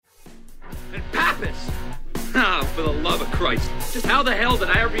And Pappas! Oh, for the love of Christ. Just how the hell did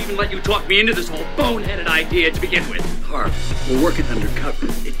I ever even let you talk me into this whole boneheaded idea to begin with? Harv, we're working undercover.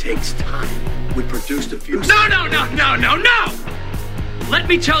 It takes time. We produced a few... No! Let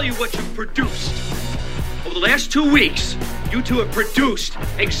me tell you what you've produced. Over the last 2 weeks, you two have produced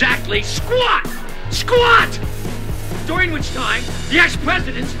exactly squat! During which time, the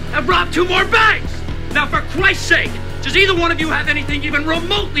ex-presidents have robbed 2 more banks! Now, for Christ's sake, does either one of you have anything even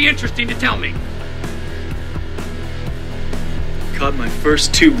remotely interesting to tell me? Caught my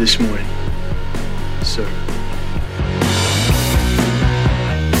first tube this morning, sir.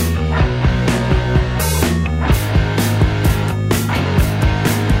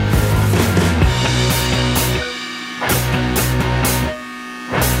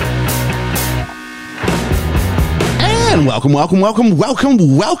 And welcome.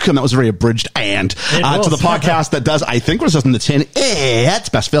 That was very abridged and to the podcast that does, I think, was just in the tin. It's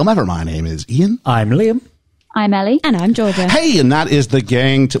Best Film Ever. My name is Ian. I'm Liam. I'm Ellie. And I'm Georgia. Hey, and that is the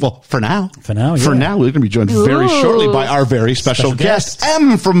gang for now. Yeah. For now, we're going to be joined very shortly by our very special guest,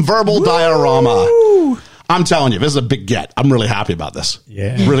 M from Verbal Diorama. I'm telling you, this is a big get. I'm really happy about this.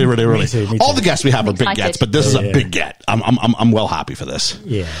 Yeah. Really. Me too. All the guests we have are big gets, but this is a big get. I'm well happy for this.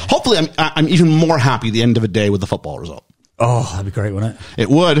 Yeah. Hopefully, I'm even more happy at the end of the day with the football result. Oh, that'd be great, wouldn't it? It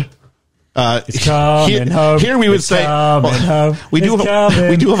would. It's coming home. Here we would say, we do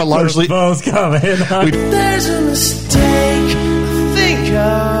have a largely. Football's coming home. There's a mistake I think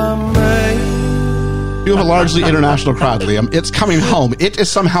I made. We have a largely international crowd, Liam. It's coming home. It is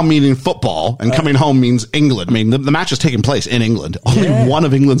somehow meaning football, and coming home means England. I mean, the match is taking place in England. Only one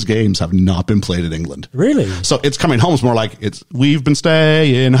of England's games have not been played in England. Really? So it's coming home is more like we've been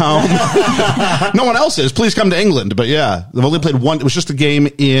staying home. No one else is. Please come to England. But yeah, they've only played one. It was just a game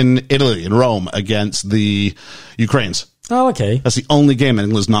in Italy, in Rome, against the Ukrainians. Oh, okay. That's the only game that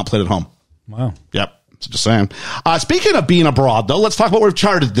England's not played at home. Wow. Yep. Just saying. Speaking of being abroad, though, let's talk about what we've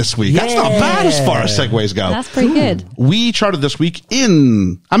charted this week. That's not bad as far as segues go. That's pretty good. We charted this week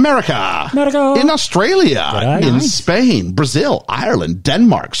in America, in Australia, in Spain, Brazil, Ireland,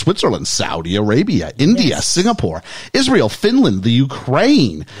 Denmark, Switzerland, Saudi Arabia, India, Singapore, Israel, Finland, the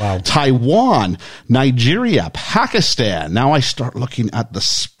Ukraine, Taiwan, Nigeria, Pakistan. Now I start looking at the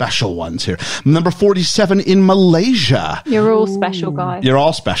special ones here. Number 47 in Malaysia. You're all special, guys. You're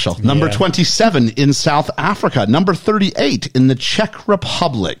all special. Number 27 in South Africa. Number 38 in the Czech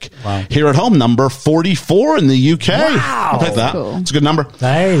Republic. Wow. Here at home, number 44 in the UK. Wow. I'll take that. Cool. It's a good number.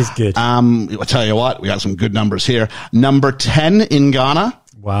 That is good. I'll tell you what, we got some good numbers here. Number 10 in Ghana.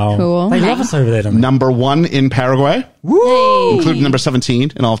 Wow. Cool. They love us over there, don't they? Number 1 in Paraguay. Woo! Including number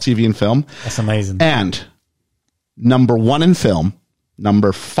 17 in all of TV and film. That's amazing. And number 1 in film.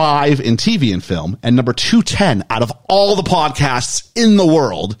 Number 5 in TV and film. And number 210 out of all the podcasts in the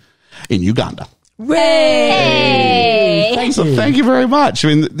world in Uganda. Hey! Thank you very much. I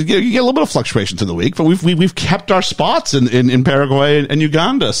mean, you get a little bit of fluctuation through the week, but we've kept our spots in Paraguay and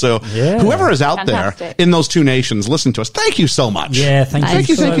Uganda. So whoever is out there in those two nations, listen to us. Thank you so much. Yeah, thank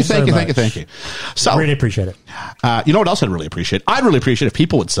you. Thank you. So really appreciate it. You know what else I'd really appreciate? I'd really appreciate if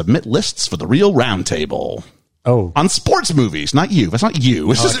people would submit lists for the Real Roundtable. Oh. On sports movies, not you. That's not you.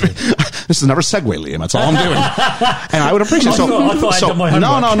 This is another segue, Liam. That's all I'm doing. And I would appreciate it. No.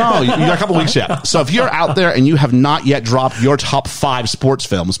 You got a couple weeks yet. So if you're out there and you have not yet dropped your top 5 sports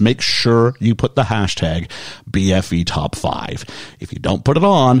films, make sure you put the hashtag BFE Top 5. If you don't put it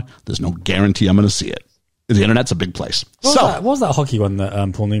on, there's no guarantee I'm going to see it. The internet's a big place. What was that hockey one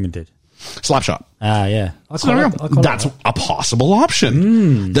that Paul Newman did? Slapshot. Yeah. That's a possible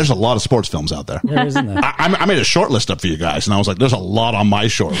option. There's a lot of sports films out there. Yeah, isn't there? I made a short list up for you guys, and I was like, there's a lot on my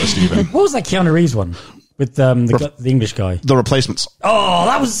short list even. What was that Keanu Reeves one? With the English guy? The Replacements. Oh,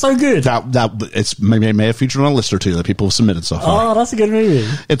 that was so good. It's may have featured on a list or two that people have submitted so far. Oh, that's a good movie.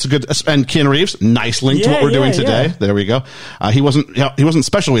 It's a good, and Keanu Reeves, nice link to what we're doing today. Yeah. There we go. He wasn't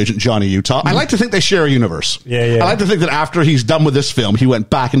Special Agent Johnny Utah. I like to think they share a universe. Yeah. I like to think that after he's done with this film, he went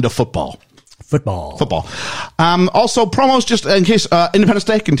back into football. Also, promos, just in case Independence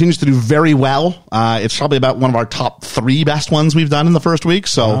Day continues to do very well. It's probably about one of our top 3 best ones we've done in the first week.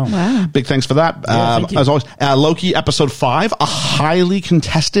 So big thanks for that. As always, Loki episode 5, a highly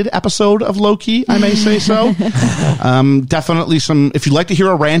contested episode of Loki, I may say so. Definitely if you'd like to hear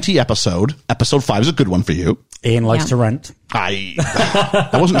a ranty episode 5 is a good one for you. Ian likes to rant. I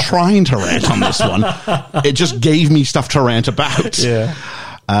wasn't trying to rant on this one. It just gave me stuff to rant about. Yeah.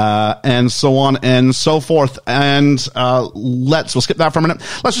 and so on and so forth. And we'll skip that for a minute.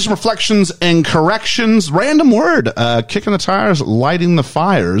 Let's do some reflections and corrections. Random word, kicking the tires, lighting the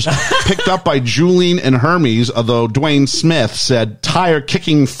fires, picked up by Julene and Hermes, although Dwayne Smith said tire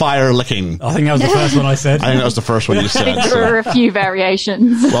kicking, fire licking. I think that was the first one I said. I think that was the first one you I said. think there were a few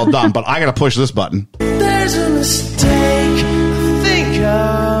variations. Well done, but I got to push this button. There's a mistake I think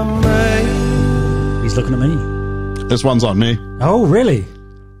I made. He's looking at me. This one's on me. Oh, really?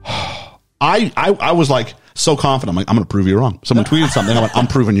 I was like so confident. I'm like, I'm going to prove you wrong. Someone tweeted something. I went, I'm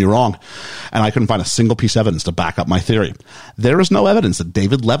proving you wrong. And I couldn't find a single piece of evidence to back up my theory. There is no evidence that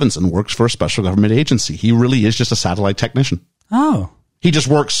David Levinson works for a special government agency. He really is just a satellite technician. Oh. He just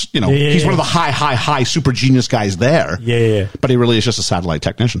works, he's one of the high super genius guys there. Yeah. But he really is just a satellite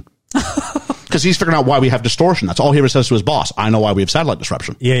technician. Because he's figuring out why we have distortion. That's all he ever says to his boss. I know why we have satellite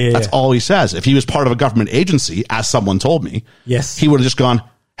disruption. That's all he says. If he was part of a government agency, as someone told me, yes, he would have just gone,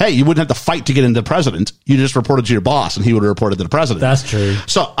 hey, you wouldn't have to fight to get into the president. You just reported to your boss, and he would have reported to the president. That's true.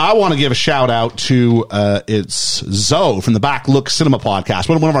 So I want to give a shout out to it's Zoe from the Back Look Cinema podcast,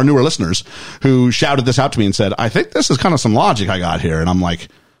 one of our newer listeners, who shouted this out to me and said, I think this is kind of some logic I got here. And I'm like,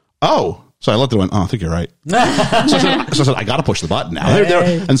 oh. So I looked at it and went, I think you're right. so I said, I got to push the button now.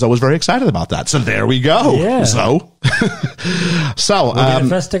 Hey. And Zoe was very excited about that. So there we go. Yeah. Zoe. So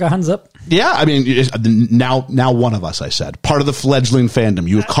first stick our hands up. Yeah, I mean, now one of us, I said, part of the fledgling fandom.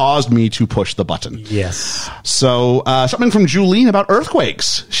 You have caused me to push the button. Yes. So something from Julene about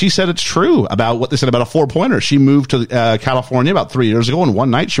earthquakes. She said it's true about what they said about a 4-pointer. She moved to California about 3 years ago, and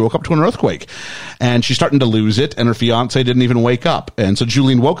one night she woke up to an earthquake. And she's starting to lose it, and her fiance didn't even wake up. And so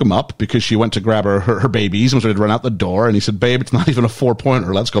Julene woke him up because she went to grab her babies and was ready to run out the door. And he said, babe, it's not even a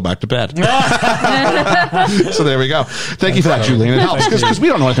 4-pointer. Let's go back to bed. So there we go. Thank you for that, Julene. It helps because we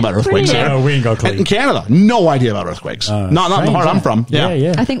don't know anything about earthquakes here. No, we ain't got a clue. In Canada, no idea about earthquakes. Not in the part I'm from.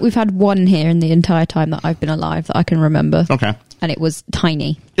 Yeah. I think we've had one here in the entire time that I've been alive that I can remember. Okay. And it was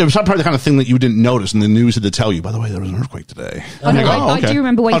tiny. It was probably the kind of thing that you didn't notice, and the news had to tell you, by the way, there was an earthquake today. Oh, no, I okay. do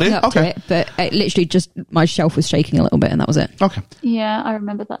remember waking up Okay. to it, but it literally just, my shelf was shaking a little bit and that was it. Okay. Yeah, I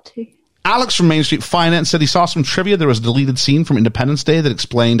remember that too. Alex from Main Street Finance said he saw some trivia. There was a deleted scene from Independence Day that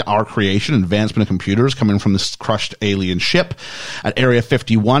explained our creation and advancement of computers coming from this crushed alien ship. At Area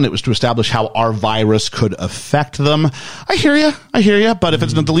 51, it was to establish how our virus could affect them. I hear you. But if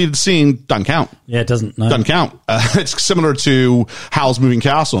it's in a deleted scene, doesn't count. Yeah, it doesn't. No. Doesn't count. It's similar to Howl's Moving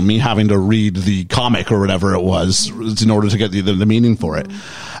Castle, me having to read the comic or whatever it was in order to get the meaning for it.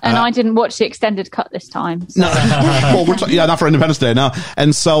 And I didn't watch the extended cut this time. So. No. Well, not for Independence Day, no.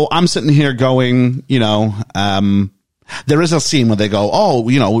 And so I'm sitting here going, there is a scene where they go, oh,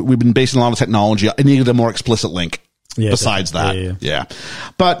 we've been basing a lot of technology. I needed a more explicit link. Yeah, besides that. Yeah.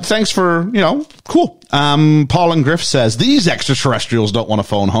 But thanks for, cool. Paul and Griff says, these extraterrestrials don't want a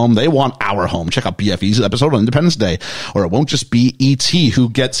phone home. They want our home. Check out BFE's episode on Independence Day, or it won't just be E.T. who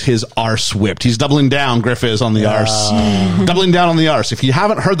gets his arse whipped. He's doubling down, Griff is, on the arse. Doubling down on the arse. If you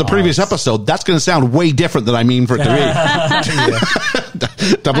haven't heard the previous episode, that's going to sound way different than I mean for it to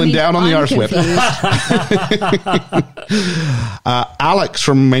be. Doubling down on the arse whip. Alex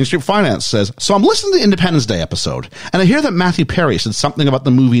from Main Street Finance says, so I'm listening to the Independence Day episode, and I hear that Matthew Perry said something about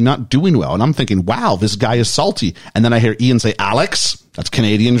the movie not doing well, and I'm thinking, wow, this guy is salty. And then I hear Ian say, Alex, that's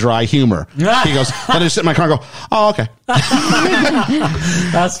Canadian dry humor. He goes, then I sit in my car and go, oh, okay.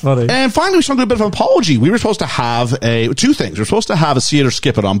 That's funny. And finally, we should do a bit of an apology. We were supposed to have two things. We were supposed to have a See It or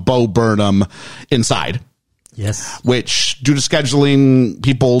Skip It on Bo Burnham Inside. Yes. Which, due to scheduling,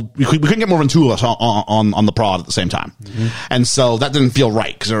 we couldn't get more than two of us on the prod at the same time. Mm-hmm. And so that didn't feel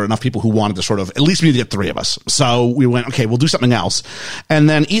right because there were enough people who wanted to sort of, at least we need to get three of us. So we went, okay, we'll do something else. And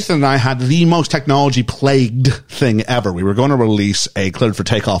then Ethan and I had the most technology plagued thing ever. We were going to release a Cleared for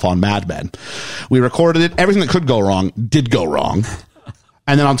Takeoff on Mad Men. We recorded it. Everything that could go wrong did go wrong.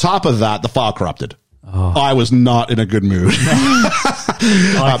 And then on top of that, the file corrupted. Oh. I was not in a good mood.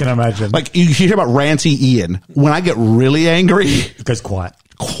 I can imagine. Like, you hear about ranty Ian. When I get really angry, it goes quiet.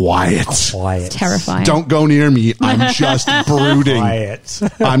 It's terrifying. Don't go near me. I'm just brooding. Quiet.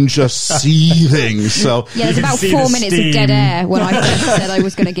 I'm just seething. So yeah, there's about 4 minutes of dead air when I first said I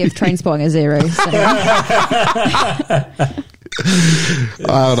was going to give Trainspotting a 0. So.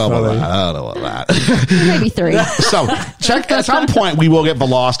 I don't know about that. Maybe 3. So check at some point we will get the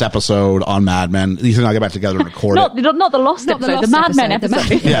Lost episode on Mad Men. Ethan and I get back together and record not the Lost episode, the Mad Men episode.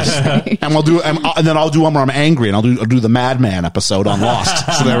 Yes, and we'll do, and then I'll do one where I'm angry, and I'll do the Mad Men episode on Lost.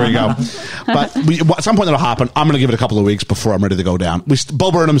 So there we go. But at some point that'll happen. I'm going to give it a couple of weeks before I'm ready to go down.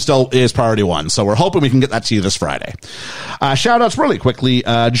 Bo Burnham still is priority one, so we're hoping we can get that to you this Friday. Shout outs really quickly.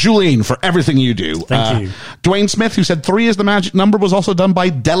 Julene, for everything you do. Thank you. Dwayne Smith, who said 3 is the magic number, was also done by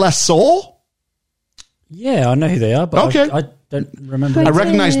De La Soul. Yeah, I know who they are, but okay. I don't remember. I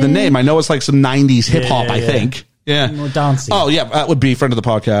recognize the name. I know it's like some 90s hip hop, I think. Yeah. More dancing. Oh, yeah. That would be friend of the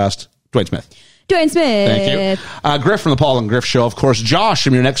podcast, Dwayne Smith. Dwayne Smith. Thank you. Griff from the Paul and Griff Show. Of course, Josh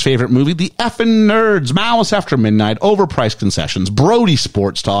from your next favorite movie, The Effin' Nerds, Malice After Midnight, Overpriced Concessions, Brody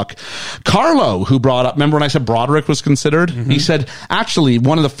Sports Talk. Carlo, who brought up, remember when I said Broderick was considered? Mm-hmm. He said, actually,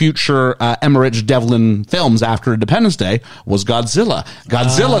 one of the future Emmerich Devlin films after Independence Day was Godzilla.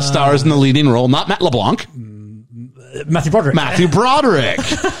 Godzilla stars in the leading role, not Matt LeBlanc. Matthew Broderick.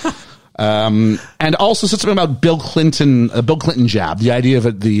 And also said something about Bill Clinton jab. The idea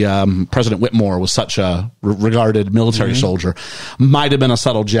of the President Whitmore was such a regarded military soldier. Might have been a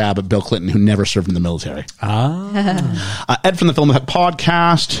subtle jab at Bill Clinton, who never served in the military. Ed from the Film Effect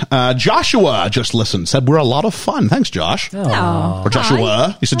podcast. Joshua just listened, said we're a lot of fun. Thanks, Josh. Oh. Or Joshua.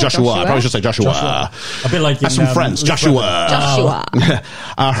 Hi. You said Joshua. I probably should say Joshua. A bit like some friends. Joshua.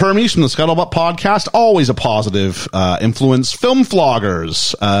 Hermes from the Scuttlebutt podcast. Always a positive influence. Film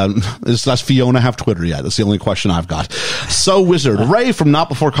Floggers. Does Fiona have Twitter yet? That's the only question I've got. So Wizard. Ray from Not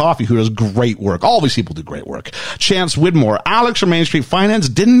Before Coffee, who does great work. All these people do great work. Chance Widmore. Alex from Main Street Finance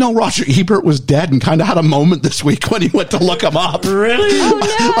didn't know Roger Ebert was dead and kind of had a moment this week when he went to look him up. Really? Oh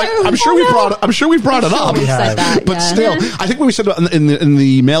no! I'm sure we've brought it up. But still, I think we said in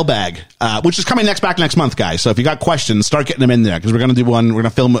the mailbag, which is coming back next month, guys. So if you got questions, start getting them in there, because we're going to do one. We're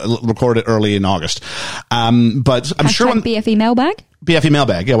going to record it early in August. But I'm sure when BFE mailbag. BFE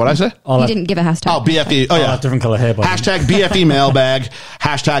mailbag. Yeah, what'd I say? You didn't give a hashtag. Oh, BFE. Oh, yeah. Different color hair. Hashtag BFE mailbag.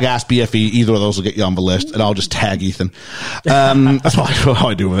 Hashtag Ask BFE. Either of those will get you on the list, and I'll just tag Ethan. That's how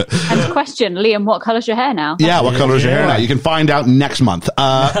I do with it. And the question, Liam, what colour's your hair now? Yeah, what colour is your hair now? You can find out next month.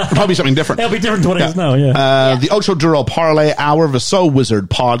 Probably something different. It'll be different to what it is now, yeah. The Ocho Duro Parlay Hour of a So Wizard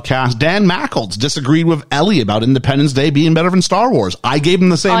podcast. Dan Mackles disagreed with Ellie about Independence Day being better than Star Wars. I gave him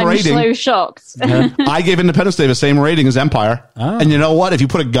the same rating. I'm so shocked. I gave Independence Day the same rating as Empire. Oh. And you know what? If you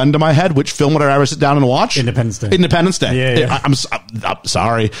put a gun to my head, which film would I ever sit down and watch? Independence Day. Yeah. I'm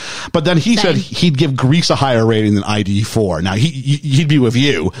sorry. But then he said he'd give Grease a higher rating than ID4. Now, he'd be with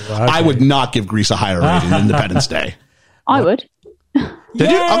you. Okay. I would not give Grease a higher rating than Independence Day. I would. Did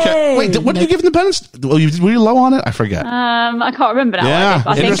you? Okay. Wait, what did you give Independence? Were you low on it? I forget. I can't remember now. Yeah,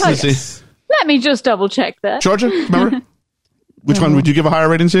 I think let me just double check that. Georgia, remember? Which one would you give a higher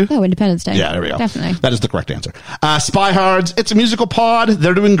rating to? Oh, Independence Day. Yeah, there we go. Definitely. That is the correct answer. Spy Hards, it's a musical pod.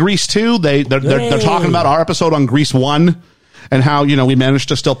 They're doing Grease 2. They're talking about our episode on Grease 1 and how, we managed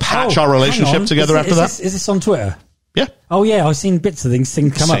to still patch our relationship together after that. Is this on Twitter? Yeah. Oh, yeah. I've seen bits of things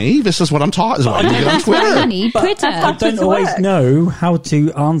come up. See, this is what I'm talking about. You get on Twitter. I need Twitter. I don't always know how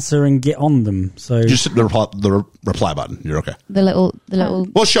to answer and get on them. So just hit the reply button. You're okay. The little.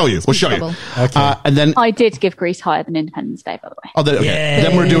 We'll show you. Okay. And then I did give Grease higher than Independence Day, by the way. Oh, okay.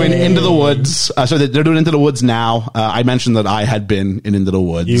 Then we're doing Into the Woods. So they're doing Into the Woods now. I mentioned that I had been in Into the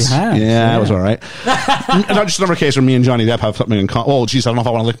Woods. You have. Yeah, it was all right. Not just another case where me and Johnny Depp have something in common. Oh, geez, I don't know if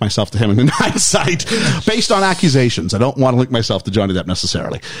I want to link myself to him in hindsight. Based on accusations, I don't want to link myself to Johnny Depp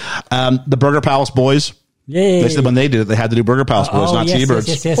necessarily. The Burger Palace Boys. Yeah. They said when they did it, they had to do Burger Palace Boys, not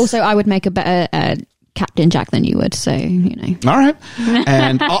T-Birds. Yes. Also, I would make a better Captain Jack than you would, so, All right.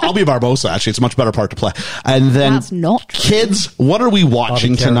 And I'll be Barbosa, actually. It's a much better part to play. And then, that's not true. Kids, what are we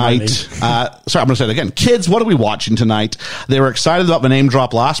watching tonight? Sorry, I'm going to say it again. Kids, what are we watching tonight? They were excited about the name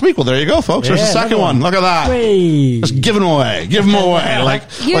drop last week. Well, there you go, folks. There's the second one. Look at that. Just give them away. Give them away. Like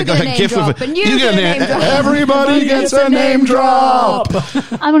a gift with you get a name drop. Everybody gets a name drop.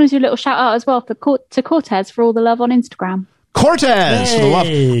 I want to do a little shout out as well to Cortez for all the love on Instagram. Cortez, for the love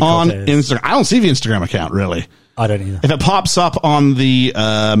on Instagram. I don't see the Instagram account really. I don't either. If it pops up on the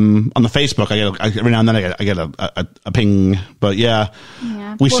Facebook, every now and then I get a ping. But yeah.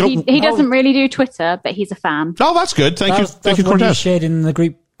 He doesn't really do Twitter, but he's a fan. Oh, that's good. Thank you, Cortez. You shared in the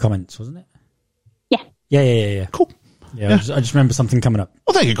group comments, wasn't it? Yeah. Yeah. Cool. Yeah. I just remember something coming up.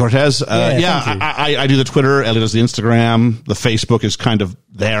 Well, thank you, Cortez. I do the Twitter. Ellie does the Instagram. The Facebook is kind of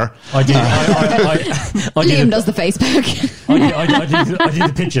there. I do. Liam does the Facebook. I do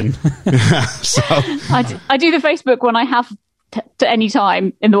the pigeon. So I do the Facebook when I have to any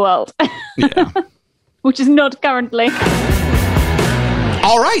time in the world. Yeah. Which is not currently.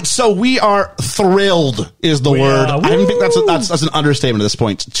 All right. right, so we are thrilled is the word. I don't think that's an understatement at this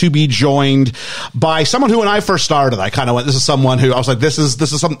point, to be joined by someone who, when I first started, I kind of went, this is someone who I was like, this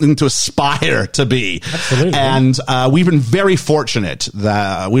is something to aspire to be. Absolutely. And we've been very fortunate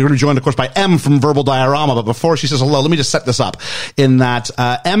that we were joined, of course, by Em from Verbal Diorama. But before she says hello, let me just set this up in that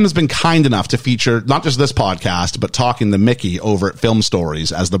Em has been kind enough to feature not just this podcast, but Talking to Mickey over at Film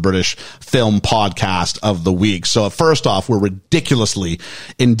Stories as the British film podcast of the week. So first off, we're ridiculously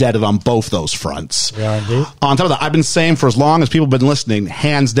indebted on both those fronts. We are indeed. On top of that, I've been saying for as long as people have been listening,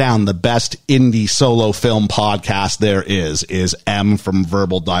 hands down, the best indie solo film podcast there is Em from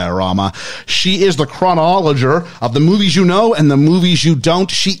Verbal Diorama. She is the chronologer of the movies you know and the movies you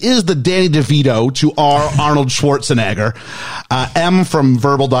don't. She is the Danny DeVito to our Arnold Schwarzenegger. Em from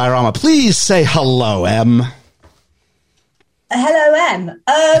Verbal Diorama, please say hello, Em. Hello, Em.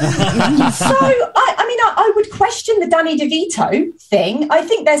 So, I would question the Danny DeVito thing. I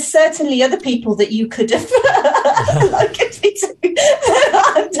think there's certainly other people that you could have likened me to.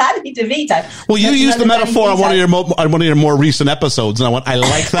 I'm Danny DeVito. Well, you used the metaphor on one of your more recent episodes, and I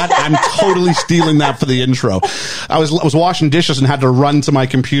like that. I'm totally stealing that for the intro. I was washing dishes and had to run to my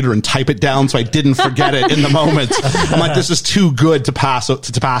computer and type it down so I didn't forget it in the moment. I'm like, this is too good to pass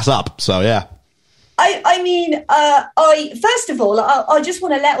up. So yeah. First of all, I just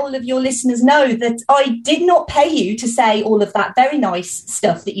want to let all of your listeners know that I did not pay you to say all of that very nice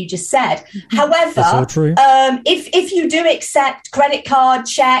stuff that you just said. However, if you do accept credit card,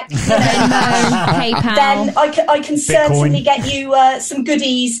 check, PayPal, then I can certainly get you some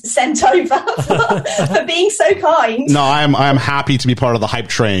goodies sent over for being so kind. No, I am happy to be part of the hype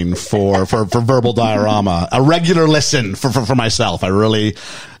train for Verbal Diorama. A regular listen for myself. I really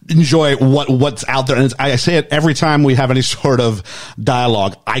enjoy what's out there. And I say it every time we have any sort of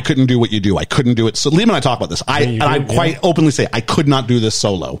dialogue. I couldn't do what you do. I couldn't do it. So Liam and I talk about this. I quite openly say I could not do this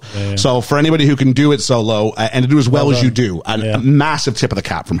solo. Yeah. So for anybody who can do it solo and to do as well as you do, a massive tip of the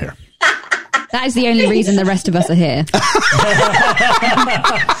cap from here. That is the only reason the rest of us are here.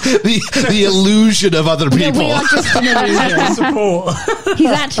 the illusion of other people. We are just an illusion. Support.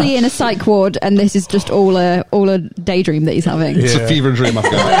 He's actually in a psych ward, and this is just all a daydream that he's having. It's a fever dream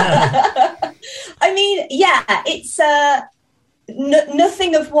I've got. It's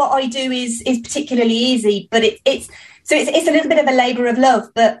nothing of what I do is particularly easy, but it's a little bit of a labour of love.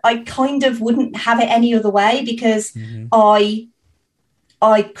 But I kind of wouldn't have it any other way because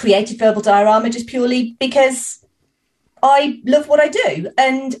I created Verbal Diorama just purely because I love what I do.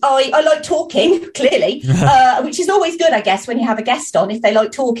 And I like talking, clearly, which is always good, I guess, when you have a guest on, if they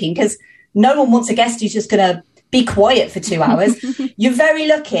like talking, because no one wants a guest who's just going to be quiet for 2 hours. You're very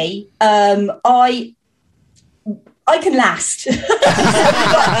lucky. I can last. You've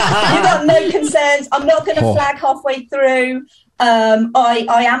got no concerns. I'm not going to flag halfway through.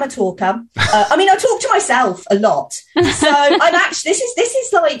 I am a talker. I talk to myself a lot. So I'm actually,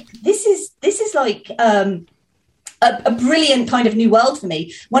 this is like a brilliant kind of new world for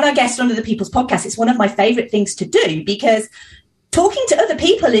me. When I guest on other people's podcasts, it's one of my favorite things to do because talking to other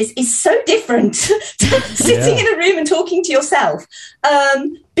people is so different to sitting in a room and talking to yourself.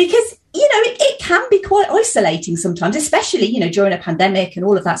 Because, it can be quite isolating sometimes, especially, during a pandemic and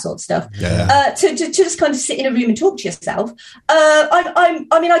all of that sort of stuff. Yeah. To just kind of sit in a room and talk to yourself.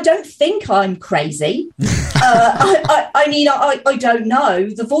 I don't think I'm crazy. I don't know.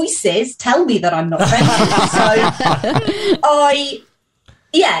 The voices tell me that I'm not crazy.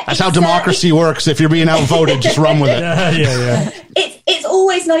 So that's how democracy works. If you're being outvoted, just run with it. Yeah. It's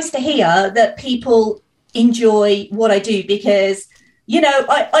always nice to hear that people enjoy what I do because,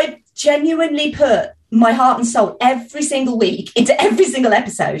 I genuinely put my heart and soul every single week into every single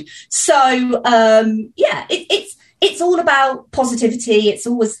episode. So, it's all about positivity. It's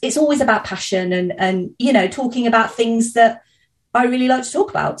always about passion and talking about things that I really like to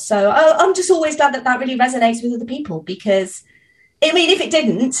talk about. So I'm just always glad that really resonates with other people because, if it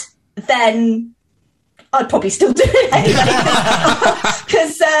didn't, then I'd probably still do it anyway.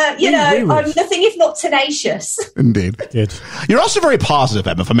 Because, I'm nothing if not tenacious. Indeed. Good. You're also very positive,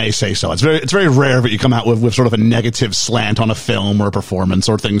 Em, if I may say so. It's very rare that you come out with sort of a negative slant on a film or a performance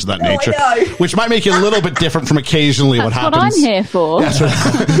or things of that nature. I know. Which might make you a little bit different from occasionally what happens. That's what I'm here for. Yeah,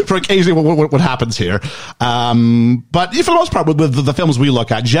 for occasionally what happens here. But for the most part, with the films we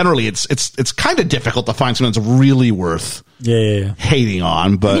look at, generally it's kind of difficult to find something that's really worth hating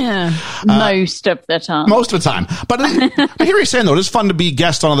on. But most of the time. Most of the time. But I hear you saying, though, it is fun to be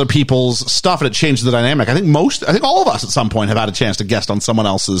guest on other people's stuff and it changes the dynamic. I think all of us at some point have had a chance to guest on someone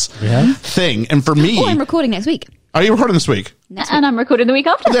else's thing. And for me... I'm recording next week. Are you recording this week? And I'm recording the week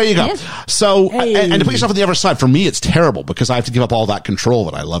after. There you go. Yes. So, and to put yourself on the other side, for me, it's terrible because I have to give up all that control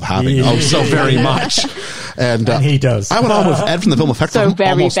that I love having so very much. And he does. I went on with Ed from the Film Effect for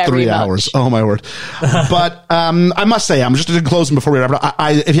almost 3 hours. Oh, my word. But I must say, I'm just in closing before we wrap it up.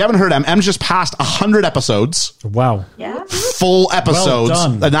 If you haven't heard, M's just passed 100 episodes. Wow. Yeah. Full episodes. Well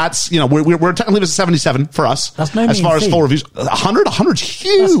done. And that's, we're technically this is 77 for us. That's no as far mean as feat. full reviews. 100's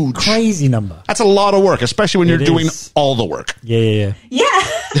huge. That's a crazy number. That's a lot of work, especially when you're It doing is. all the work. Yeah.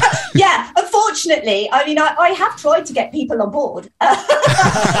 Yeah. Unfortunately, I mean, I have tried to get people on board. I'm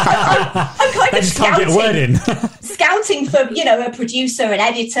kind They of just can't get a word in. scouting for, a producer, an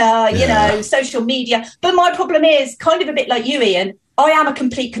editor, social media. But my problem is kind of a bit like you, Ian. I am a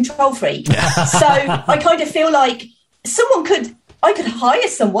complete control freak. So I kind of feel like I could hire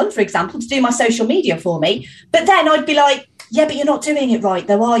someone, for example, to do my social media for me. But then I'd be like, yeah, but you're not doing it right,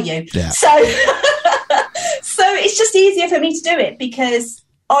 though, are you? Yeah. So it's just easier for me to do it because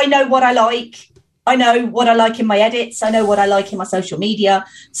I know what I like. I know what I like in my edits. I know what I like in my social media.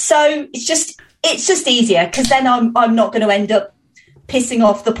 So it's just easier because then I'm not going to end up pissing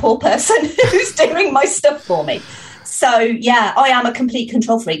off the poor person who's doing my stuff for me. So yeah, I am a complete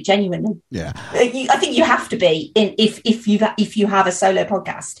control freak, genuinely. Yeah. I think you have to be if you have a solo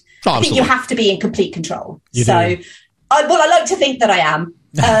podcast. Oh, I think you have to be in complete control. You so, do. I like to think that I am.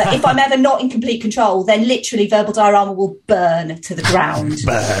 If I'm ever not in complete control, then literally Verbal Diorama will burn to the ground.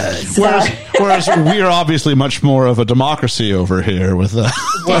 Whereas we are obviously much more of a democracy over here with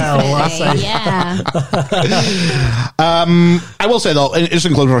Definitely, yeah. I will say though, just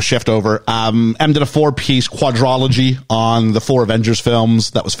in closing our shift over, M did a 4-piece quadrology on the 4 Avengers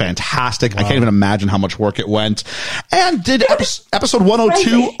films. That was fantastic. I can't even imagine how much work it went. And did episode 102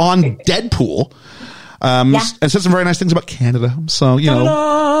 Crazy. on Deadpool. And said some very nice things about Canada. So,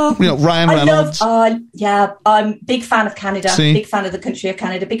 Ryan Reynolds. I'm a big fan of Canada. See? Big fan of the country of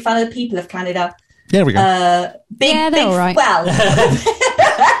Canada. Big fan of the people of Canada. There we go. They're all right. Well,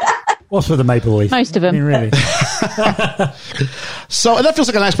 What's with the Maple Leaf? Most of them. I mean, really. So, and that feels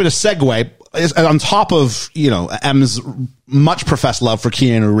like a nice way to segue. On top of, M's much professed love for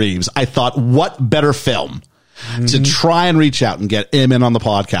Keanu Reeves, I thought, what better film to try and reach out and get him in on the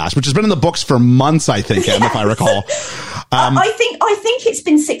podcast, which has been in the books for months, I think, Em, if I recall. I think it's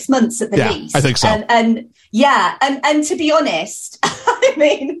been 6 months at the least. I think so. And to be honest, I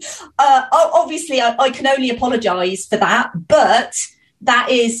mean, obviously I can only apologise for that, but that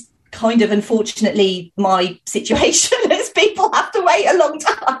is kind of unfortunately my situation is people have to wait a long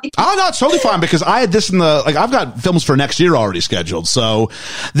time. Oh no, it's totally fine because I had this I've got films for next year already scheduled. So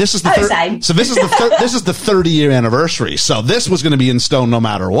this is the same. So this is the 30-year anniversary. So this was going to be in stone no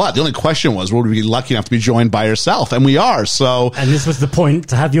matter what. The only question was, would we be lucky enough to be joined by yourself? And we are. So And this was the point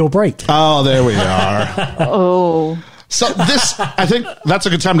to have your break. oh, there we are. Oh. So this, I think that's a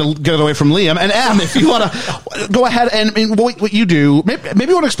good time to get it away from Liam. And Em, if you want to go ahead and what you do, maybe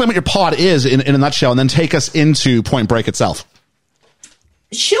you want to explain what your pod is in a nutshell and then take us into Point Break itself.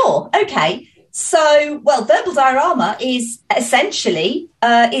 Sure. Okay. So, Verbal Diorama is essentially,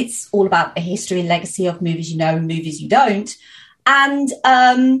 it's all about a history and legacy of movies you know and movies you don't. And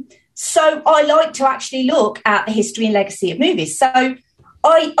so I like to actually look at the history and legacy of movies. So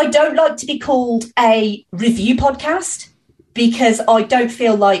I don't like to be called a review podcast because I don't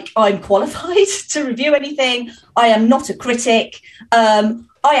feel like I'm qualified to review anything. I am not a critic. I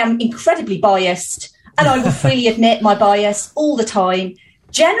am incredibly biased, and I will freely admit my bias all the time.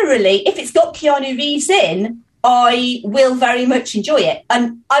 Generally, if it's got Keanu Reeves in, I will very much enjoy it.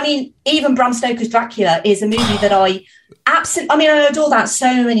 And I mean, even Bram Stoker's Dracula is a movie that I absolutely, I adore that on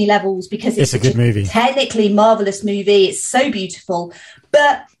so many levels because it's a good movie. Technically marvelous movie. It's so beautiful.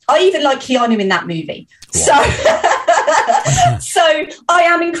 But I even like Keanu in that movie. Wow. So I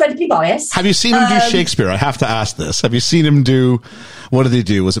am incredibly biased. Have you seen him do Shakespeare? I have to ask this. Have you seen him do, what did he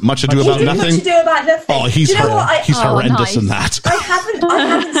do? Was it Much Ado About Nothing? Much Ado About Nothing. Oh, he's horrendous in that. I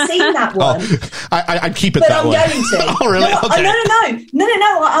haven't seen that one. I'd keep it but that I'm way. going to. Oh, really?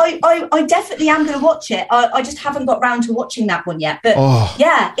 No. I definitely am going to watch it. I just haven't got round to watching that one yet. But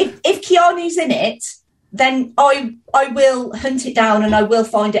yeah, if Keanu's in it, then I will hunt it down and I will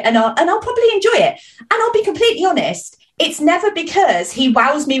find it and I'll probably enjoy it. And I'll be completely honest, it's never because he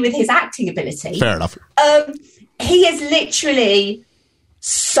wows me with his acting ability. Fair enough. He is literally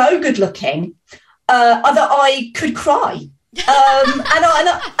so good looking that I could cry.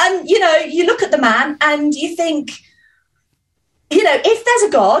 And you look at the man and you think, if there's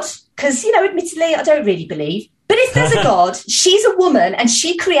a God, because, admittedly, I don't really believe, but if there's a God, she's a woman and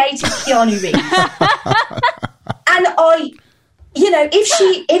she created Keanu Reeves. And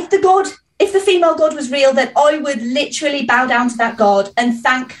if the God if the female god was real, then I would literally bow down to that god and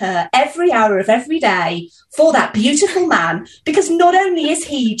thank her every hour of every day for that beautiful man, because not only is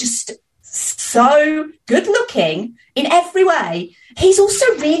he just so good looking in every way, he's also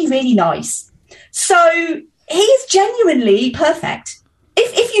really, really nice. So he's genuinely perfect.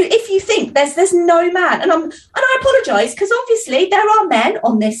 If you think there's no man, and I apologise, because obviously there are men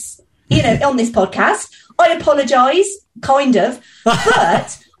on this, on this podcast. I apologise, kind of,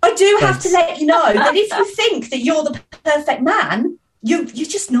 but I do have to let you know that if you think that you're the perfect man, you're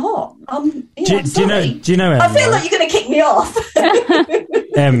just not. I'm sorry. Do you know? I feel like you're going to kick me off.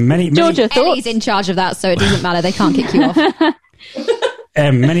 Georgia, Ellie's in charge of that, so it doesn't matter. They can't kick you off.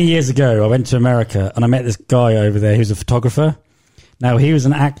 Many years ago, I went to America and I met this guy over there who's a photographer. Now, he was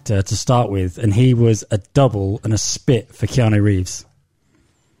an actor to start with, and he was a double and a spit for Keanu Reeves.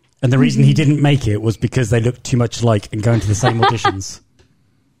 And the reason he didn't make it was because they looked too much alike and going to the same auditions.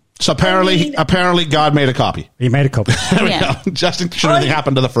 So apparently God made a copy. He made a copy. There we go. Just in case anything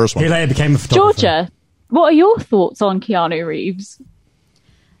happened to the first one. He later became a photographer. Georgia, what are your thoughts on Keanu Reeves?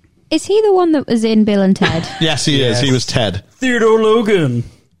 Is he the one that was in Bill and Ted? Yes, he is. He was Ted. Theodore Logan.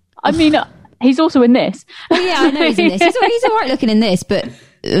 I mean, he's also in this. Well, yeah, I know he's in this. He's all right looking in this, but...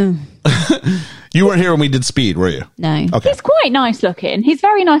 You weren't here when we did Speed, were you? No. Okay. He's quite nice looking. He's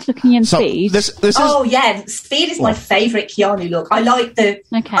very nice looking in Speed. This is... Oh yeah, Speed is my favourite Keanu look. I like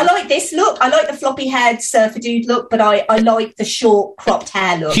I like this look. I like the floppy haired surfer dude look, but I like the short cropped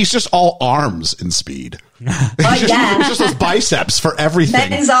hair look. He's just all arms in Speed. Oh yeah, just those biceps for everything.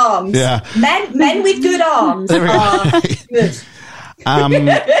 Men's arms. Yeah. Men with good arms There we go. are good.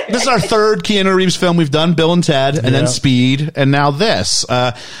 This is our third Keanu Reeves film we've done, Bill and Ted, and then Speed, and now this.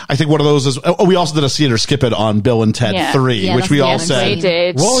 I think one of those is... Oh, we also did a See It or Skip It on Bill and Ted 3, which we all said... We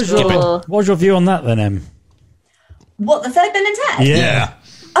did. What was your view on that then, Em? What, the third Bill and Ted? Yeah.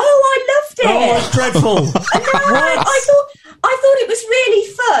 Oh, I loved it. Oh, it's dreadful. I thought it was really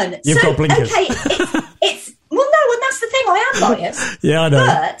fun. You've got blinkers. Okay, it's well, no, and that's the thing. I am biased. Yeah, I know.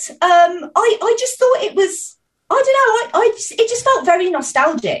 But I just thought it was... I don't know. It just felt very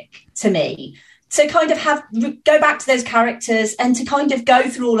nostalgic to me to kind of go back to those characters and to kind of go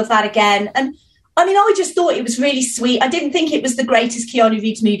through all of that again. And I mean, I just thought it was really sweet. I didn't think it was the greatest Keanu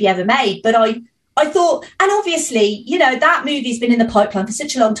Reeves movie ever made, but I thought, and obviously, that movie's been in the pipeline for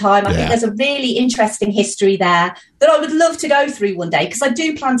such a long time. I think there's a really interesting history there that I would love to go through one day, because I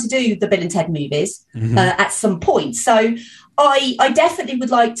do plan to do the Bill and Ted movies at some point. So I definitely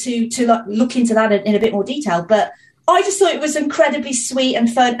would like to look into that in a bit more detail. But I just thought it was incredibly sweet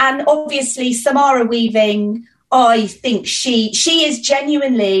and fun. And obviously, Samara Weaving, I think she is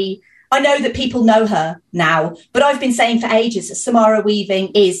genuinely... I know that people know her now, but I've been saying for ages that Samara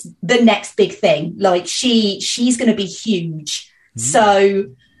Weaving is the next big thing. Like she's going to be huge. So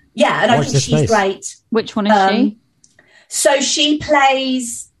yeah, and I think she's great. Which one is she? So she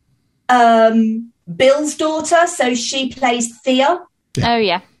plays Bill's daughter. So she plays Thea. Oh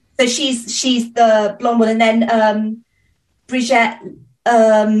yeah. So she's the blonde one, and then Bridget.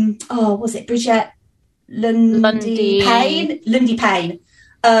 Was it Bridget Lundy Payne? Lundy Payne.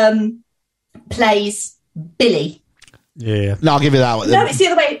 Plays Billy. Yeah. No, I'll give you that one. No, it's the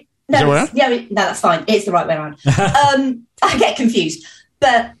other way. No, no, that's fine. It's the right way around. I get confused.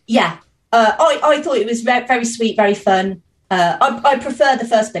 But yeah, I thought it was very sweet, very fun. I prefer the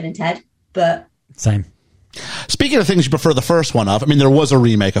first Bill and Ted, but... Same. Speaking of things you prefer the first one of, I mean, there was a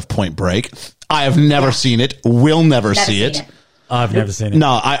remake of Point Break. I have never seen it, will never see it. I've never seen it.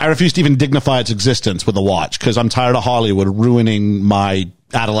 No, I refuse to even dignify its existence with a watch, because I'm tired of Hollywood ruining my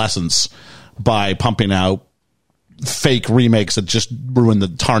adolescence by pumping out fake remakes that just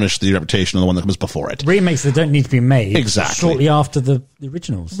tarnish the reputation of the one that comes before it. Remakes that don't need to be made exactly shortly after the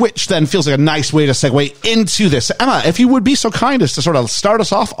originals. Which then feels like a nice way to segue into this. Emma, if you would be so kind as to sort of start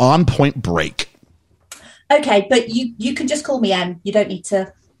us off on Point Break. Okay, but you can just call me Em. You don't need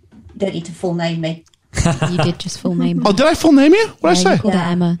to full name me. You did just full name me. Oh, did I full name you? What did I say? You called her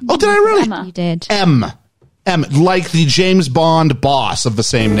Emma. Oh, did I really? Emma. You did. M, like the James Bond boss of the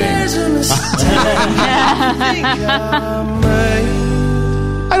same name.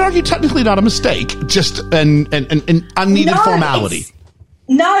 I'd argue technically not a mistake, just an unneeded formality.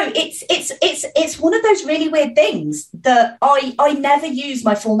 It's one of those really weird things that I never use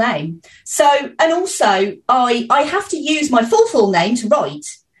my full name. So, and also I have to use my full name to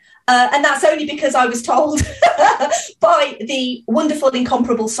write. And that's only because I was told by the wonderful,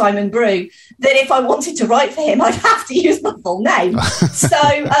 incomparable Simon Brew that if I wanted to write for him, I'd have to use my full name.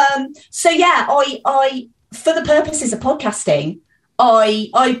 So yeah, I for the purposes of podcasting,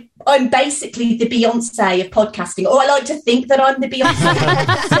 I'm basically the Beyonce of podcasting, or I like to think that I'm the Beyonce of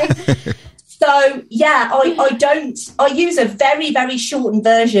podcasting. So, yeah, I use a very, very shortened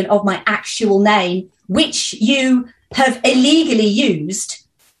version of my actual name, which you have illegally used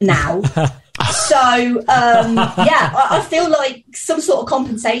now. So, I feel like some sort of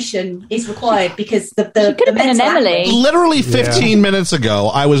compensation is required because the could have been an Emily. Literally 15 minutes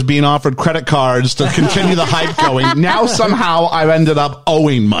ago, I was being offered credit cards to continue the hype going. Now somehow I've ended up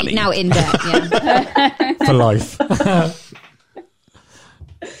owing money. Now in debt, yeah. For life.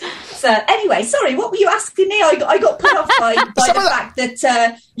 So anyway, sorry, what were you asking me? I got put off by the fact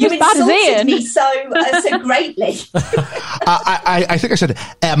that you insulted me so greatly. I think I said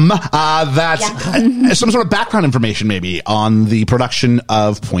some sort of background information maybe on the production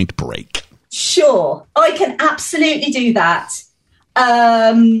of Point Break. Sure, I can absolutely do that.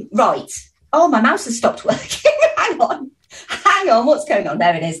 Right. Oh, my mouse has stopped working. Hang on. What's going on?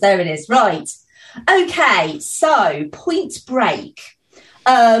 There it is. Right. Okay, so Point Break.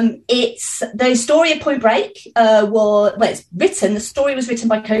 It's the story of Point Break it's written. The story was written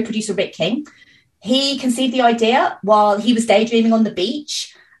by co-producer Rick King. He conceived the idea while he was daydreaming on the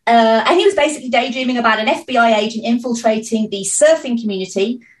beach, and he was basically daydreaming about an FBI agent infiltrating the surfing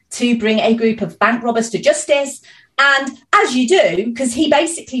community to bring a group of bank robbers to justice. And as you do, because he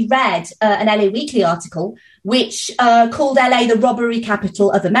basically read an LA Weekly article which called LA the robbery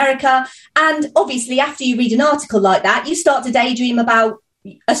capital of America. And obviously, after you read an article like that, you start to daydream about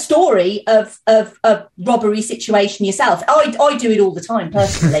a story of a robbery situation yourself. I do it all the time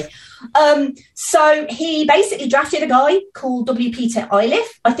personally. So he basically drafted a guy called W. Peter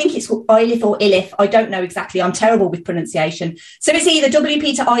Iliff. I think it's called Iliff or Iliff. I don't know exactly. I'm terrible with pronunciation. So it's either W.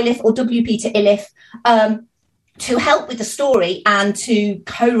 Peter Iliff or W. Peter Iliff to help with the story and to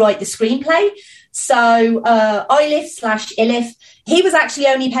co-write the screenplay. So Iliff/Iliff, he was actually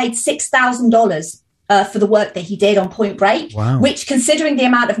only paid $6,000 for the work that he did on Point Break, which, considering the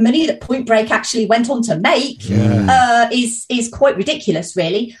amount of money that Point Break actually went on to make, is quite ridiculous,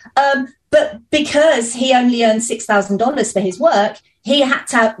 really. But because he only earned $6,000 for his work, he had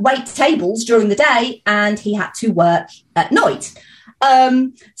to wait tables during the day and he had to work at night.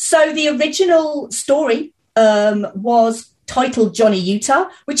 So the original story was titled Johnny Utah,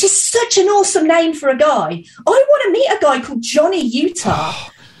 which is such an awesome name for a guy. I want to meet a guy called Johnny Utah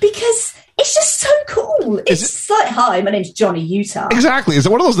because it's just so cool. It's like, hi, my name's Johnny Utah. Exactly. Is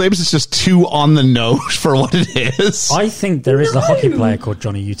it one of those names that's just too on the nose for what it is? I think there is a hockey player called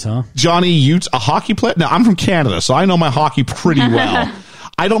Johnny Utah. Johnny Utah, a hockey player? Now, I'm from Canada, so I know my hockey pretty well.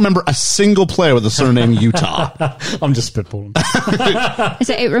 I don't remember a single player with the surname Utah. I'm just spitballing.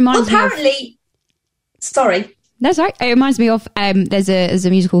 So it reminds me. Sorry. No, sorry. It reminds me of there's a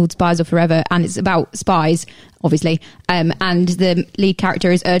musical called Spies of Forever, and it's about spies, obviously. And the lead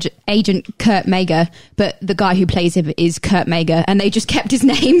character is Agent Kurt Meagher, but the guy who plays him is Kurt Meagher, and they just kept his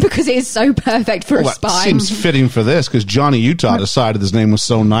name because it is so perfect for a spy. That seems fitting for this because Johnny Utah decided his name was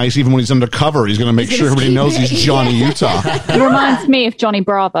so nice. Even when he's undercover, he's going to make sure everybody knows he's Johnny Utah. It reminds me of Johnny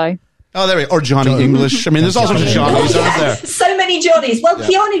Bravo. Oh, there we go. Or Johnny English. I mean, there's all sorts of Johnnies, aren't there? So many Johnnies. Well,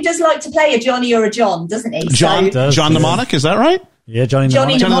 Keanu does like to play a Johnny or a John, doesn't he? John Mnemonic, is that right? Yeah, Johnny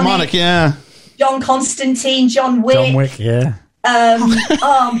Mnemonic, yeah. John Constantine, John Wick. John Wick, yeah.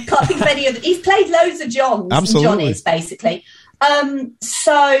 Can't think of any other. He's played loads of Johns and Johnnies, basically.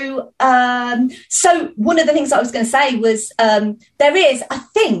 So one of the things I was going to say was there is, I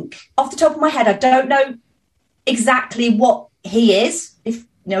think, off the top of my head, I don't know exactly what he is, if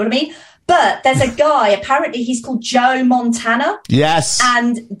you know what I mean. But there's a guy, apparently he's called Joe Montana. Yes.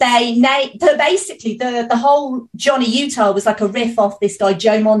 And basically the whole Johnny Utah was like a riff off this guy,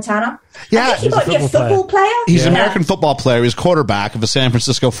 Joe Montana. Yeah. I think he might be a football player. He's an American football player. He's quarterback of the San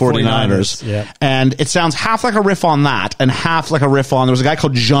Francisco 49ers. Yeah. And it sounds half like a riff on that and half like a riff on, there was a guy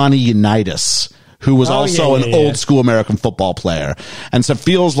called Johnny Unitas, who was also an old school American football player. And so it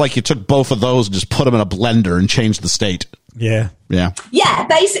feels like you took both of those and just put them in a blender and changed the state. Yeah. Yeah. Yeah,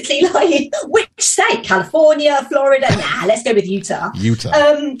 basically, like, which state? California, Florida? Nah, let's go with Utah.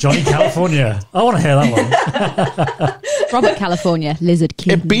 Johnny California. I want to hear that one. Robert California, Lizard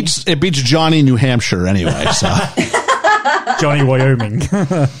King. It beats Johnny New Hampshire anyway, so. Johnny Wyoming.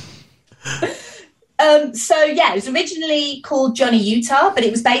 It was originally called Johnny Utah, but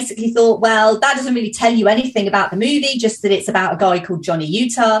it was basically thought, well, that doesn't really tell you anything about the movie, just that it's about a guy called Johnny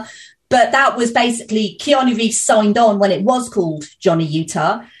Utah. But that was basically, Keanu Reeves signed on when it was called Johnny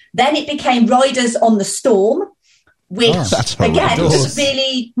Utah. Then it became Riders on the Storm, which, again, doesn't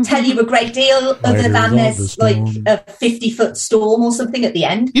really tell you a great deal other than there's like a 50-foot storm or something at the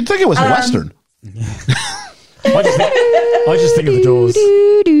end. You'd think it was a Western. I just think of the Doors.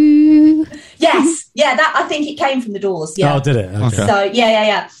 Yes, yeah, that I think it came from the Doors. Yeah. Oh, did it? Okay. So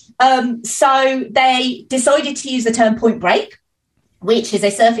yeah. So they decided to use the term point break, which is a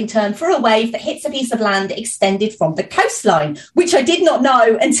surfing term for a wave that hits a piece of land extended from the coastline, which I did not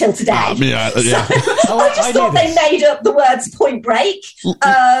know until today. Yeah. So I just thought they made up the words point break.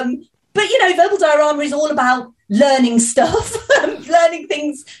 But, you know, Verbal Diorama is all about learning stuff, learning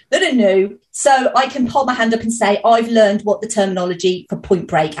things that are new. So I can hold my hand up and say, I've learned what the terminology for point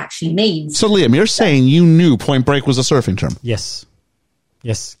break actually means. So, Liam, you're saying you knew point break was a surfing term? Yes.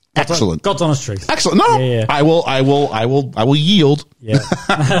 Excellent. God's honest truth. Excellent. No, Yeah. I will yield. Yeah.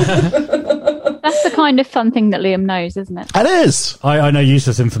 That's the kind of fun thing that Liam knows, isn't it? It is. I know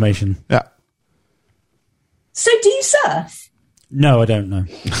useless information. Yeah. So do you surf? No, I don't know.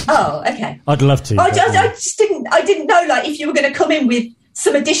 Oh, okay. I'd love to. I just didn't know, like, if you were going to come in with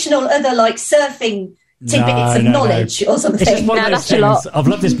some additional other, like, surfing tidbits of knowledge or something. It's just one of those things. I've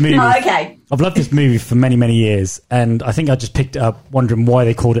loved this movie. Okay. I've loved this movie for many, many years, and I think I just picked it up wondering why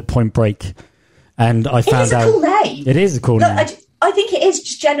they called it Point Break, and I found out it is a cool name. It is a cool name. I think it is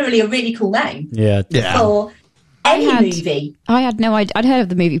just generally a really cool name. Yeah. For any movie. I had no idea. I'd heard of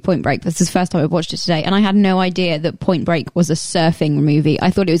the movie Point Break. This is the first time I watched it today, and I had no idea that Point Break was a surfing movie.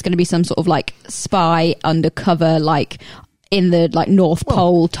 I thought it was going to be some sort of like spy undercover, like in the like North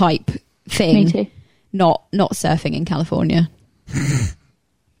Pole type thing. Me too. Not surfing in California.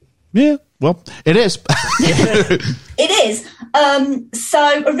 Yeah. Well, it is. It is.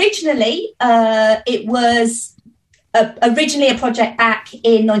 So originally, it was originally a project back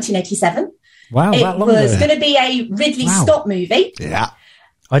in 1987. Wow, it that long was ago. going to be a Ridley Scott movie. Yeah.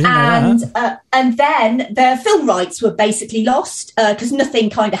 I didn't know that. And then the film rights were basically lost because nothing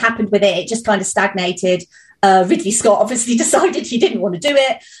kind of happened with it. It just kind of stagnated. Ridley Scott obviously decided he didn't want to do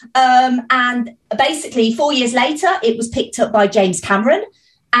it. And basically 4 years later, it was picked up by James Cameron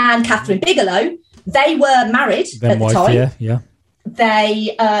and Catherine Bigelow. They were married at the time. Yeah.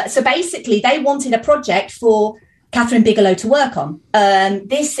 They so basically they wanted a project for Catherine Bigelow to work on.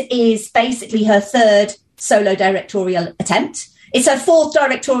 This is basically her third solo directorial attempt. It's her fourth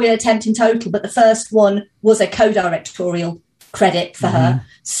directorial attempt in total, but the first one was a co-directorial credit for her.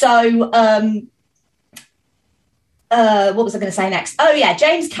 So what was I going to say next? Oh, yeah,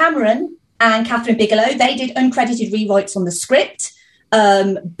 James Cameron and Catherine Bigelow, they did uncredited rewrites on the script.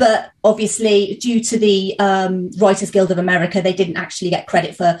 But obviously, due to the Writers Guild of America, they didn't actually get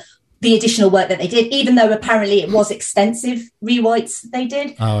credit for the additional work that they did, even though apparently it was extensive rewrites they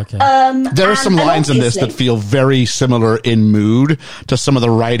did. Oh, okay. There are some lines in this that feel very similar in mood to some of the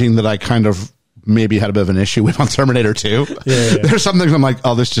writing that I kind of maybe had a bit of an issue with on Terminator 2. Yeah. There's some things I'm like,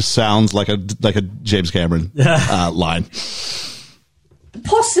 oh, this just sounds like a James Cameron line.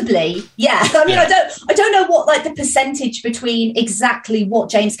 Possibly, yeah. I mean, I don't know what like the percentage between exactly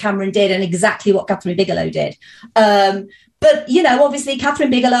what James Cameron did and exactly what Catherine Bigelow did. But, you know, obviously, Catherine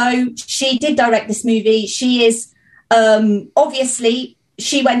Bigelow, she did direct this movie. She is, obviously,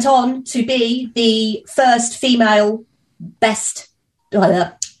 she went on to be the first female Best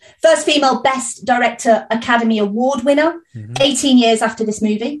Director Academy Award winner, 18 years after this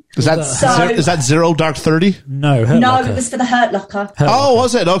movie. Is that Zero Dark 30? No, Hurt Locker. It was for the Hurt Locker.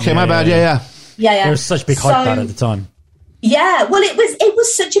 Was it? Okay, my bad. Yeah. There was such big hype about it at the time. Yeah, well, it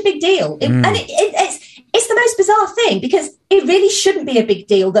was such a big deal. And it's the most bizarre thing because it really shouldn't be a big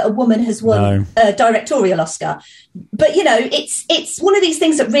deal that a woman has won a directorial Oscar. But, you know, it's one of these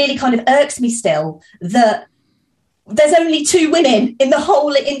things that really kind of irks me still, that there's only 2 women in the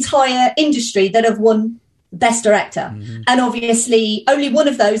whole entire industry that have won Best Director. And obviously only one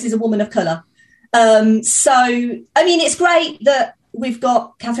of those is a woman of colour. So, I mean, it's great that we've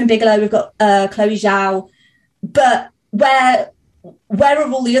got Catherine Bigelow, we've got Chloe Zhao, but where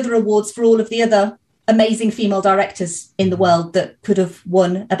are all the other awards for all of the other amazing female directors in the world that could have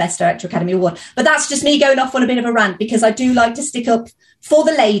won a Best Director Academy Award? But that's just me going off on a bit of a rant because I do like to stick up for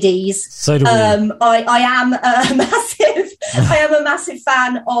the ladies. So do we. I am a massive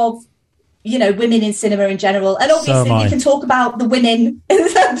fan of, you know, women in cinema in general, and obviously we can talk about the women.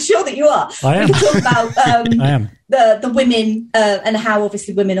 I'm sure that you are. I am. We can talk about I am. the women and how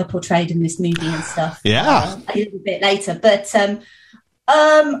obviously women are portrayed in this movie and stuff. Yeah, a little bit later, but.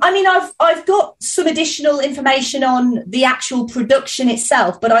 I mean, I've got some additional information on the actual production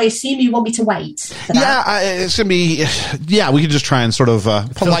itself, but I assume you want me to wait for that. Yeah, it's going to be... Yeah, we can just try and sort of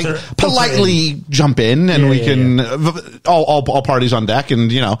politely jump in, and we can... All parties on deck,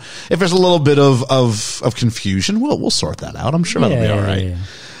 and, you know, if there's a little bit of confusion, we'll sort that out. I'm sure that'll be all right. Yeah.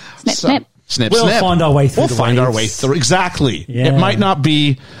 Snip. We'll find our way through. Exactly. Yeah. It might not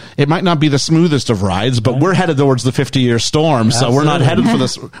be the smoothest of rides, but we're headed towards the 50-year storm, so we're not headed for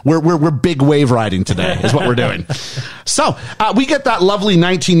this. We're big wave riding today, is what we're doing. So we get that lovely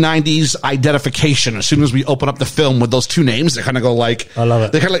 1990s identification as soon as we open up the film with those two names. They kind of go like, I love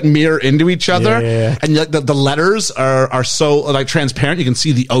it. They kind of like mirror into each other, Yeah. and like the letters are so like transparent. You can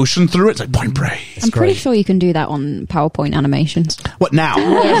see the ocean through it. It's like Point Break. I'm pretty sure you can do that on PowerPoint animations. What now?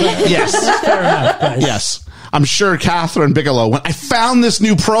 Yes, Fair enough. yes. I'm sure Catherine Bigelow went, I found this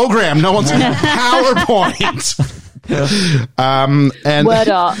new program. No one's PowerPoint. And Word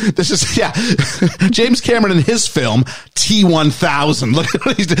art. This is James Cameron in his film T-1000. Look at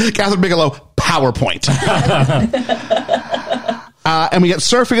what he's doing. Catherine Bigelow, PowerPoint. And we get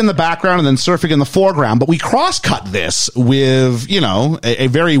surfing in the background and then surfing in the foreground, but we cross-cut this with, a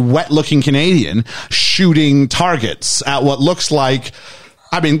very wet-looking Canadian shooting targets at what looks like,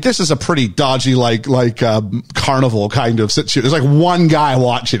 this is a pretty dodgy, carnival kind of situation. There's like one guy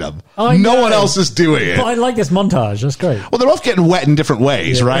watching them. No one else is doing it. But I like this montage. That's great. Well, they're both getting wet in different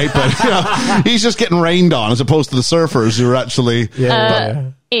ways, right? But, he's just getting rained on as opposed to the surfers who are actually...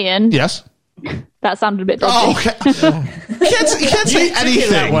 Ian. Yes? That sounded a bit dodgy. Oh, okay. You can't say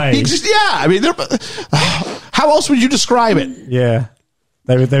anything. that way. How else would you describe it? Yeah.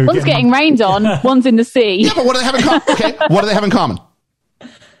 They were One's getting rained on, one's in the sea. Yeah, but what do they have in common? Okay, what do they have in common?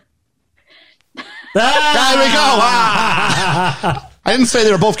 There we go. I didn't say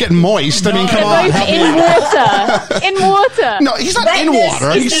they were both getting moist. Come on. Both in water. In water. No, he's not in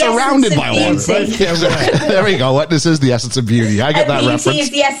water. He's surrounded by water. There we go. Wetness is the essence of beauty. I get that reference. Beauty is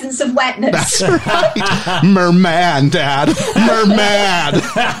the essence of wetness. That's right. Merman, Dad. Merman.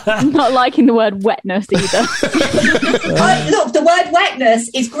 I'm not liking the word wetness either. Look, the word wetness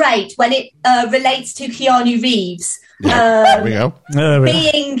is great when it relates to Keanu Reeves. There we go.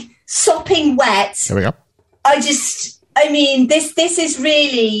 Being sopping wet. There we go. This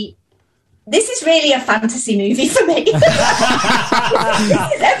is really a fantasy movie for me. This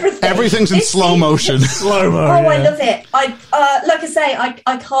is everything. Everything's in slow motion. Slow-mo. I love it. Like I say,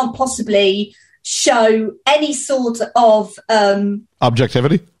 I can't possibly show any sort of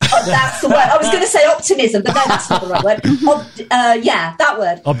objectivity. That's the word. I was going to say optimism, but no, that's not the right word. That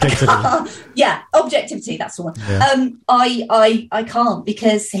word. Objectivity. Objectivity. That's the one. Yeah. I can't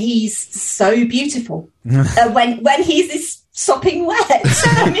because he's so beautiful. When he's this sopping wet.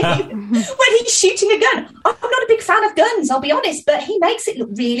 When he's shooting a gun. I'm not a big fan of guns, I'll be honest, but he makes it look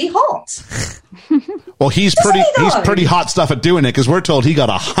really hot. Well, he's pretty hot stuff at doing it because we're told he got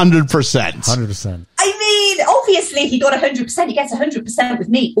 100%. 100%. Obviously he got 100%. He gets 100% with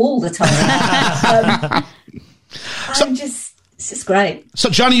me all the time. It's just great. So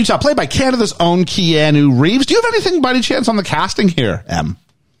Johnny Utah, played by Canada's own Keanu Reeves. Do you have anything by any chance on the casting here, Em?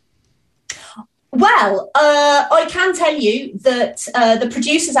 Well, I can tell you that the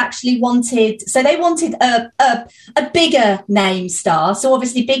producers actually wanted a bigger name star. So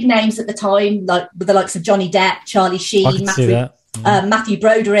obviously big names at the time, like with the likes of Johnny Depp, Charlie Sheen, Matthew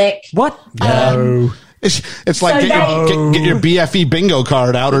Broderick. What? No. It's like get your BFE bingo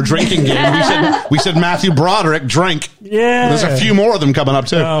card out or drinking game. We said Matthew Broderick, drink. Yeah. There's a few more of them coming up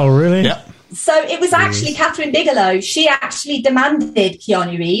too. Oh, really? Yeah. So it was actually Catherine Bigelow. She actually demanded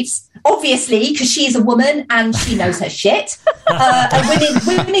Keanu Reeves, obviously, because she's a woman and she knows her shit. And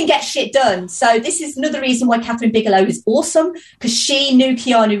women get shit done. So this is another reason why Catherine Bigelow is awesome, because she knew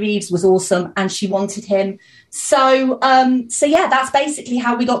Keanu Reeves was awesome and she wanted him. So yeah, that's basically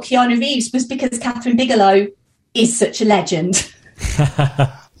how we got Keanu Reeves, was because Catherine Bigelow is such a legend.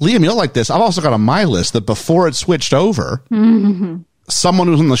 Liam, you'll like this. I've also got on my list that before it switched over, someone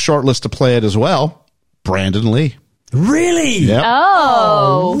who's on the short list to play it as well, Brandon Lee. Really? Yep.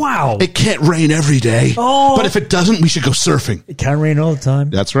 Oh. Wow. It can't rain every day. Oh. But if it doesn't, we should go surfing. It can't rain all the time.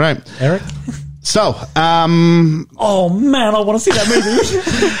 That's right. Eric? So, oh man, I want to see that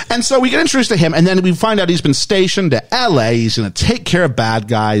movie. And so we get introduced to him, and then we find out he's been stationed to LA. He's going to take care of bad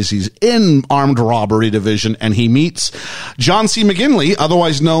guys. He's in armed robbery division, and he meets John C. McGinley,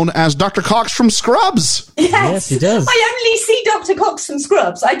 otherwise known as Dr. Cox from Scrubs. Yes, he does. I only see Dr. Cox from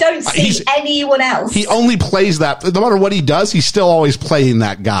Scrubs. I don't see anyone else. He only plays that. No matter what he does, he's still always playing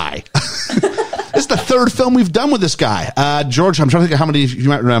that guy. This is the third film we've done with this guy. George, I'm trying to think of how many you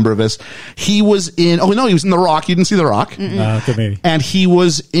might remember of this. He was in, he was in The Rock. You didn't see The Rock? Good movie. And he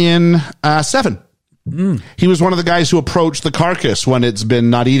was in Seven. He was one of the guys who approached the carcass when it's been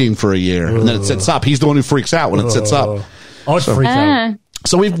not eating for a year. And then it sits up. He's the one who freaks out when it sits up. Oh, it freaks out.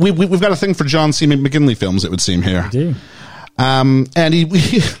 So we've got a thing for John C. McGinley films, it would seem here. We do. And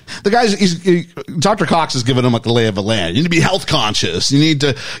the guys, Dr. Cox is giving him like the lay of the land. You need to be health conscious. You need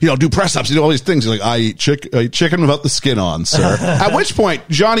to, do press ups. You do all these things. He's like, I eat chicken without the skin on, sir. At which point,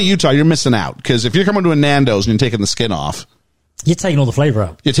 Johnny Utah, you're missing out. Because if you're coming to a Nando's and you're taking the skin off, you're taking all the flavor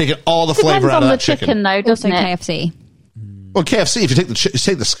out. You're taking all the flavor out of that chicken. Though, doesn't Also it? KFC. Well, KFC, if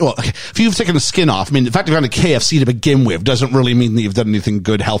you've taken the skin off, I mean, the fact you've gone to KFC to begin with doesn't really mean that you've done anything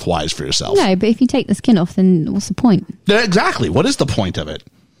good health-wise for yourself. No, but if you take the skin off, then what's the point? Yeah, exactly. What is the point of it?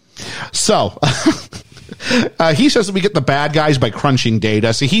 So, he says that we get the bad guys by crunching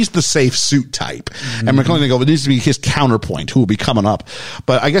data. So he's the safe suit type. And we're going to go, it needs to be his counterpoint, who will be coming up.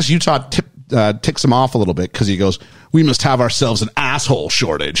 But I guess Utah ticks him off a little bit because he goes, we must have ourselves an asshole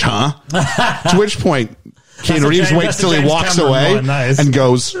shortage, huh? To which point, Keanu Reeves waits till he walks away and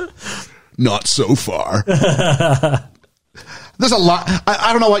goes, not so far. There's a lot.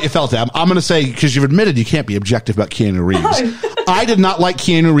 I don't know what you felt, Em. I'm going to say, because you've admitted you can't be objective about Keanu Reeves. I did not like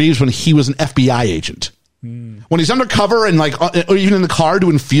Keanu Reeves when he was an FBI agent. When he's undercover and or even in the car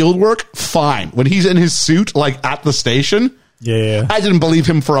doing field work, fine. When he's in his suit, at the station, I didn't believe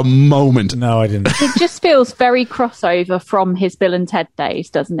him for a moment. No, I didn't. It just feels very crossover from his Bill and Ted days,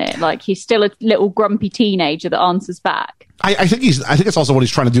 doesn't it? Like he's still a little grumpy teenager that answers back. I think it's also what he's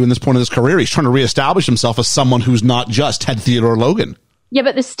trying to do in this point of his career. He's trying to reestablish himself as someone who's not just Ted Theodore Logan. Yeah,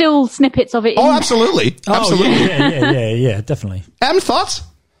 but there's still snippets of it. Oh, absolutely. Absolutely. Yeah, definitely. Em, thoughts?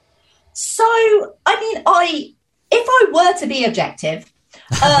 So, I mean, if I were to be objective,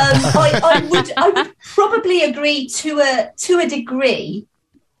 I would probably agree to a degree,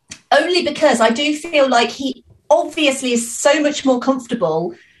 only because I do feel like he obviously is so much more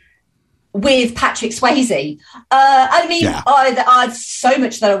comfortable with Patrick Swayze. I've so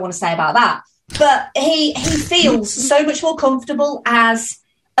much that I want to say about that, but he feels so much more comfortable as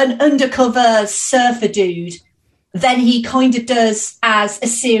an undercover surfer dude than he kind of does as a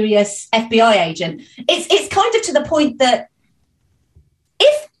serious FBI agent. It's kind of to the point that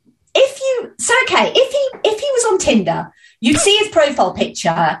if he was on Tinder, you'd see his profile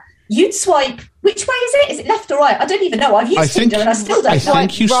picture, you'd swipe. Which way is it? Is it left or right? I don't even know. I've used Tinder and I still don't know. I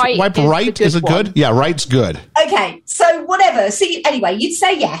think you swipe right. Is it good? Yeah, right's good. Okay, so whatever. So anyway, you'd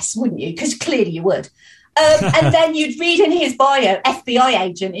say yes, wouldn't you? Because clearly you would. And then you'd read in his bio, FBI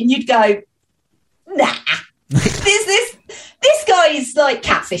agent, and you'd go, nah. This guy is like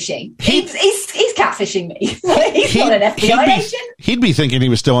catfishing. He's catfishing me. He's not an FBI agent. He'd be thinking he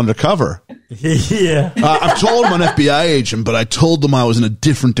was still undercover. Yeah. I've told him I'm an FBI agent, but I told them I was in a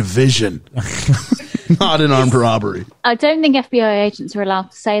different division. Not in armed robbery. I don't think FBI agents are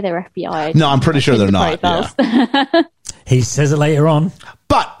allowed to say they're FBI agents. No, I'm pretty sure they're not. Yeah. He says it later on.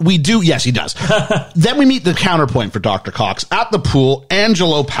 But we do, yes, he does. Then we meet the counterpoint for Dr. Cox at the pool.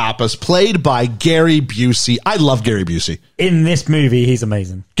 Angelo Pappas, played by Gary Busey. I love Gary Busey. In this movie, he's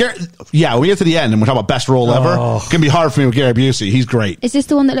amazing. When we get to the end and we're talking about best role ever, it's going to be hard for me with Gary Busey. He's great. Is this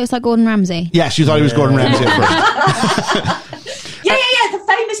the one that looks like Gordon Ramsay? Yes, you thought he was Gordon Ramsay at first. Yeah. The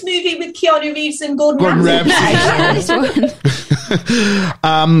famous movie with Keanu Reeves and Gordon Ramsay.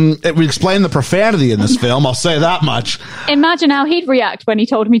 We explain the profanity in this film. I'll say that much. Imagine how he'd react when he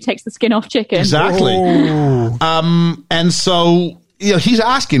told him he takes the skin off chicken. Exactly. And so, he's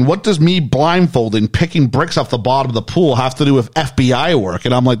asking, what does me blindfolding, picking bricks off the bottom of the pool have to do with FBI work?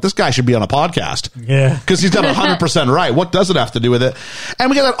 And I'm like, this guy should be on a podcast. Yeah. Because he's got 100% right. What does it have to do with it? And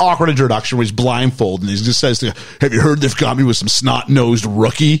we get that awkward introduction where he's blindfolded and he just says, have you heard they've got me with some snot-nosed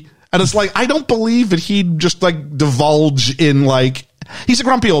rookie? And it's like, I don't believe that he'd just divulge in he's a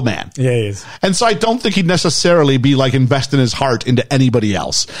grumpy old man. Yeah, he is. And so I don't think he'd necessarily be investing his heart into anybody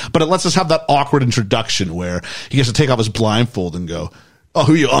else. But it lets us have that awkward introduction where he gets to take off his blindfold and go, oh,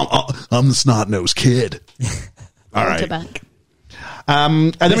 who are you? I'm the snot-nosed kid. All right.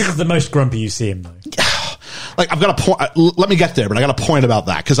 And this is the most grumpy you see him, though. I've got a point. Let me get there, but I got a point about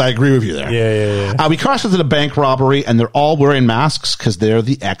that because I agree with you there. Yeah. We cross into the bank robbery, and they're all wearing masks because they're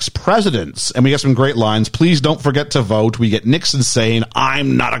the ex-presidents. And we get some great lines. Please don't forget to vote. We get Nixon saying,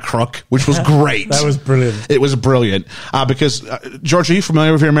 "I'm not a crook," which was great. That was brilliant. It was brilliant because George, are you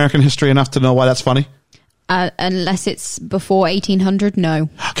familiar with your American history enough to know why that's funny? Unless it's before 1800, no.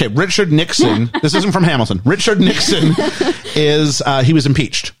 Okay, Richard Nixon. This isn't from Hamilton. Richard Nixon he was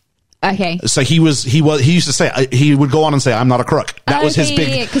impeached. Okay. So he used to say, he would go on and say, I'm not a crook. That was his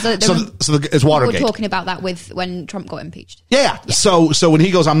big, it's Watergate. We were talking about that when Trump got impeached. Yeah. So when he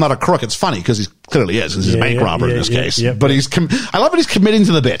goes, I'm not a crook, it's funny because he clearly is. He's a bank robber in this case. Yeah, but I love that he's committing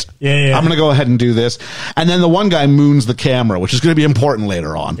to the bit. Yeah. I'm going to go ahead and do this. And then the one guy moons the camera, which is going to be important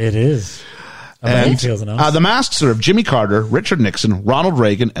later on. It is. And the masks are of Jimmy Carter, Richard Nixon, Ronald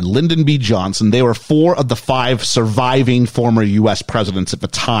Reagan, and Lyndon B. Johnson. They were 4 of the 5 surviving former U.S. presidents at the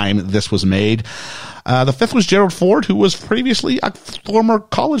time this was made. The 5th was Gerald Ford, who was previously a former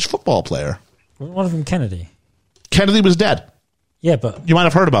college football player. One of them Kennedy. Kennedy was dead. Yeah, but... You might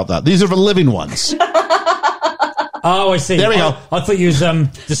have heard about that. These are the living ones. Oh, I see. There we go. I thought you was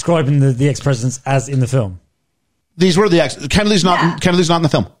describing the ex-presidents as in the film. These were the Kennedy's not in the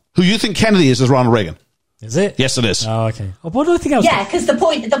film. Who you think Kennedy is Ronald Reagan. Is it? Yes, it is. Oh, okay. Oh, what do I think else? Yeah, because the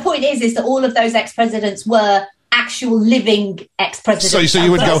point is that all of those ex-presidents were actual living ex-presidents. So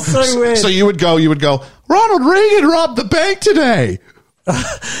you would go. So you would go. Ronald Reagan robbed the bank today.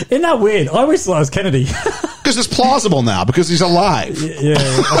 Isn't that weird? I always thought it was Kennedy. Because it's plausible now, because he's alive. Yeah.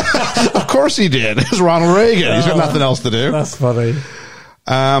 Of course he did. It's Ronald Reagan. He's got nothing else to do. That's funny.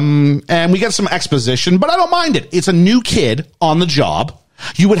 And we get some exposition, but I don't mind it. It's a new kid on the job.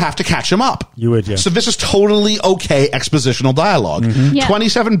 You would have to catch him up. You would, yeah. So this is totally okay expositional dialogue. Mm-hmm. Yeah.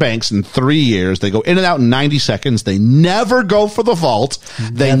 27 banks in 3 years. They go in and out in 90 seconds. They never go for the vault.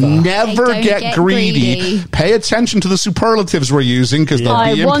 They never They don't get greedy. Pay attention to the superlatives we're using because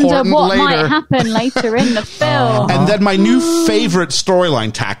they'll be important I wonder what later. might happen later in the film. And then my new favorite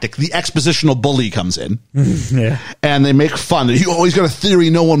storyline tactic, the expositional bully, comes in. Yeah. And they make fun. You always got a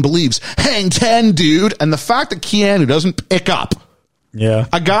theory no one believes. Hang 10, dude. And the fact that Keanu doesn't pick up. Yeah.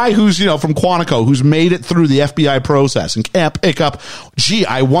 A guy who's, from Quantico, who's made it through the FBI process and can't pick up, gee,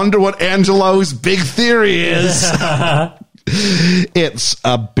 I wonder what Angelo's big theory is. It's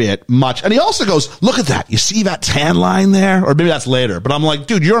a bit much. And he also goes, look at that. You see that tan line there? Or maybe that's later. But I'm like,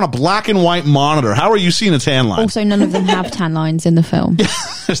 dude, you're on a black and white monitor. How are you seeing a tan line? Also, none of them have tan lines in the film.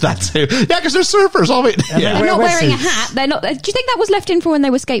 There's that too. Yeah, because they're surfers. They're not wearing a hat. They're not. Do you think that was left in for when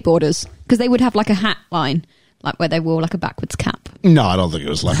they were skateboarders? Because they would have like a hat line. Like where they wore like a backwards cap. No, I don't think it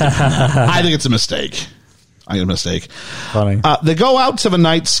was left. I think it's a mistake. Funny. They go out to the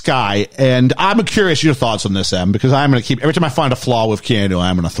night sky, and I'm curious your thoughts on this, Em, because I'm going to keep, every time I find a flaw with Keanu,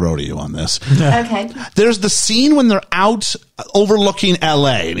 I'm going to throw to you on this. Okay. There's the scene when they're out overlooking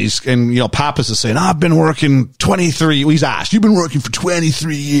LA, and Pappas is saying, I've been working 23, he's asked, you've been working for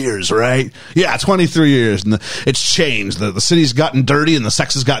 23 years, right? Yeah, 23 years, and it's changed. The city's gotten dirty, and the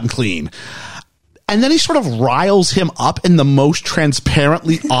sex has gotten clean. And then he sort of riles him up in the most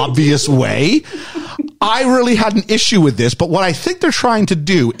transparently obvious way. I really had an issue with this, but what I think they're trying to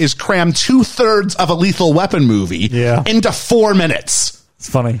do is cram 2/3 of a Lethal Weapon movie into 4 minutes. It's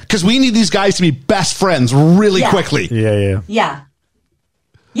funny. Because we need these guys to be best friends really quickly. Yeah.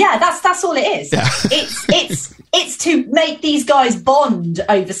 Yeah, that's all it is. Yeah. It's to make these guys bond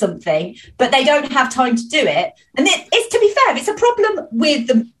over something, but they don't have time to do it. And it's, to be fair, it's a problem with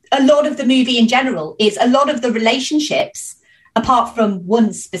a lot of the movie in general. Is a lot of the relationships, apart from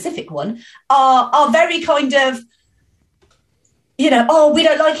one specific one, are very kind of, we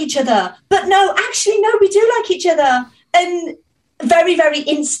don't like each other. But no, actually, no, we do like each other. And very, very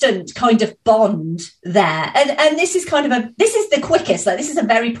instant kind of bond there. And this is this is the quickest. Like, this is a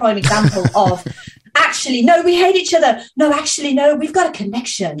very prime example of, actually, no, we hate each other. No, actually, no, we've got a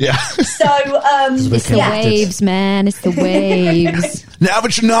connection. Yeah. So, it's the waves, man. It's the waves. Now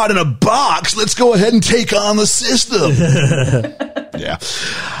that you're not in a box, let's go ahead and take on the system. Yeah.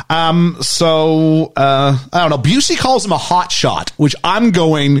 I don't know. Busey calls him a hot shot, which I'm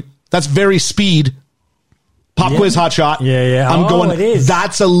going, that's very Speed. Pop quiz hot shot. Yeah. I'm going, it is.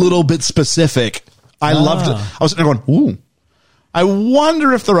 That's a little bit specific. I loved it. I was sitting there going, ooh. I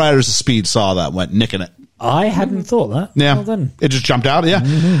wonder if the writers of Speed saw that and went nicking it. I hadn't thought that. Yeah. Well done. It just jumped out. Yeah.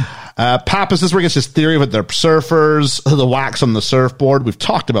 Mm-hmm. Pappas, this is where he gets his theory of it. They're surfers, the wax on the surfboard. We've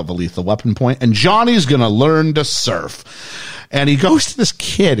talked about the Lethal Weapon point. And Johnny's going to learn to surf. And he goes to this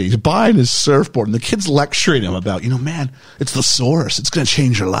kid. He's buying his surfboard. And the kid's lecturing him about, man, it's the source. It's going to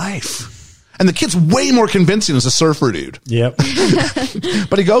change your life. And the kid's way more convincing as a surfer dude. Yep.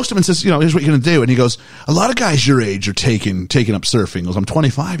 But he goes to him and says, here's what you're going to do. And he goes, a lot of guys your age are taking up surfing. He goes, I'm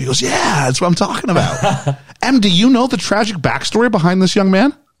 25. He goes, yeah, that's what I'm talking about. Em, do you know the tragic backstory behind this young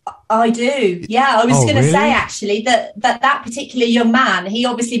man? I do. Yeah, I was going to really? say, actually, that particular young man, he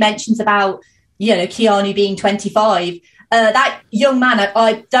obviously mentions about, Keanu being 25. That young man,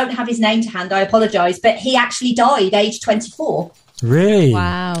 I don't have his name to hand, I apologise, but he actually died age 24. Really?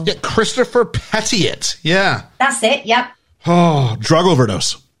 Wow. Yeah, Christopher Pettiot. Yeah. That's it, yep. Oh, drug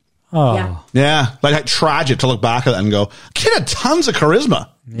overdose. Oh. Yeah. Like tragic to look back at it and go, kid had tons of charisma.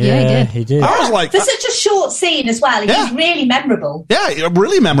 Yeah, he did. I was like, For such a short scene as well, he's really memorable. yeah,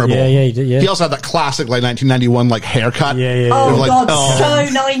 really memorable. Yeah, he did, yeah. He also had that classic 1991 haircut. Yeah. Oh, Like, God, oh.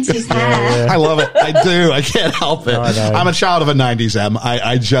 so 90s hair. I love it. I do. I can't help it. I know. I'm a child of a 90s, Em.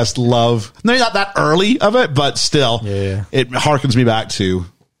 I just love, maybe not that early of it, but still, it harkens me back to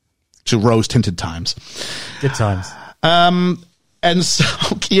rose-tinted times. Good times. And so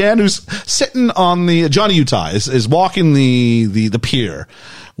Keanu's sitting on Johnny Utah is walking the pier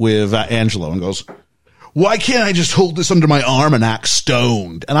with Angelo and goes, why can't I just hold this under my arm and act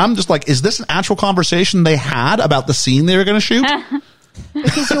stoned? And I'm just like, is this an actual conversation they had about the scene they were going to shoot?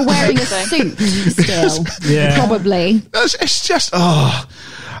 Because you're wearing a suit still. Yeah. Probably. It's just,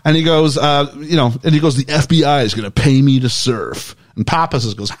 And he goes, the FBI is going to pay me to surf. And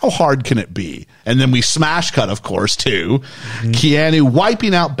Pappas goes, how hard can it be? And then we smash cut, of course, to Keanu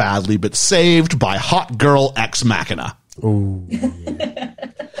wiping out badly, but saved by hot girl ex machina. Ooh.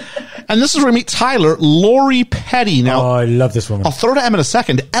 And this is where we meet Tyler, Lori Petty. Now, I love this woman. I'll throw to Em in a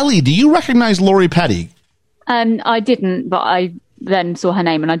second. Ellie, do you recognize Lori Petty? I didn't, but I then saw her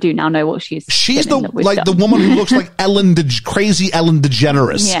name, and I do now know what she's. She's the woman who looks like crazy Ellen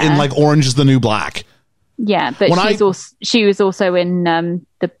DeGeneres in like Orange is the New Black. Yeah, but she was also in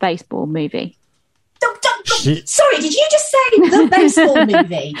the baseball movie. Sorry, did you just say the baseball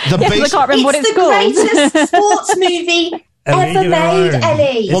movie? I can't remember what it's called. It's the greatest sports movie ever made,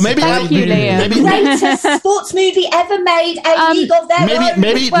 Ellie. Well, maybe greatest sports movie ever made, A League of Their Own.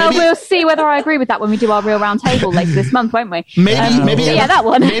 We'll see whether I agree with that when we do our real round table later this month, won't we? Maybe that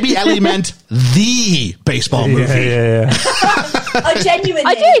one. Maybe Ellie meant the baseball movie. Yeah. I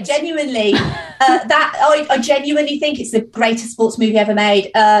genuinely I genuinely think it's the greatest sports movie ever made,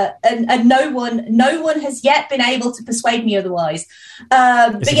 and no one has yet been able to persuade me otherwise.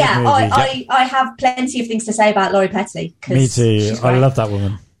 But yeah, I have plenty of things to say about Lori Petty. Me too. I love that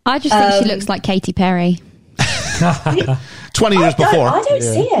woman. I just think she looks like Katy Perry. 20 years before. I don't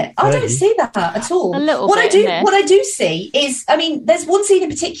see it. I don't see that at all. A little what bit. What I do see is, there's one scene in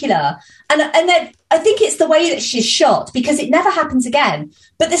particular, and then I think it's the way that she's shot, because it never happens again.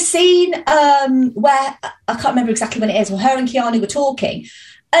 But the scene where I can't remember exactly when it is, where her and Keanu were talking,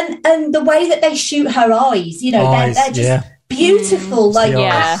 and the way that they shoot her eyes, they're just beautiful, like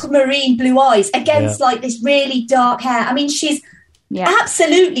aquamarine blue eyes against like this really dark hair. She's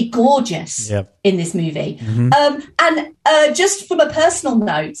absolutely gorgeous in this movie. And just from a personal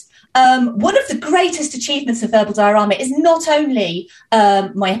note, one of the greatest achievements of Verbal Diorama is not only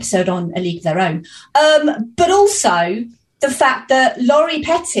my episode on A League of Their Own, but also the fact that Lori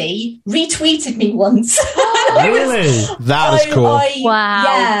Petty retweeted me once. Really? That is cool. Wow.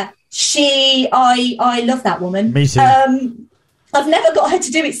 Yeah, I love that woman. Me too. I've never got her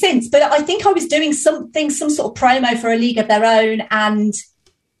to do it since, but I think I was doing some sort of promo for A League of Their Own, and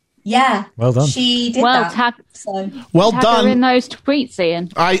well done. She did that. Well tag done. her in those tweets, Ian.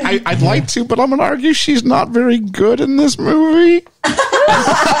 I'd like to, but I'm going to argue she's not very good in this movie.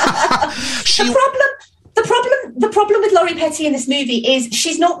 The problem with Lori Petty in this movie is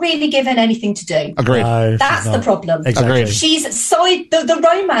she's not really given anything to do. Agreed. No, that's the problem. Exactly. She's the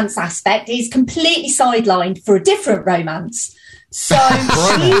romance aspect is completely sidelined for a different romance. So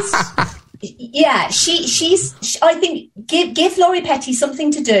she's I think give Lori Petty something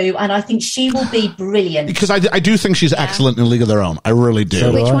to do, and I think she will be brilliant. Because I do think she's excellent in A League of Their Own. I really do.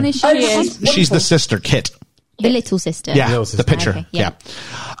 So which one is she? She's the sister, Kit. The little sister. Yeah, Little sister. the pitcher. Okay, yeah.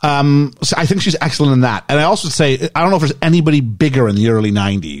 So I think she's excellent in that. And I also say, I don't know if there's anybody bigger in the early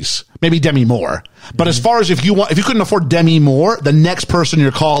 90s. Maybe Demi Moore. But as far as if you couldn't afford Demi Moore, the next person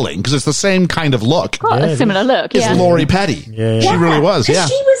you're calling, because it's the same kind of look. Quite a similar look. It's Lori Petty. Yeah. She really was, yeah.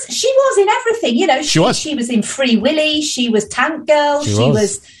 She was in everything, She was in Free Willy, she was Tank Girl, she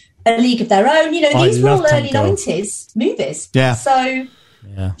was A League of Their Own, these were all early 90s movies. Yeah. So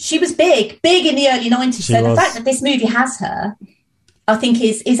she was big in the early 90s. So the fact that this movie has her, I think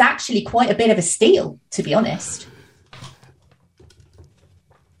is actually quite a bit of a steal, to be honest.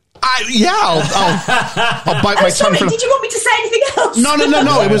 I'll bite my tongue. Did you want me to say anything else? No.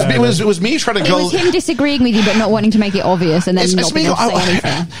 It was me trying to go. It was him disagreeing with you, but not wanting to make it obvious, and then not being able to say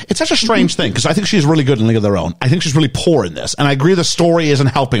anything. It's such a strange thing, because I think she's really good in League of Their Own. I think she's really poor in this, and I agree the story isn't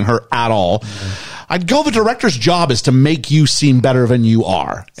helping her at all. I'd go, the director's job is to make you seem better than you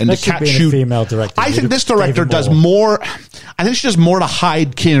are, and especially to catch being you. A female director. I think this director does more. I think she does more to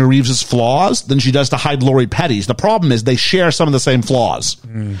hide Keanu Reeves' flaws than she does to hide Lori Petty's. The problem is they share some of the same flaws,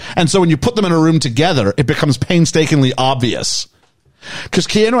 and so when you put them in a room together, it becomes painstakingly obvious. Because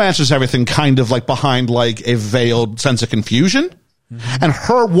Keanu answers everything kind of like behind like a veiled sense of confusion, and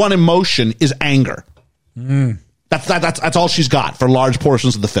her one emotion is anger. That's all she's got for large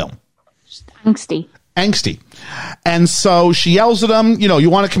portions of the film. Angsty. And so she yells at him, you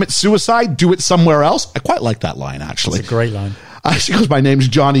want to commit suicide? Do it somewhere else. I quite like that line, actually. It's a great line. She goes, my name's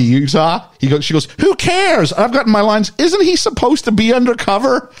Johnny Utah. She goes, who cares? I've gotten my lines. Isn't he supposed to be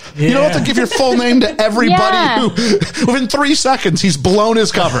undercover? Yeah. You don't have to give your full name to everybody who, within 3 seconds, he's blown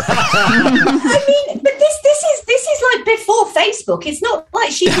his cover. But this is like before Facebook. It's not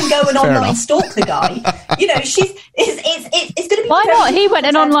like she can go and online stalk the guy. It's going to be. Why not? He went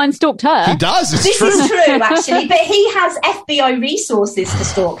and online stalked her. He does. This is true, actually. But he has FBI resources to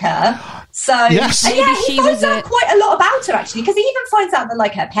stalk her. So, Yes. and yeah, Maybe he she finds was out quite a lot about her, actually, because he even finds out that,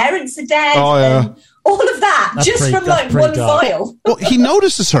 like, her parents are dead. Oh, yeah. And all of that, That's just pretty- from, that's like, pretty one dark. file. Well, he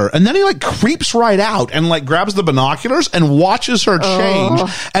notices her, and then he like creeps right out and like grabs the binoculars and watches her change.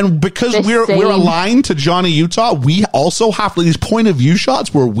 And because this we're scene. aligned to Johnny Utah, we also have these point of view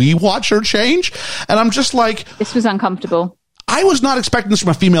shots where we watch her change. And I'm just like, This was uncomfortable. I was not expecting this from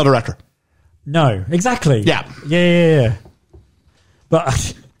a female director. No, exactly. Yeah. Yeah.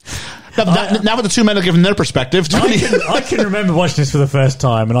 But Now with the two men are giving their perspective, I can remember watching this for the first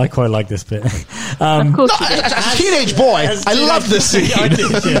time, and I quite like this bit. Of course you did. as a teenage boy, I love this scene. I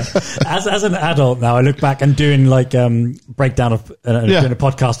did, yeah. As an adult now, I look back and doing like breakdown of doing a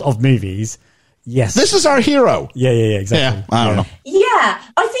podcast of movies. Yes, This is our hero. Yeah, exactly. Yeah, I don't know. Yeah,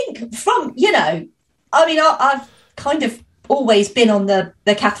 I think from, I mean, I've kind of always been on the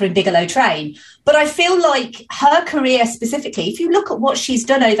Catherine Bigelow train, but I feel like her career specifically, if you look at what she's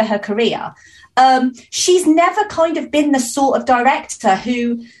done over her career, she's never kind of been the sort of director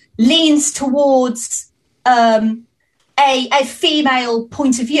who leans towards a female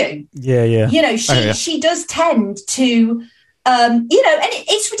point of view. Yeah. She does tend to and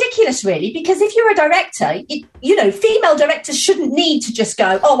it's ridiculous, really, because if you're a director, female directors shouldn't need to just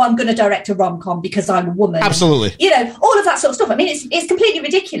go, oh, I'm going to direct a rom-com because I'm a woman. Absolutely. And, all of that sort of stuff. I mean, it's completely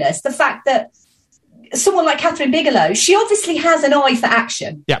ridiculous. The fact that someone like Catherine Bigelow, she obviously has an eye for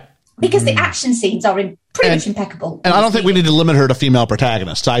action. Yeah. Because the action scenes are pretty much impeccable. And I don't think we need to limit her to female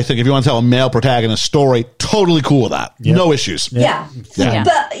protagonists. I think if you want to tell a male protagonist story, totally cool with that. Yeah. No issues. Yeah. Yeah.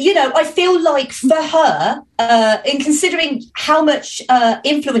 But, I feel like for her, in considering how much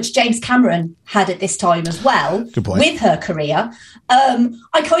influence James Cameron had at this time as well, Good point. with her career,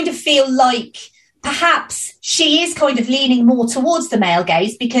 I kind of feel like perhaps she is kind of leaning more towards the male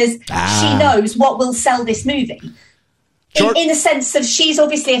gaze because she knows what will sell this movie. In the sense of she's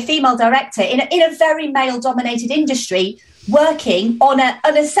obviously a female director in a very male-dominated industry, working on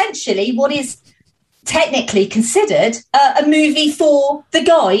an essentially what is technically considered a movie for the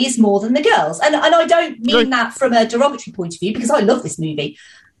guys more than the girls. And I don't mean that from a derogatory point of view, because I love this movie.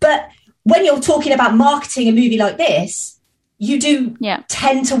 But when you're talking about marketing a movie like this, you do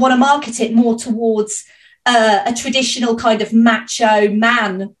tend to want to market it more towards a traditional kind of macho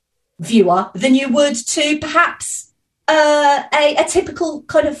man viewer than you would to perhaps a typical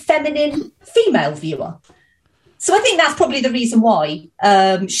kind of feminine female viewer. So I think that's probably the reason why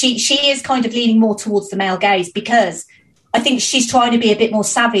she is kind of leaning more towards the male gaze, because I think she's trying to be a bit more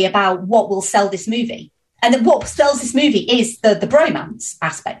savvy about what will sell this movie. And that what sells this movie is the bromance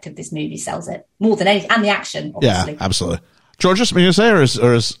aspect of this movie sells it more than anything, and the action, obviously. Yeah, absolutely. Georgia, something you say, or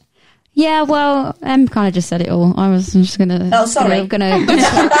is Yeah, well, Em kind of just said it all. I was just gonna. Oh, sorry. But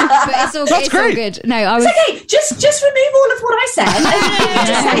it's all. That's it's great. all good. No, I was. It's okay. Just remove all of what I said.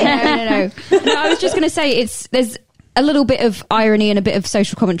 Just say it. No, I was just going to say there's a little bit of irony and a bit of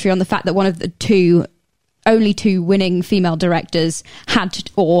social commentary on the fact that one of the only two winning female directors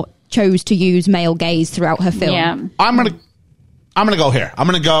or chose to use male gaze throughout her film. Yeah. I'm gonna go here. I'm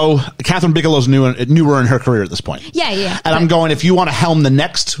gonna go. Catherine Bigelow's newer in her career at this point. Yeah. And I'm going, if you want to helm the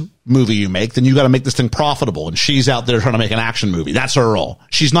next movie you make, then you got to make this thing profitable. And she's out there trying to make an action movie. That's her role.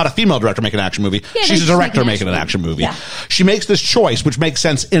 She's not a female director making an action movie. Yeah, she's a director making an action movie. Yeah. She makes this choice, which makes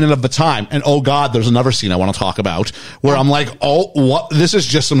sense in and of the time. And oh God, there's another scene I want to talk about where I'm like, oh, what? This is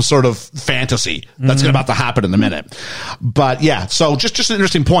just some sort of fantasy that's about to happen in a minute. But yeah, so just an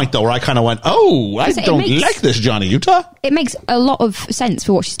interesting point though, where I kind of went, oh, I don't like this, Johnny Utah. It makes a lot of sense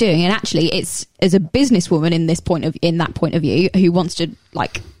for what she's doing, and actually, it's as a businesswoman in that point of view who wants to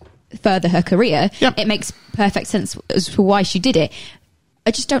further her career. Yep. It makes perfect sense as for why she did it.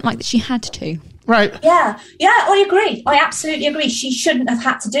 I just don't like that she had to. Right. Yeah, I agree. I absolutely agree. She shouldn't have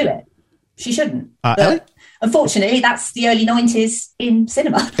had to do it. She shouldn't. Ellie? Unfortunately, that's the early 90s in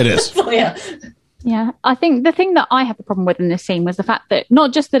cinema. It is. Yeah. Yeah, I think the thing that I had the problem with in this scene was the fact that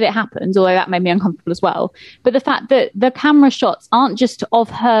not just that it happened, although that made me uncomfortable as well, but the fact that the camera shots aren't just of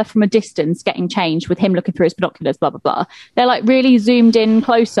her from a distance getting changed with him looking through his binoculars, blah, blah, blah. They're really zoomed in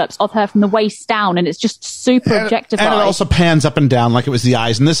close-ups of her from the waist down, and it's just super objectified. And it also pans up and down like it was the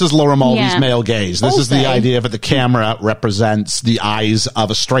eyes. And this is Laura Mulvey's male gaze. This is the idea that the camera represents the eyes of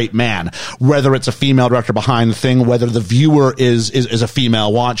a straight man. Whether it's a female director behind the thing, whether the viewer is a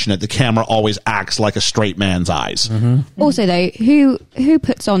female watching it, the camera always acts like a straight man's eyes. Mm-hmm. Also, though, who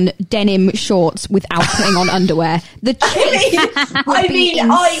puts on denim shorts without putting on underwear? The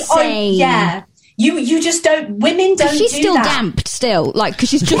yeah. You just don't. Women don't. She's do still that. damp, because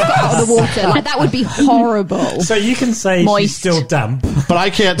she's just got out of the water. That would be horrible. So you can say Moist. she's still damp, but I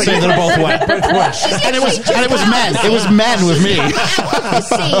can't say they're both wet. And it was men. It was men with me. The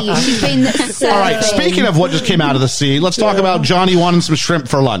sea. She's been surfing. All right. Speaking of what just came out of the sea, let's talk about Johnny wanting some shrimp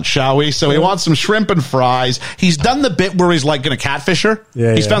for lunch, shall we? So he wants some shrimp and fries. He's done the bit where he's like going to catfish her.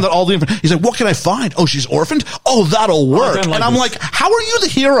 He's found out all the information. He's like, what can I find? Oh, she's orphaned? Oh, that'll work. And I'm like, how are you the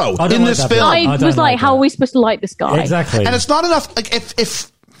hero in this film? I was like, how are we supposed to like this guy? Exactly. And it's not enough. Like,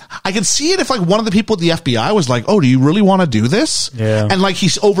 if I can see it if like one of the people at the FBI was like, oh, do you really want to do this? Yeah. And like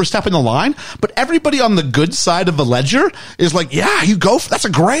he's overstepping the line. But everybody on the good side of the ledger is like, yeah, you go. That's a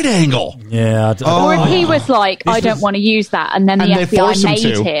great angle. Yeah. Or if he was like, I don't want to use that, and then the FBI made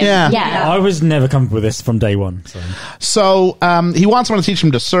him. Yeah. I was never comfortable with this from day one. So he wants someone to teach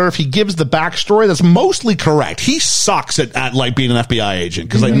him to surf. He gives the backstory that's mostly correct. He sucks at like being an FBI agent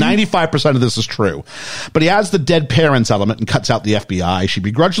because like 95% of this is true. But he adds the dead parents element and cuts out the FBI. She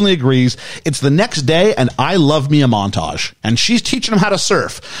begrudgingly agrees. It's the next day and I love me a montage. And she's teaching him how to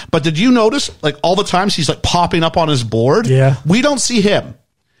surf. But did you notice like all the times he's like popping up on his board? Yeah. We don't see him.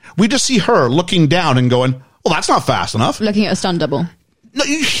 We just see her looking down and going, well, that's not fast enough. Looking at a stunt double. No,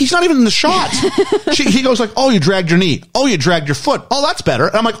 he's not even in the shot. He goes like, oh, you dragged your knee. Oh, you dragged your foot. Oh, that's better.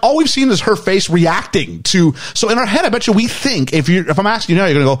 And I'm like, all we've seen is her face reacting to. So in our head, I bet you we think if I'm asking you now,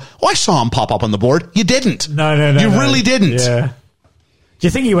 you're going to go, oh, I saw him pop up on the board. You didn't. No. You really didn't. Yeah. Do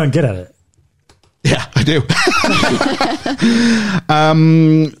you think you weren't good at it? Yeah, I do.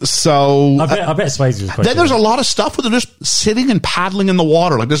 So I bet Swayze was quite then good. there's a lot of stuff where they're just sitting and paddling in the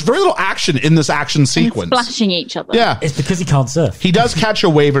water. Like there's very little action in this action sequence. Splashing each other. Yeah. It's because he can't surf. He does catch a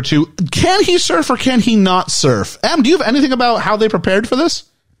wave or two. Can he surf or can he not surf? Em, do you have anything about how they prepared for this?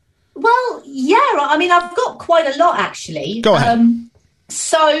 Well, yeah. I mean, I've got quite a lot actually. Go ahead.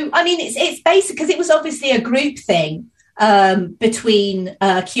 So, I mean, it's basic because it was obviously a group thing between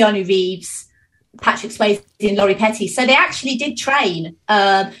Keanu Reeves, Patrick Swayze and Laurie Petty. So they actually did train.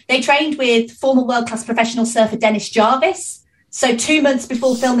 They trained with former world-class professional surfer Dennis Jarvis. So 2 months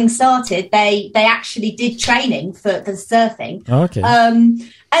before filming started, they actually did training for surfing. Oh, okay.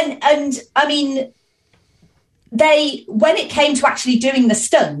 And I mean, when it came to actually doing the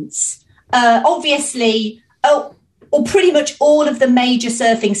stunts, obviously, or pretty much all of the major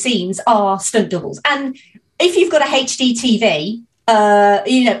surfing scenes are stunt doubles. And if you've got a HD TV,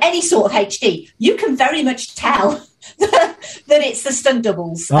 any sort of HD, you can very much tell that it's the stunt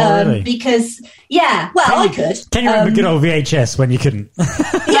doubles. Really? Because, I could. Can you remember good old VHS when you couldn't?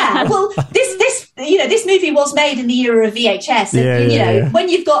 Yeah, well, this movie was made in the era of VHS. And, when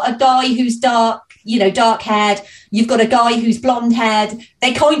you've got a guy who's dark-haired, you've got a guy who's blonde-haired,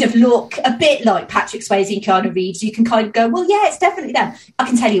 they kind of look a bit like Patrick Swayze and Keanu Reeves. You can kind of go, well, yeah, it's definitely them. I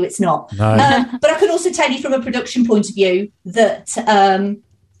can tell you it's not. No. But I can also tell you from a production point of view that,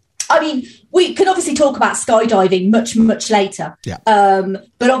 we can obviously talk about skydiving much, much later. Yeah.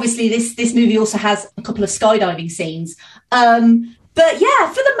 But obviously this movie also has a couple of skydiving scenes. But yeah,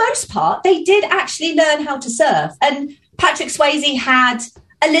 for the most part, they did actually learn how to surf. And Patrick Swayze had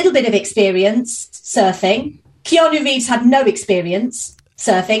a little bit of experience surfing. Keanu Reeves had no experience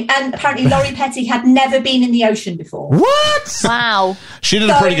surfing. And apparently Laurie Petty had never been in the ocean before. What? Wow. She did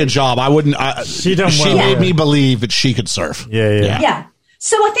a pretty good job. I wouldn't. She made me believe that she could surf. Yeah.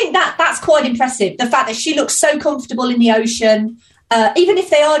 So I think that's quite impressive. The fact that she looks so comfortable in the ocean, even if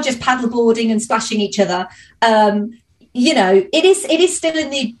they are just paddleboarding and splashing each other, it is still in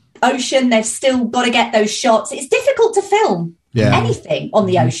the ocean. They've still got to get those shots. It's difficult to film anything on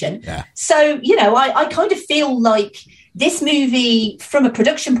the ocean. Yeah. So, I kind of feel like this movie, from a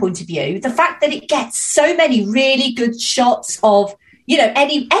production point of view, the fact that it gets so many really good shots of,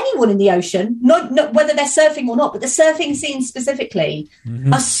 anyone in the ocean, not whether they're surfing or not, but the surfing scenes specifically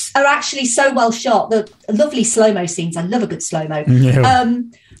are actually so well shot. The lovely slow-mo scenes. I love a good slow-mo. Yeah.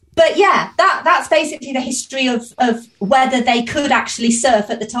 But yeah, that's basically the history of whether they could actually surf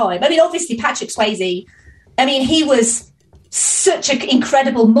at the time. I mean, obviously, Patrick Swayze, he was such an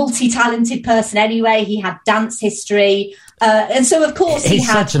incredible, multi-talented person anyway. He had dance history. And so, of course, he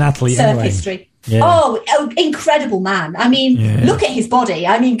had such an athlete surf anyway. history. Yeah. Oh, incredible man. Look at his body.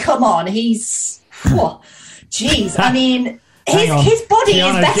 Come on. He's... Jeez. His body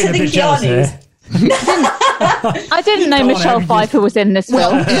is better than Keanu's. I didn't know Michelle Pfeiffer was in this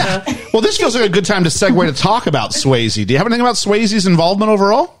film. Well, this feels like a good time to segue to talk about Swayze. Do you have anything about Swayze's involvement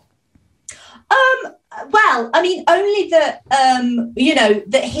overall? Only that,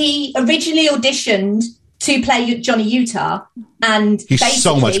 that he originally auditioned to play Johnny Utah, and he's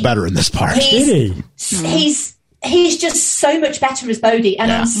so much better in this part. He's just so much better as Bodhi,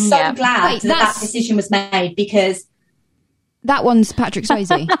 and I'm so glad that decision was made, because That one's Patrick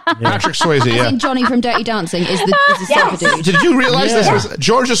Swayze. Patrick Swayze, yeah. And Johnny from Dirty Dancing is the surfer dude. Did you realize this was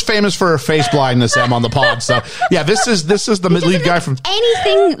George is famous for her face blindness? On the pod, so yeah, this is the lead guy from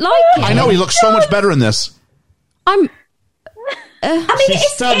anything like it. I know he looks so much better in this. I mean, it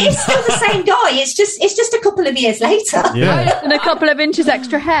is still the same guy. It's just a couple of years later. Yeah. And a couple of inches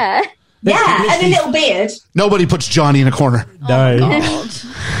extra hair. Yeah, and a little beard. Nobody puts Johnny in a corner. No. God.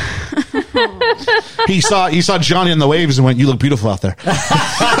 He saw Johnny on the waves and went, "You look beautiful out there."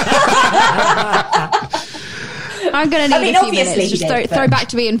 I'm going to need a few obviously minutes. Just throw back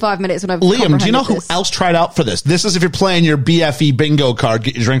to me in 5 minutes when I've Liam, do you know who this. else tried out for this? This is if you're playing your BFE bingo card,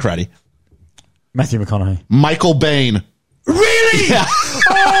 get your drink ready. Matthew McConaughey. Michael Bain. Really? Yeah.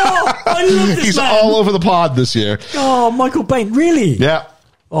 Oh, I love this He's man. all over the pod this year. Oh, Michael Bain. Really? Yeah.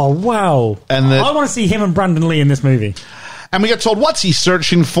 Oh, wow. And I want to see him and Brandon Lee in this movie. And we get told, what's he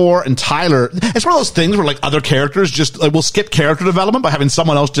searching for? And Tyler, it's one of those things where like other characters just, we'll skip character development by having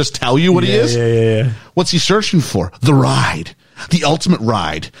someone else just tell you what he is. Yeah. What's he searching for? The ride. The ultimate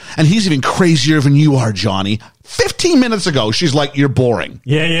ride. And he's even crazier than you are, Johnny. 15 minutes ago, she's like, you're boring.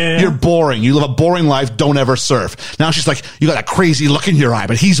 Yeah. You're boring. You live a boring life. Don't ever surf. Now she's like, you got that crazy look in your eye,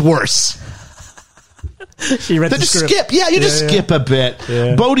 but he's worse. She read They the just script. skip. Yeah, you just skip a bit.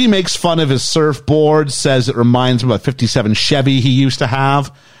 Yeah. Bodie makes fun of his surfboard, says it reminds him of a 57 Chevy he used to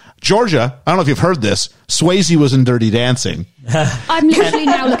have. Georgia, I don't know if you've heard this, Swayze was in Dirty Dancing. I'm literally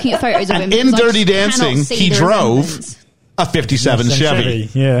now looking at photos of him. And in because I Dirty just cannot Dancing, see he the drove resemblance. a 57 Chevy.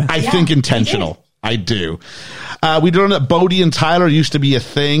 Yeah. I think intentional. I do. We learned that Bodie and Tyler used to be a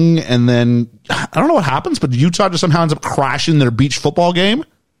thing, and then I don't know what happens, but Utah just somehow ends up crashing their beach football game,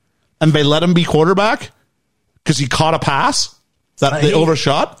 and they let him be quarterback because he caught a pass that they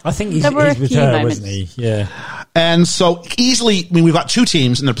overshot. I think he's There were a with few her, moments. wasn't he? Yeah. And so easily, I mean, we've got two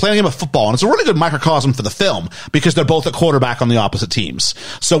teams and they're playing a game of football, and it's a really good microcosm for the film because they're both at quarterback on the opposite teams.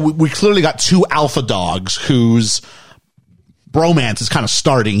 So we clearly got two alpha dogs whose bromance is kind of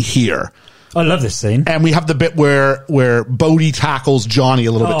starting here. I love this scene. And we have the bit where Bodie tackles Johnny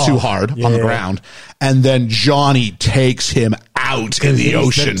a little bit too hard on the ground, and then Johnny takes him out in the He's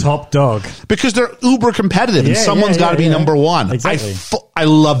ocean. the top dog. Because they're uber competitive, and someone's got to be number one. Exactly. I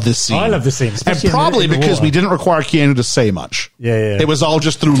love this scene. I love this scene, and especially probably in the because water. we didn't require Keanu to say much. Yeah. It was all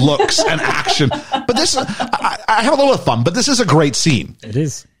just through looks and action. But this, I have a little bit of fun. But this is a great scene. It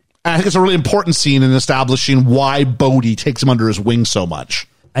is. And I think it's a really important scene in establishing why Bodie takes him under his wing so much.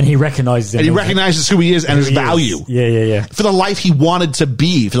 And he recognizes him. And he recognizes who he is and his Who he is. value. Yeah. For the life he wanted to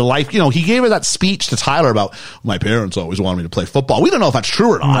be, for the life, he gave her that speech to Tyler about, my parents always wanted me to play football. We don't know if that's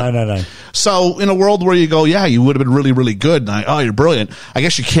true or not. No. So in a world where you go, yeah, you would have been really, really good. And you're brilliant. I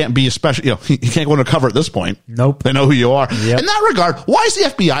guess you can't be a special, you can't go undercover at this point. Nope. They know who you are. Yep. In that regard, why is the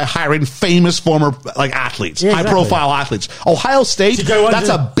FBI hiring famous former athletes, Yeah, exactly. high profile athletes? Ohio State, To go that's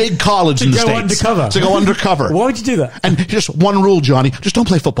under- a big college in the to go States. undercover. To go undercover. Why would you do that? And just one rule, Johnny, just don't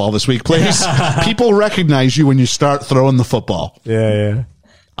play football this week, please. People recognize you when you start throwing the football. Yeah.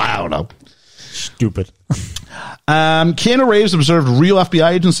 I don't know. Stupid. Keanu Reeves observed real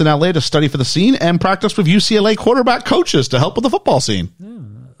FBI agents in LA to study for the scene and practiced with UCLA quarterback coaches to help with the football scene.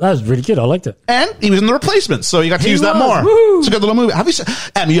 That was really good. I liked it. And he was in The Replacements, so you got to He use that was. more. Woo. It's a good little movie. Have you seen?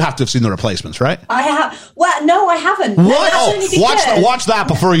 You have to have seen The Replacements, right? I have. Well, no, I haven't. What? That's only because, Watch that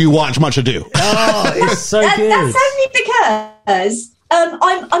before you watch Much Ado. Oh, it's so good. That's only because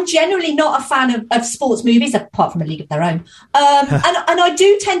I'm generally not a fan of sports movies, apart from A League of Their Own. And I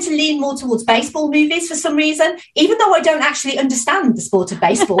do tend to lean more towards baseball movies for some reason, even though I don't actually understand the sport of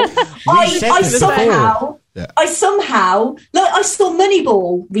baseball. I somehow, like, I saw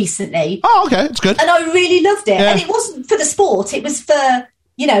Moneyball recently. Oh, okay. It's good. And I really loved it. Yeah. And it wasn't for the sport. It was for,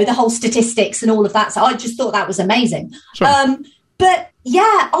 the whole statistics and all of that. So I just thought that was amazing. Sure. But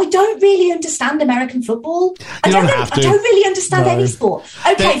yeah, I don't really understand American football. I don't really understand any sport.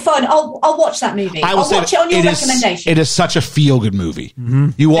 Okay, fine. I'll watch that movie. I'll watch it on your recommendation. It is such a feel-good movie. Mm-hmm.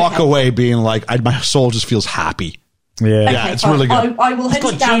 You walk away being like, my soul just feels happy. Yeah. Yeah, it's fine. really good. I will hunt It's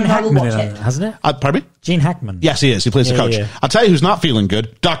got it down Gene and I will Hackman watch in it. it, hasn't it? Pardon me? Gene Hackman. Yes, he is. He plays the coach. Yeah. I'll tell you who's not feeling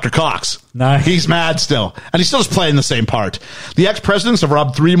good. Dr. Cox. No. He's mad still. And he's still just playing the same part. The ex-presidents have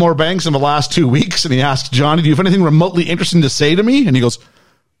robbed 3 more banks in the last 2 weeks, and he asked Johnny, do you have anything remotely interesting to say to me? And he goes,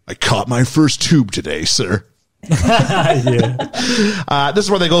 I caught my first tube today, sir. Yeah. This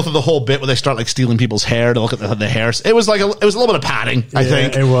is where they go through the whole bit where they start stealing people's hair to look at the hairs. It was a little bit of padding, I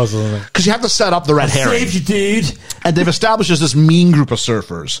think. It was, wasn't it? Because you have to set up the red herring. Saved you, dude. And they've established this mean group of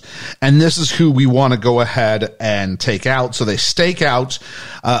surfers. And this is who we want to go ahead and take out. So they stake out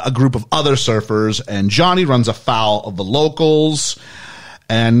a group of other surfers, and Johnny runs afoul of the locals.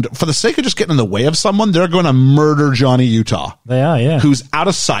 And for the sake of just getting in the way of someone, they're going to murder Johnny Utah. They are, yeah. Who's out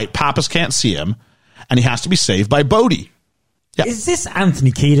of sight. Pappas can't see him. And he has to be saved by Bodhi. Yeah. Is this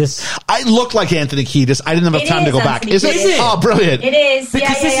Anthony Kiedis? I look like Anthony Kiedis. I didn't have time to go back. Is it? Oh, brilliant. It is.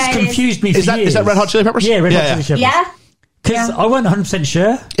 Because this has confused me for years. Is that Red Hot Chili Peppers? Yeah, Red Hot Chili Peppers. Yeah. Because I wasn't 100%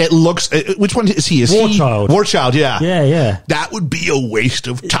 sure. It looks... which one is he? Is Warchild. Warchild, yeah. Yeah. That would be a waste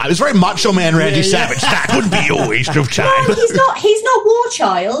of time. It's very Macho Man Randy Savage. That would be a waste of time. No, he's not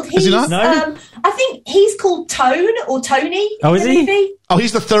Warchild. Is he not? No? I think he's called Tone or Tony. Oh, is he? Movie. Oh,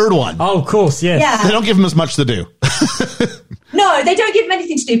 he's the third one. Oh, of course, yes. Yeah. They don't give him as much to do. No, they don't give him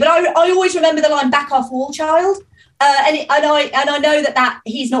anything to do. But I always remember the line "back off, Warchild," and I know that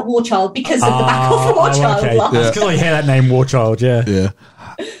he's not Warchild because of the "back off, Warchild" line. That's because I hear that name, Warchild. Yeah.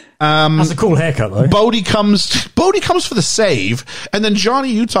 That's a cool haircut, though. Bodhi comes for the save, and then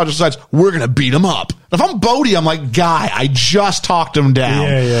Johnny Utah just decides we're going to beat him up. If I'm Bodhi, I'm like, guy, I just talked him down.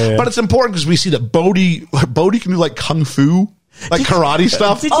 Yeah. But it's important because we see that Bodhi can do like kung fu, like karate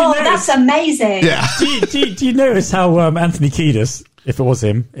stuff. That's amazing. Yeah. Do you notice how Anthony Kiedis, if it was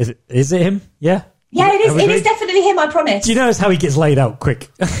him, is it him? Yeah. Yeah, it is. It is definitely him. I promise. Do you notice how he gets laid out quick?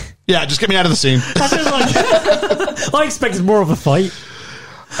 Yeah, just get me out of the scene. I expected more of a fight.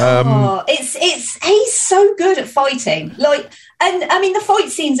 He's so good at fighting. Like, and I mean, the fight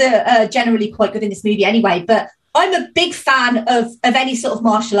scenes are generally quite good in this movie anyway. But I'm a big fan of any sort of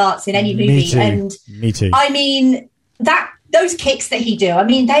martial arts in any movie. Me too. I mean, those kicks that he do. I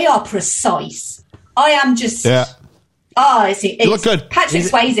mean, they are precise. I am just. Yeah. Oh, it's look good. Patrick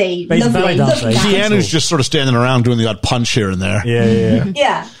Swayze, lovely. Keanu's just sort of standing around doing the odd punch here and there.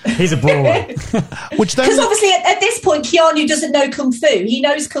 Yeah. He's a brawler. Which then, because obviously at this point, Keanu doesn't know kung fu. He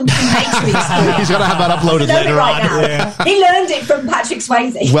knows kung fu hatred. He's got to have that uploaded later right on. Yeah. He learned it from Patrick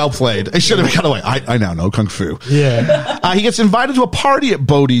Swayze. Well played. He should have got away. I now know kung fu. Yeah. He gets invited to a party at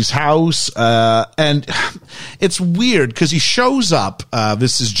Bodhi's house, and it's weird because he shows up.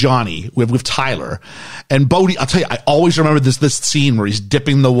 This is Johnny with Tyler, and Bodhi. I'll tell you, I always remember this scene where he's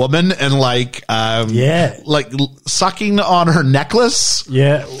dipping the woman and like sucking on her necklace.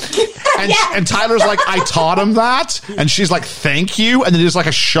 Yeah. And Tyler's like, I taught him that, and she's like, thank you, and then there's like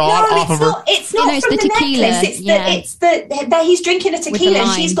a shot off of her. It's not from the tequila. Necklace. It's that he's drinking a tequila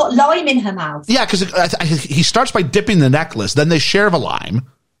and she's got lime in her mouth. Yeah, because he starts by dipping the necklace, then they share the lime.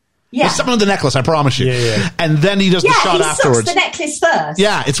 Yeah. There's something with the necklace, I promise you. Yeah. And then he does the shot he afterwards. sucks the necklace first.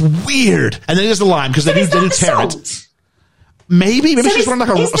 Yeah, it's weird. And then he does the lime because they do tear it. Maybe so she's wearing like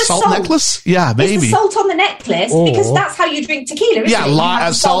a salt necklace. Yeah, maybe. It's the salt on the necklace because that's how you drink tequila, isn't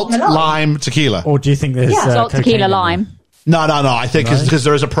it? Salt, lime, tequila. Or do you think there's salt, tequila, lime? No. I think because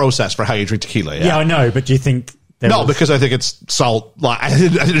there is a process for how you drink tequila. Yeah, I know, but do you think... because I think it's salt. I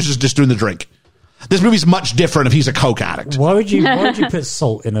think it's just doing the drink. This movie's much different if he's a coke addict. Why would you put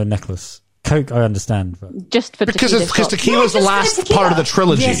salt in a necklace? Coke, I understand, but just for because tequila is the last part of the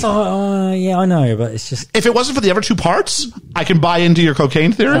trilogy. Yes, I know, but it's just if it wasn't for the other two parts, I can buy into your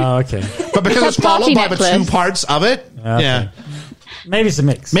cocaine theory. Oh, okay. But because it's followed by the two parts of it, yeah. Maybe it's a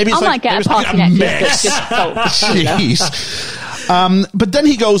mix. Maybe it's I might get a party necklace. Jeez. But then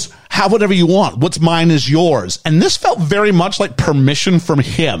he goes, "Have whatever you want. What's mine is yours." And this felt very much like permission from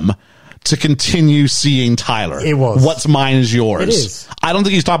him to continue seeing Tyler. It was. What's mine is yours. It is. I don't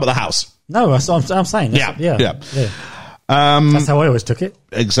think he's talking about the house. No, that's what I'm saying. Yeah. That's how I always took it.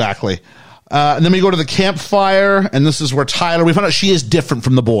 Exactly. And then we go to the campfire, and this is where Tyler, we found out she is different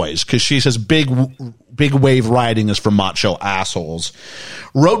from the boys because she says big wave riding is for macho assholes.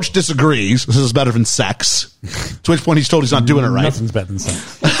 Roach disagrees. This is better than sex. To which point he's told he's not doing it right. Nothing's better than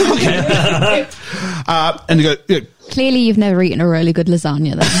sex. Okay. And you go, clearly you've never eaten a really good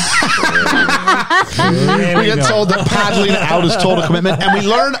lasagna then. We get told that paddling out is total commitment, and we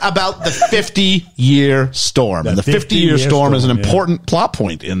learn about the 50-year storm. And the 50-year storm is an important plot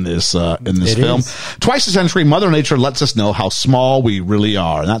point in this film. Twice a century, Mother Nature lets us know how small we really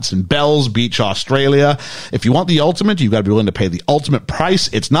are, and that's in Bells Beach, Australia. If you want the ultimate, you've got to be willing to pay the ultimate price.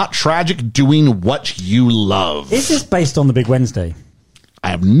 It's not tragic doing what you love. Is this based on the Big Wednesday? I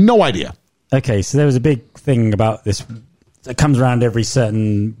have no idea. Okay, so there was a big thing about this that comes around every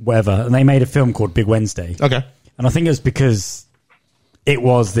certain whatever, and they made a film called Big Wednesday. Okay. And I think it was because it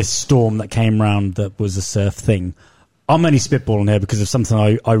was this storm that came around that was a surf thing. I'm only spitballing here because of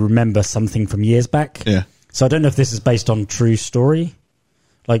something I remember something from years back. Yeah. So I don't know if this is based on true story,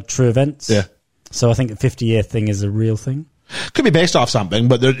 like true events. Yeah. So I think the 50-year thing is a real thing. Could be based off something,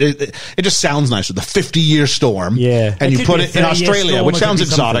 but it just sounds nicer. The 50-year storm. Yeah. And you put it in Australia, which sounds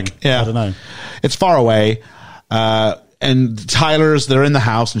exotic. Yeah. I don't know. It's far away. and they're in the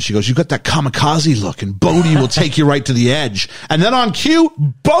house, and she goes, "You got that kamikaze look, and Bodhi will take you right to the edge." And then on cue,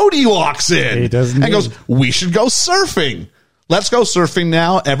 Bodhi walks in and goes, "We should go surfing. Let's go surfing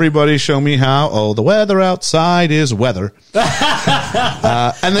now. Everybody show me how. Oh, the weather outside is weather."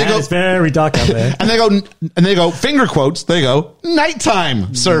 And they go, it's very dark out there. And they go, finger quotes, they go, nighttime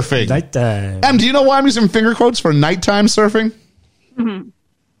surfing. Nighttime. Em, do you know why I'm using finger quotes for nighttime surfing? Mm-hmm.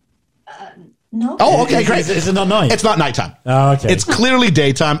 No. Oh, okay, great. Is it not night? It's not nighttime. Oh, okay. It's clearly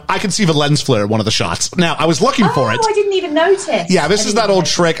daytime. I can see the lens flare in one of the shots. Now, I was looking for it. Oh, I didn't even notice. Yeah, this is that old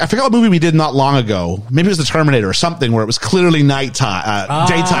trick. I forget what movie we did not long ago. Maybe it was The Terminator or something where it was clearly nighttime,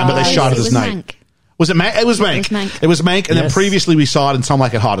 daytime, but they shot it as night. Mank. Was it Mank? It was Mank. It was Mank. And then previously we saw it in Some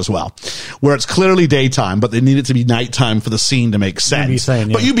Like It Hot as well, where it's clearly daytime, but they need it to be nighttime for the scene to make sense.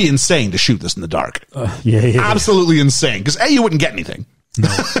 But you'd be insane to shoot this in the dark. Absolutely insane. Because A, you wouldn't get anything. No.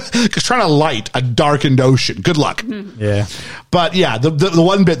 Because trying to light a darkened ocean, good luck. Yeah. But yeah, the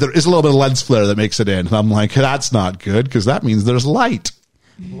one bit, there is a little bit of lens flare that makes it in. And I'm like, that's not good because that means there's light.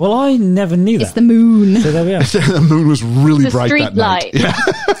 Well, I never knew that. It's the moon. So there we are. The moon was really bright street that night. light. Yeah.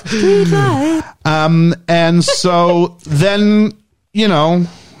 Street light. And so then,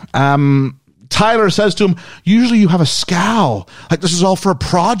 Tyler says to him, usually you have a scowl. Like, this is all for a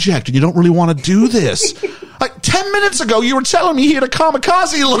project and you don't really want to do this. Like 10 minutes ago, you were telling me he had a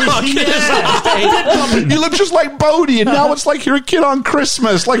kamikaze look. You look just like Bodhi, and now it's like you're a kid on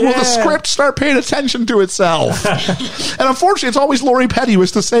Christmas. Like, will the script start paying attention to itself? And unfortunately, it's always Lori Petty who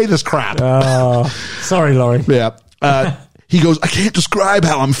has to say this crap. Oh, sorry, Lori. Yeah. He goes, I can't describe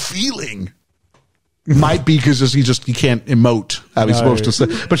how I'm feeling. Might be because he can't emote how he's supposed to say.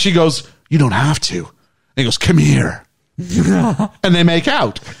 But she goes, you don't have to. And he goes, come here. And they make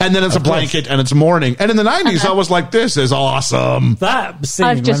out. And then it's a blanket and it's morning. And in the 90s, I was like, this is awesome. That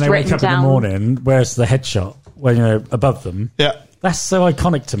scene when they wake up in the morning, where it's the headshot, when you're above them. Yeah. That's so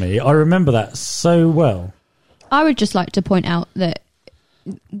iconic to me. I remember that so well. I would just like to point out that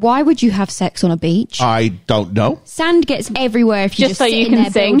why would you have sex on a beach? I don't know. Sand gets everywhere if you just so sit you in can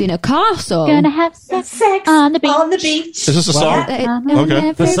there sing. building a castle. Gonna have sex on the beach. Is this a song?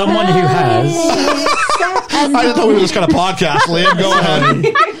 Okay. For someone who has... I didn't know we were this kind of podcast, Liam. Go ahead.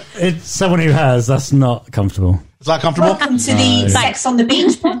 It's someone who has, that's not comfortable. Is that comfortable? Welcome to the Sex on the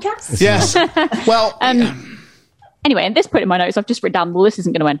Beach podcast. Yes. Well... Anyway, at this point in my notes, I've just written down, well, this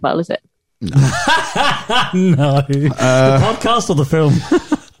isn't going to end well, is it? No. The podcast or the film?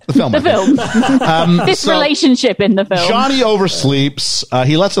 The film. The film. This relationship in the film. Johnny oversleeps.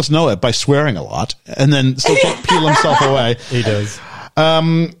 He lets us know it by swearing a lot and then still can't peel himself away. He does.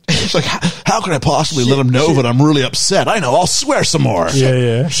 He's like, how can I possibly let him know that I'm really upset? I know, I'll swear some more.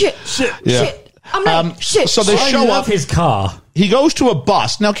 Yeah. Shit. I'm like, shit. So they show up. His car. He goes to a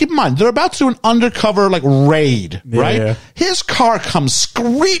bus. Now, keep in mind, they're about to do an undercover, raid, right? Yeah. His car comes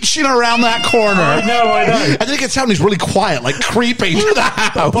screeching around that corner. I know. And then he gets out and he's really quiet, creeping to the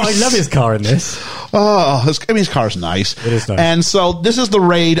house. But I love his car in this. Oh, his car's nice. It is nice. And so this is the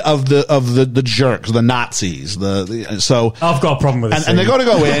raid of the jerks, the Nazis. So I've got a problem with this. And they go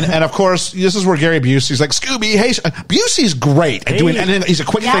in, and of course, this is where Gary Busey's like, Scooby, hey, Busey's great at doing, and he's a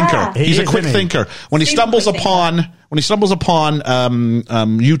quick thinker. He's a quick thinker. When he stumbles upon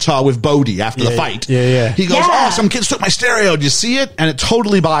Utah with Bodhi after the fight, he goes, oh, some kids took my stereo. Do you see it? And it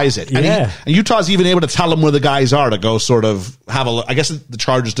totally buys it. And Utah's even able to tell him where the guys are to go sort of have a look. I guess the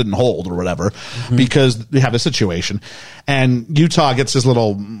charges didn't hold or whatever because they have a situation. And Utah gets his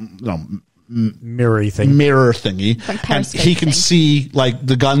little, mirror thingy, and he can see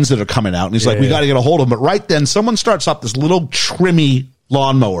the guns that are coming out. And he's like, we got to get a hold of them. But right then, someone starts up this little trimmy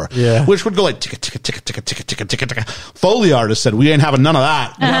lawnmower, which would go like ticka ticka ticka ticka ticka ticka ticka ticka. Foley artist said, "We ain't having none of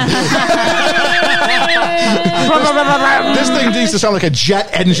that." This thing needs to sound like a jet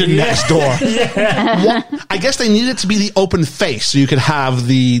engine next door. I guess they need it to be the open face so you could have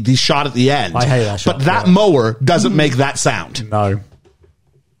the shot at the end. I hate that shot. But that mower doesn't make that sound. No.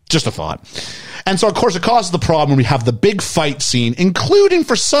 Just a thought. And so, of course, it causes the problem. We have the big fight scene, including,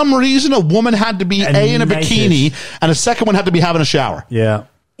 for some reason, a woman had to be in a bikini, and a second one had to be having a shower. Yeah.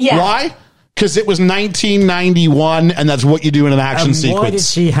 Why? Because it was 1991, and that's what you do in an action sequence. Why did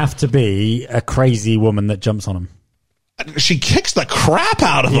she have to be a crazy woman that jumps on him? She kicks the crap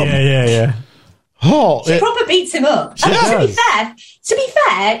out of him. Yeah. Oh, she proper beats him up. To be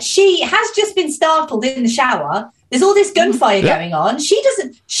fair, she has just been startled in the shower. There's all this gunfire going on.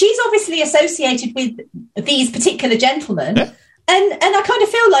 She's obviously associated with these particular gentlemen. And I kind of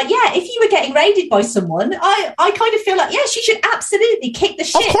feel like, if you were getting raided by someone, I kind of feel like, she should absolutely kick the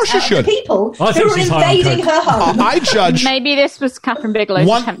shit out of the people who are invading her home. I judge. Maybe this was Catherine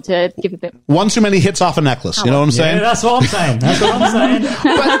Bigelow's attempt to give a bit. One too many hits off a necklace. You know what I'm saying? Yeah, that's what I'm saying.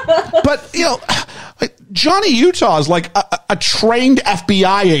 But like, Johnny Utah is like a trained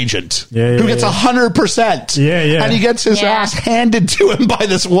FBI agent who gets 100%. Yeah. And he gets his ass handed to him by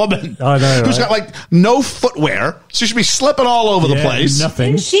this woman who's got like no footwear. So she should be slipping all over the place.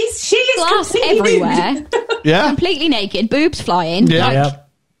 Nothing. She is Glass completely everywhere. nude. Completely naked, boobs flying. Yeah.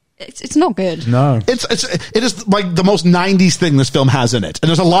 It's not good. No. It is like the most 90s thing this film has in it. And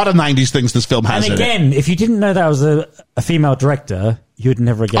there's a lot of 90s things this film has in it. And again, if you didn't know that was a female director, you would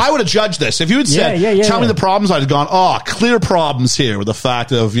never guess. I would have judged this. If you had said, tell me the problems, I'd have gone, clear problems here with the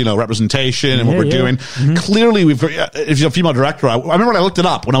fact of, representation and what we're doing. Mm-hmm. Clearly, if you're a female director, I remember when I looked it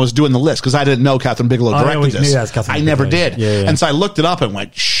up when I was doing the list because I didn't know Catherine Bigelow directed this. I never did. And so I looked it up and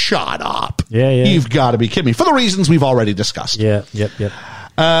went, shut up. You've got to be kidding me. For the reasons we've already discussed. Yep.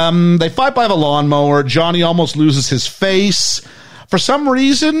 They fight by the lawnmower. Johnny almost loses his face. For some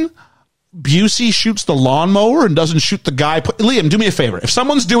reason, Busey shoots the lawnmower and doesn't shoot the guy. Liam, do me a favor. If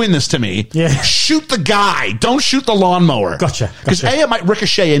someone's doing this to me, shoot the guy. Don't shoot the lawnmower. Gotcha. Because A, it might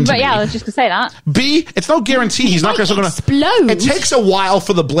ricochet into me. Yeah, I was just going to say that. B, it's no guarantee he's not going to explode. It takes a while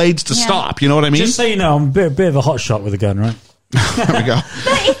for the blades to stop. You know what I mean? Just so you know, I'm a bit of a hot shot with a gun, right? There we go.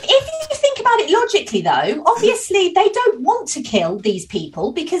 But if you think about it logically, though, obviously they don't want to kill these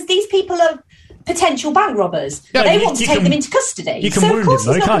people because these people are potential bank robbers. Yeah, they want to take them into custody. So of course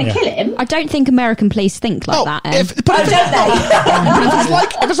he's not going to kill him. I don't think American police think like that. Don't they? If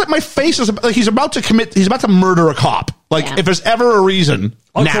it's like my face is like he's about to murder a cop. Like if there's ever a reason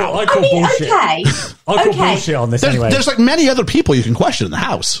now. I call bullshit. Okay. I call bullshit on this anyway. There's like many other people you can question in the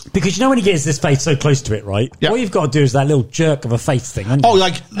house. Because when he gets his face so close to it, right? All you've got to do is that little jerk of a face thing.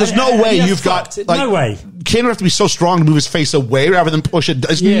 There's no way you've got like, no way. Keanu have to be so strong to move his face away rather than push it.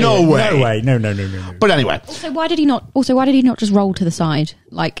 There's no way. No way. No. But anyway. Also, why did he not just roll to the side?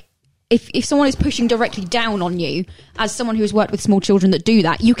 Like, if someone is pushing directly down on you, as someone who has worked with small children that do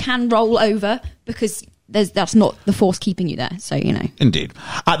that, you can roll over because that's not the force keeping you there. So, you know. Indeed.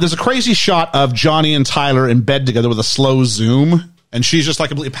 There's a crazy shot of Johnny and Tyler in bed together with a slow zoom. And she's just like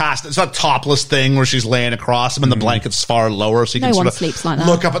completely past. It's a topless thing where she's laying across him and the blanket's far lower, so you can sort of sleeps like that.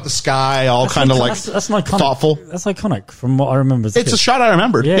 look up at the sky, all kind of like that's iconic, thoughtful. That's iconic from what I remember. It's a shot I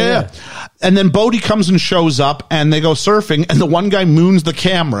remembered. Yeah. And then Bodie comes and shows up, and they go surfing, and the one guy moons the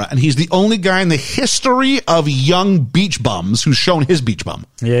camera, and he's the only guy in the history of young beach bums who's shown his beach bum.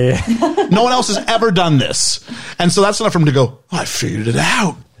 Yeah. No one else has ever done this, and so that's enough for him to go, I figured it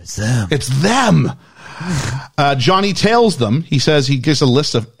out. It's them. Johnny tells them, he says he gives a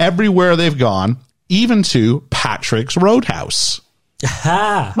list of everywhere they've gone, even to Patrick's Roadhouse.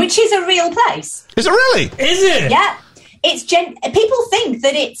 Which is a real place. Is it really? Is it? Yeah. It's people think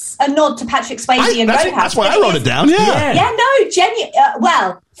that it's a nod to Patrick Swayze and Roadhouse. That's why I wrote it down, Yeah, no,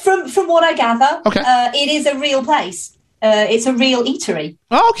 well, from what I gather, it is a real place. It's a real eatery.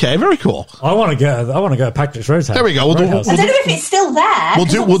 Okay, very cool. I want to go to Patrick's Roadhouse. There we go. I don't know if it's still there.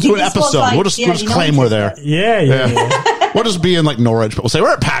 We'll do an episode. Like, we'll just claim we're there. Yeah. We'll just be in like Norwich, but we'll say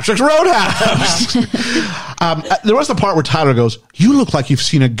we're at Patrick's Roadhouse. There was the part where Tyler goes, "You look like you've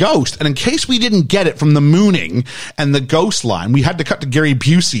seen a ghost." And in case we didn't get it from the mooning and the ghost line, we had to cut to Gary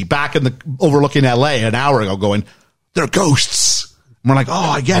Busey back in the overlooking LA an hour ago, going, "They're ghosts." And we're like, "Oh,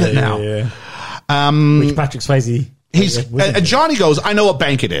 I get it now." Yeah. Which Patrick Swayze. And Johnny goes, I know what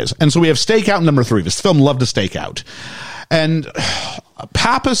bank it is. And so we have Stakeout number 3. This film loved to stake out. And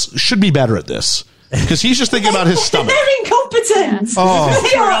Pappas should be better at this. Because he's just thinking about his stomach. They're incompetent.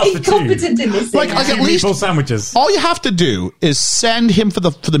 They are incompetent in this thing. Like at least meatball sandwiches. All you have to do is send him for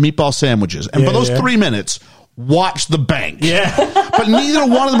the meatball sandwiches. And for those 3 minutes, watch the bank. Yeah. But neither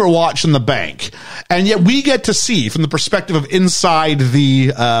one of them are watching the bank. And yet we get to see from the perspective of inside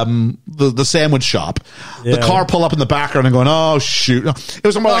the sandwich shop, the car pull up in the background and going, oh shoot. It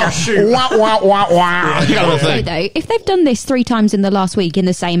was more like wah, wah, wah, wah. Though, if they've done this 3 times in the last week in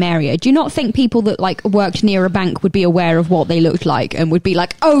the same area, do you not think people that like worked near a bank would be aware of what they looked like and would be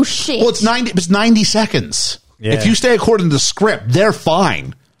like, oh shit? Well, it's 90 seconds. Yeah. If you stay according to the script, they're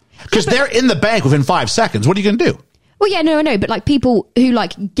fine. Because they're in the bank within 5 seconds. What are you going to do? Well, yeah, no, I know. But like people who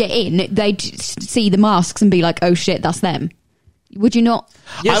like get in, they see the masks and be like, oh shit, that's them. Would you not?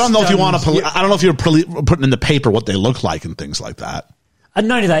 Yes, I don't know if you want to. I don't know if you're putting in the paper what they look like and things like that. And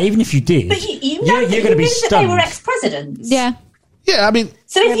not only that, even if you did, but you you're going to be stunned. That they were ex-presidents. Yeah. Yeah, I mean...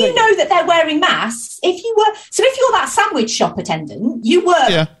 So if you know that they're wearing masks, if you're that sandwich shop attendant, you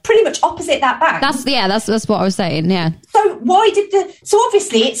work pretty much opposite that bank. That's what I was saying, yeah. So so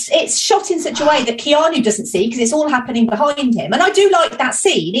obviously it's shot in such a way that Keanu doesn't see because it's all happening behind him. And I do like that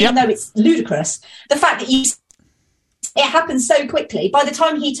scene, even though it's ludicrous. The fact that it happens so quickly, by the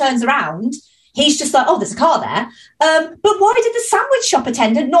time he turns around, he's just like, oh, there's a car there. But why did the sandwich shop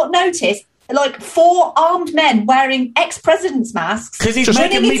attendant not notice like 4 armed men wearing ex-president's masks? Because he's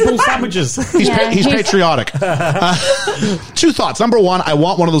making meatball sandwiches. He's patriotic. 2 thoughts. Number 1, I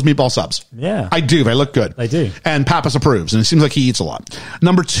want one of those meatball subs. Yeah. I do. They look good. They do. And Pappas approves, and it seems like he eats a lot.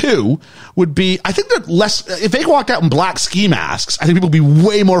 Number 2 would be, I think that if they walked out in black ski masks, I think people would be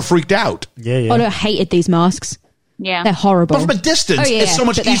way more freaked out. Yeah. Oh, no, I hated these masks. Yeah. They're horrible. But from a distance, it's so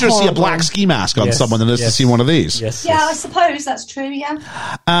much easier to see a black ski mask on someone than it is to see one of these. Yes, I suppose that's true, yeah.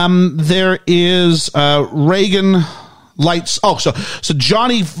 There is Reagan lights. Oh, so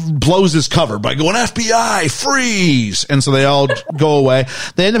Johnny blows his cover by going, FBI, freeze. And so they all go away.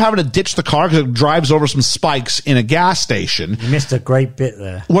 They end up having to ditch the car because it drives over some spikes in a gas station. You missed a great bit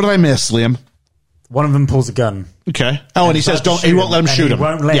there. What did I miss, Liam? One of them pulls a gun. Okay. Oh, and he says, he won't let him shoot him. He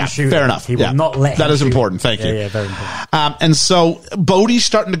won't let him shoot him. Fair enough. He will not let him That is shoot important. him. Thank you. Yeah, very important. And so Bodhi's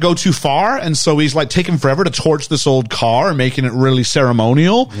starting to go too far, and so he's like taking forever to torch this old car and making it really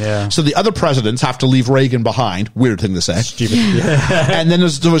ceremonial. Yeah. So the other presidents have to leave Reagan behind. Weird thing to say. Stupid. Yeah. And then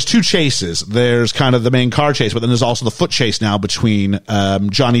there was 2 chases. There's kind of the main car chase, but then there's also the foot chase now between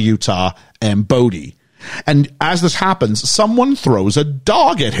Johnny Utah and Bodhi. And as this happens, someone throws a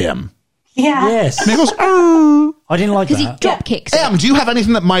dog at him. Yeah. Yes. And he goes, I didn't like that. Because he drop kicks. Em, do you have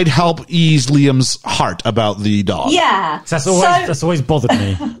anything that might help ease Liam's heart about the dog? Yeah. That's always bothered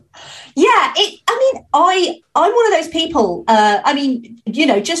me. Yeah, I'm one of those people.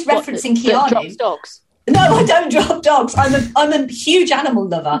 Just referencing Keanu. Drops dogs. No, I don't drop dogs. I'm a huge animal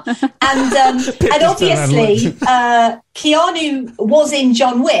lover, and obviously Keanu was in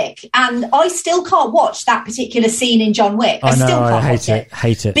John Wick, and I still can't watch that particular scene in John Wick. I still can't watch it.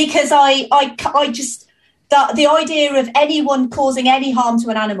 Hate it because I just. The idea of anyone causing any harm to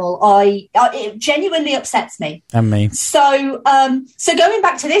an animal, it genuinely upsets me. And me. So going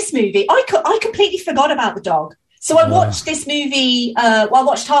back to this movie, I completely forgot about the dog. So I watched this movie. I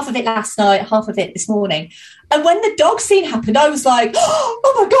watched half of it last night, half of it this morning. And when the dog scene happened, I was like,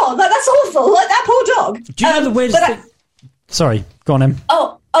 "Oh my god, that's awful! Like that poor dog." Do you know the weirdest thing? Sorry, go on, Em.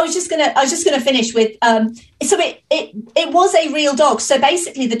 Oh, I was just gonna finish with. So it was a real dog. So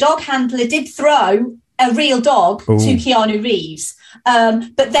basically, the dog handler did throw a real dog to Keanu Reeves,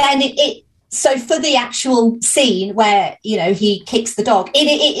 but then so for the actual scene where he kicks the dog, it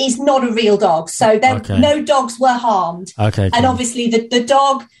is not a real dog. So no dogs were harmed. Okay, and obviously the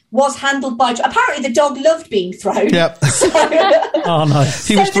dog was handled by. Apparently, the dog loved being thrown. Yep. So, oh, nice.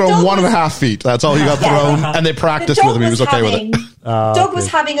 He was thrown 1.5 feet. That's all he got thrown, and they practiced with him. He was okay with it. Dog was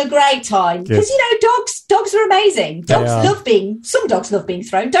having a great time because dogs are amazing. Some dogs love being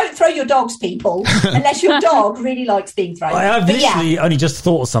thrown. Don't throw your dogs, people, unless your dog really likes being thrown. I've literally only just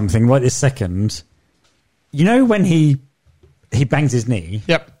thought of something right this second. You know when he bangs his knee?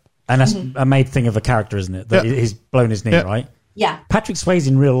 Yep. And that's a made thing of a character, isn't it? That he's blown his knee, right? Yeah. Patrick Swayze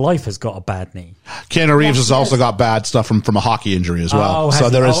in real life has got a bad knee. Keanu Reeves has also got bad stuff from a hockey injury as well. So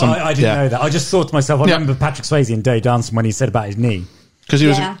there is some. I didn't know that. I just thought to myself, I remember Patrick Swayze in Dirty Dancing when he said about his knee. Because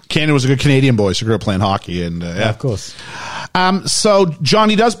Keanu was a good Canadian boy, so grew up playing hockey, and of course. So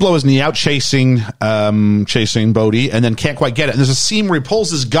Johnny does blow his knee out chasing Bodhi, and then can't quite get it. And there's a scene where he pulls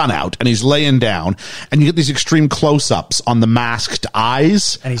his gun out and he's laying down, and you get these extreme close-ups on the masked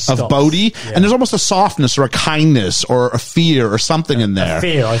eyes of Bodhi, and there's almost a softness or a kindness or a fear or something in there. A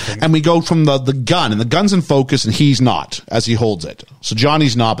fear, I think. And we go from the gun, and the gun's in focus, and he's not as he holds it. So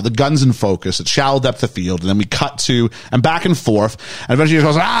Johnny's not, but the gun's in focus. It's shallow depth of field, and then we cut to and back and forth, and eventually he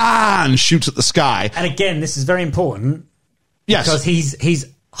goes and shoots at the sky. And again, this is very important. Yes, because he's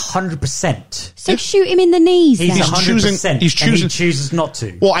 100%. So shoot him in the knees. He's 100%. He's choosing. And he chooses not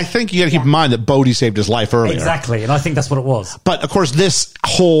to. Well, I think you got to keep in mind that Bodhi saved his life earlier. Exactly, and I think that's what it was. But of course, this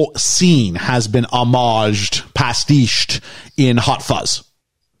whole scene has been homaged, pastiched in Hot Fuzz.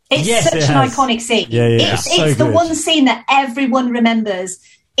 It's such an iconic scene. Yeah. It's the one scene that everyone remembers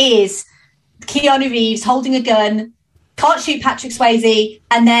is Keanu Reeves holding a gun, can't shoot Patrick Swayze,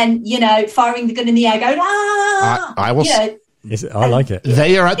 and then firing the gun in the air, going I will. I like it.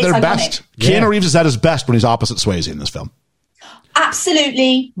 They are at their iconic. best. Keanu Reeves is at his best when he's opposite Swayze in this film.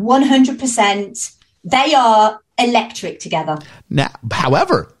 Absolutely, 100%. They are electric together. Now,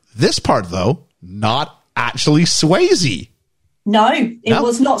 however, this part though, not actually Swayze. No, it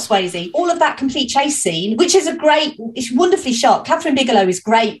was not Swayze. All of that complete chase scene, which is it's wonderfully shot. Catherine Bigelow is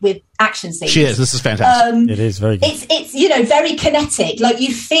great with action scenes. She is. This is fantastic. It is very good. It's very kinetic. Like,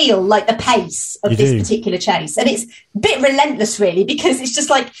 you feel like the pace of this particular chase. And it's a bit relentless, really, because it's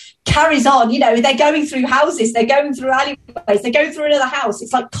just like carries on. They're going through houses, they're going through alleyways, they're going through another house.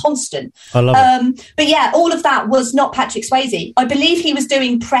 It's like constant. I love it. But yeah, all of that was not Patrick Swayze. I believe he was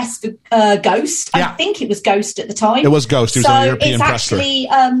doing press for Ghost. Yeah. I think it was Ghost at the time. It was Ghost. He was on the European it's press tour. actually,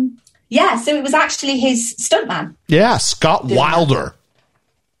 so it was actually his stuntman. Yeah, Scott Wilder.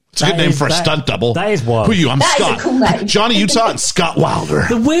 It's a good name for a stunt double. That is wild. Who are you? I'm That is Scott. a cool name. Johnny Utah and Scott Wilder.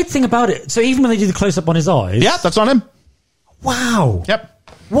 The weird thing about it, so even when they do the close-up on his eyes... Yeah, that's on him. Wow. Yep.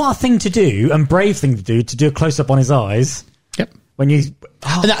 What a thing to do, and brave thing to do a close-up on his eyes. Yep. When you...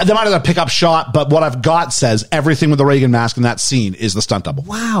 And they might have a pickup shot, but what I've got says everything with the Reagan mask in that scene is the stunt double.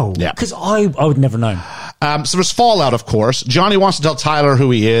 Wow. Yeah. Because I would never know. So there's fallout, of course. Johnny wants to tell Tyler who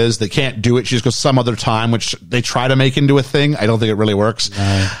he is. They can't do it. She just goes some other time, which they try to make into a thing. I don't think it really works.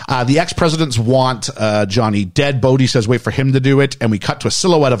 No. The ex-presidents want Johnny dead. Bodie says wait for him to do it. And we cut to a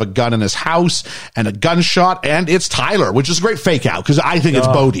silhouette of a gun in his house and a gunshot. And it's Tyler, which is a great fake out because I think it's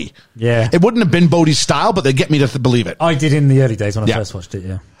Bodie. Yeah. It wouldn't have been Bodie's style, but they get me to believe it. I did in the early days when I first watched it,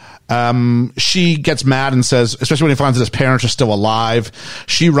 yeah. She gets mad and says, especially when he finds that his parents are still alive,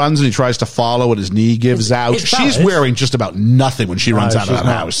 she runs and he tries to follow and his knee gives out. She's wearing just about nothing when she runs out of that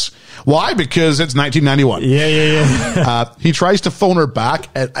house. Why? Because it's 1991. Yeah. He tries to phone her back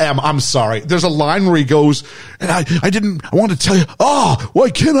and I'm sorry. There's a line where he goes, and I want to tell you, why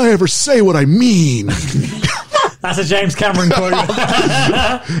can't I ever say what I mean? That's a James Cameron quote.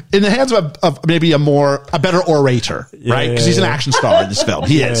 In the hands of maybe a better orator, right? Because he's an action star in this film.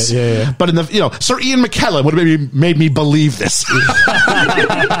 He is. Yeah. But in the, Sir Ian McKellen would have maybe made me believe this.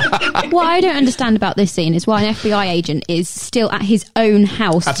 What I don't understand about this scene is why an FBI agent is still at his own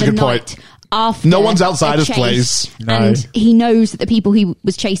house. That's a good point. After No one's outside his chase, place. No. And he knows that the people he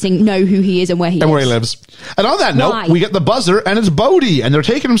was chasing know who he is and where he lives. And on that note, Why? we get the buzzer, and it's Bodie, and they're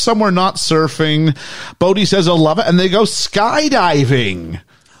taking him somewhere not surfing. Bodie says he'll love it, and they go skydiving.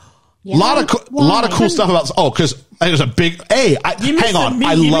 Yeah. lot of cool stuff about. Because there's a big. Hang on,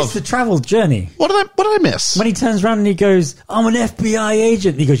 I you love missed the travel journey. What did I miss? When he turns around and he goes, "I'm an FBI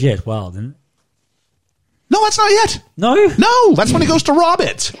agent." He goes, "Yeah, it's wild, isn't it?" No, that's not yet. No, that's when he goes to rob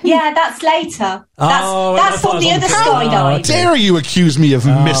it. Yeah, that's later. That's I on the thought other it was skydive. okay. Dare you accuse me of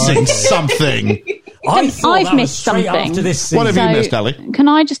missing something? I thought I've that was missed straight something. after this scene. What have you missed, Ellie? Can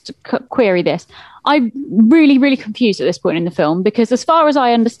I just query this? I'm really, really confused at this point in the film because as far as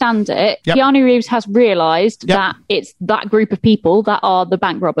I understand it, Yep. Keanu Reeves has realised Yep. that it's that group of people that are the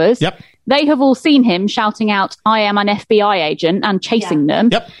bank robbers. Yep. They have all seen him shouting out, "I am an FBI agent," and chasing them.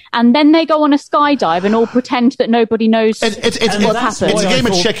 Yep. And then they go on a skydive and all pretend that nobody knows It's what's happened. a game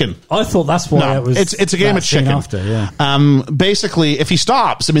of chicken. I thought that's why No, it was. it's a game that of scene chicken. After, yeah. Basically, if he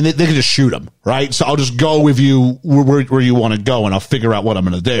stops, I mean, they can just shoot him, right? So I'll just go with you where you want to go, and I'll figure out what I'm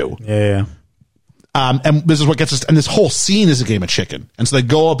going to do. Yeah. And this is what gets us. And this whole scene is a game of chicken. And so they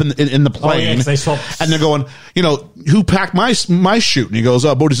go up in the plane, 'cause they swap. and they're going, who packed my chute? And he goes,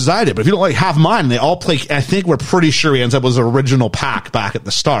 Bodie says I did. But if you don't have mine, and they all play. I think we're pretty sure he ends up with his original pack back at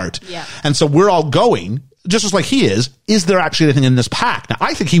the start. Yeah. And so we're all going just as like he is. Is there actually anything in this pack? Now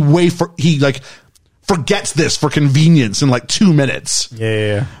I think he forgets this for convenience in like 2 minutes.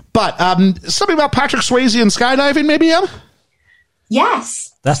 Yeah. But something about Patrick Swayze and skydiving, maybe.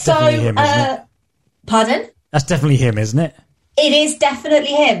 Yes. That's definitely him, isn't it? Pardon? That's definitely him, isn't it? It is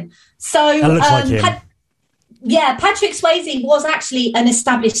definitely him. So That looks like him. Patrick Swayze was actually an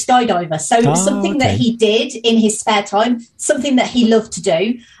established skydiver. So it was something that he did in his spare time, something that he loved to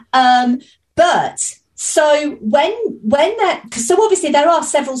do. But so so obviously there are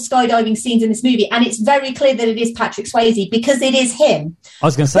several skydiving scenes in this movie, and it's very clear that it is Patrick Swayze because it is him. I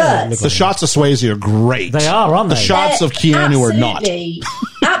was going to say that. The shots of Swayze are great. They are, aren't they? The shots of Keanu are not.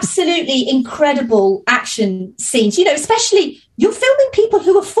 Absolutely incredible action scenes. Especially you're filming people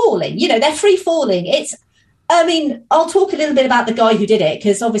who are falling. They're free falling. I'll talk a little bit about the guy who did it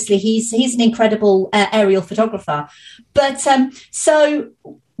because obviously he's an incredible aerial photographer. But so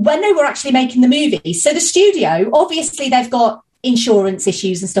when they were actually making the movie, so the studio, obviously they've got insurance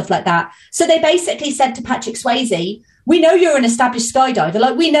issues and stuff like that. So they basically said to Patrick Swayze, we know you're an established skydiver.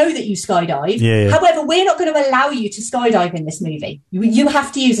 Like, we know that you skydive. Yeah. However, we're not going to allow you to skydive in this movie. You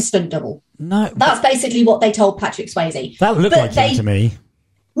have to use a stunt double. No. That's basically what they told Patrick Swayze. That looked like him to me.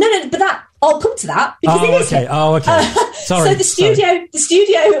 No, but I'll come to that because it is him. Okay. Sorry. So the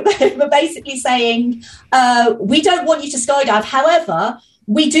studio were basically saying, we don't want you to skydive. However,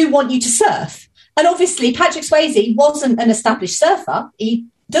 we do want you to surf. And obviously, Patrick Swayze wasn't an established surfer. He'd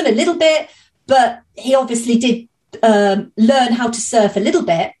done a little bit, but he obviously did learn how to surf a little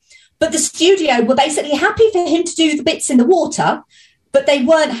bit. But the studio were basically happy for him to do the bits in the water, but they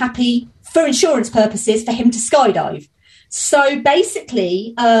weren't happy for insurance purposes for him to skydive. So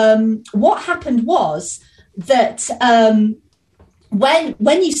basically, what happened was that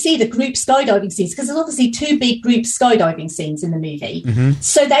when you see the group skydiving scenes, because there's obviously 2 big group skydiving scenes in the movie,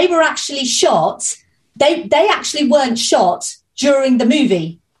 so they were actually shot. They actually weren't shot during the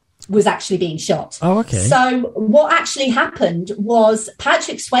movie was actually being shot. Oh, okay. So what actually happened was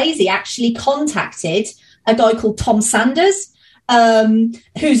Patrick Swayze actually contacted a guy called Tom Sanders,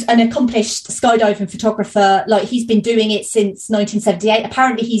 who's an accomplished skydiving photographer. Like, he's been doing it since 1978.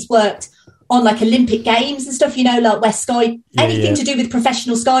 Apparently he's worked on like Olympic Games and stuff, like where anything to do with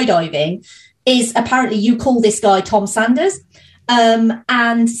professional skydiving is apparently you call this guy Tom Sanders.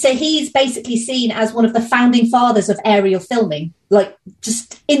 And so he's basically seen as one of the founding fathers of aerial filming, like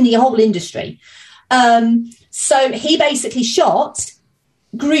just in the whole industry. So he basically shot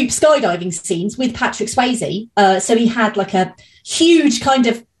group skydiving scenes with Patrick Swayze. So he had like a huge kind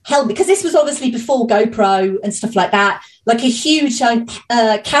of helmet, because this was obviously before GoPro and stuff like that, like a huge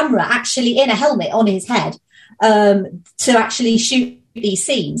camera actually in a helmet on his head to actually shoot these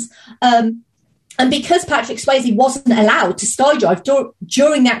scenes. And because Patrick Swayze wasn't allowed to skydive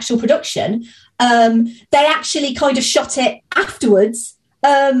during the actual production, they actually kind of shot it afterwards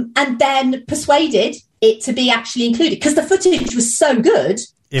and then persuaded it to be actually included, because the footage was so good,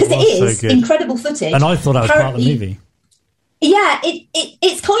 because it is so incredible footage. And I thought that was part of the movie. Yeah,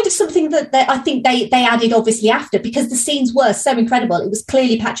 it's kind of something that I think they added obviously after, because the scenes were so incredible. It was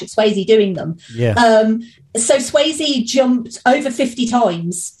clearly Patrick Swayze doing them. Yeah. So Swayze jumped over 50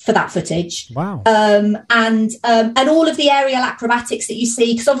 times for that footage. Wow. And all of the aerial acrobatics that you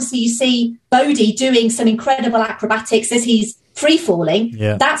see, because obviously you see Bodhi doing some incredible acrobatics as he's free falling.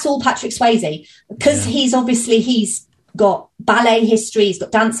 Yeah. That's all Patrick Swayze, because he's got ballet history, he's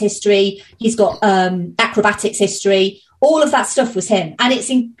got dance history, he's got acrobatics history. All of that stuff was him, and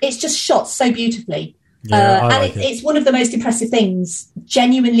it's just shot so beautifully. It's one of the most impressive things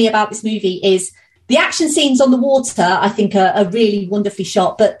genuinely about this movie is the action scenes on the water. I think are really wonderfully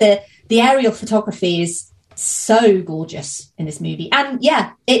shot, but the aerial photography is so gorgeous in this movie. And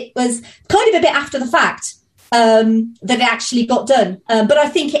yeah, it was kind of a bit after the fact that it actually got done, but I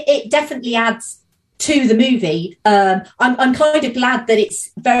think it definitely adds to the movie. I'm kind of glad that it's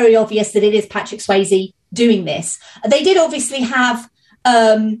very obvious that it is Patrick Swayze doing this. They did obviously have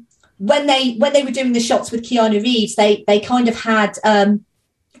when they were doing the shots with Keanu Reeves, they kind of had a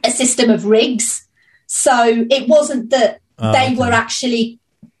system of rigs, so it wasn't that they were actually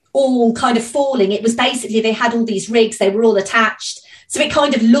all kind of falling. It was basically they had all these rigs, they were all attached, so it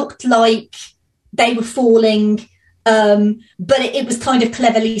kind of looked like they were falling, but it was kind of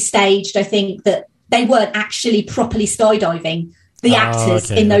cleverly staged. I think that they weren't actually properly skydiving, the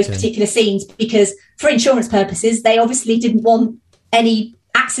actors in those particular scenes, because for insurance purposes, they obviously didn't want any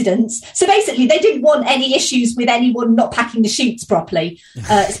accidents. So basically, they didn't want any issues with anyone not packing the chutes properly,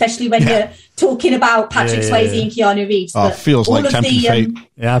 especially when you're talking about Patrick Swayze and Keanu Reeves. Oh, feels like tempting fate.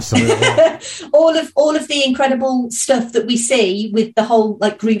 Yeah, absolutely. all of the incredible stuff that we see with the whole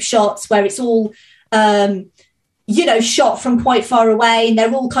like group shots where it's all shot from quite far away, and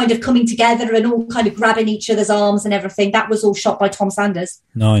they're all kind of coming together and all kind of grabbing each other's arms and everything. That was all shot by Tom Sanders.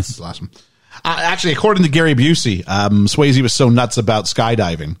 Nice. That's awesome. Actually, according to Gary Busey, Swayze was so nuts about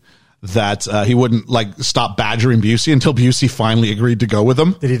skydiving that he wouldn't stop badgering Busey until Busey finally agreed to go with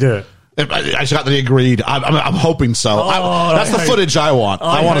him. Did he do it? I just got that he agreed. I'm hoping so. That's the footage I want.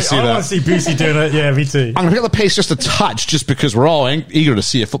 I want to see that. I want to see Busey doing it. Yeah, me too. I'm going to pick up the pace just a touch, just because we're all eager to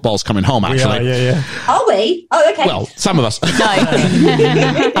see if football's coming home, actually. Yeah. Are we? Oh, okay. Well, some of us.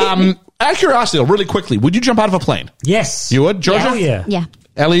 No. Out of curiosity, though, really quickly, would you jump out of a plane? Yes. You would, Georgia? Yeah. Yeah.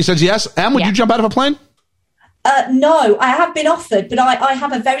 Ellie says yes. Em, would you jump out of a plane? No, I have been offered, but I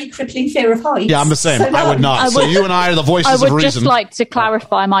have a very crippling fear of heights. Yeah, I'm the same. So no. I would not. So you and I are the voices of reason. I would just like to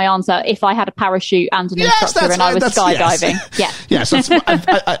clarify my answer. If I had a parachute and an instructor and I was skydiving. Yes,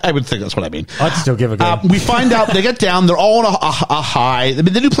 I would think that's what I mean. I'd still give a go. We find out they get down. They're all on a high. I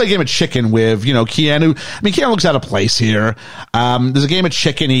mean, they do play a game of chicken with, Keanu. I mean, Keanu looks out of place here. There's a game of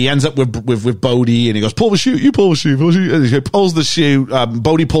chicken. He ends up with Bodhi, and he goes, pull the chute. You pull the chute. And he pulls the chute.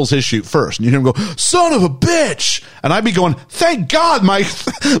 Bodhi pulls his chute first. And you hear him go, son of a bitch. And I'd be going, thank God my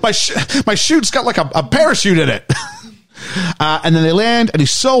chute's got like a parachute in it. And then they land, and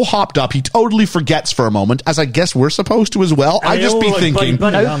he's so hopped up, he totally forgets for a moment, as I guess we're supposed to as well. I'd just be thinking,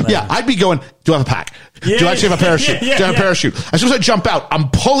 I'd be going, do I have a pack? Do I actually have a parachute? Do I have a parachute? As soon as I jump out, I'm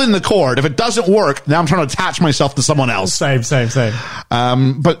pulling the cord. If it doesn't work, now I'm trying to attach myself to someone else. Same.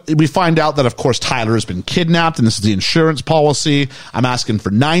 But we find out that, of course, Tyler has been kidnapped, and this is the insurance policy. I'm asking for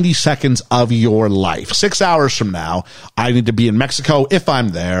 90 seconds of your life. 6 hours from now, I need to be in Mexico. If I'm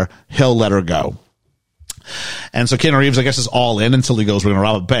there, he'll let her go. And so Keanu Reeves, I guess, is all in until he goes, we're going to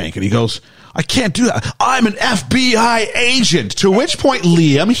rob a bank. And he goes, I can't do that. I'm an FBI agent. To which point,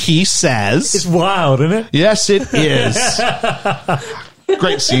 Liam, he says... It's wild, isn't it? Yes, it is.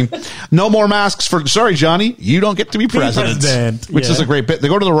 Great scene. No more masks for... Sorry, Johnny, you don't get to be president. Which is a great bit. They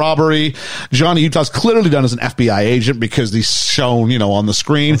go to the robbery. Johnny Utah's clearly done as an FBI agent because he's shown, on the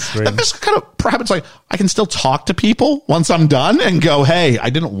screen. And this kind of... Perhaps it's like, I can still talk to people once I'm done and go, hey, I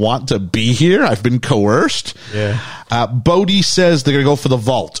didn't want to be here. I've been coerced. Yeah. Bodhi says they're going to go for the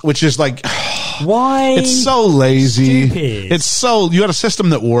vault, which is like... Why? It's so lazy. Stupid. It's so... You got a system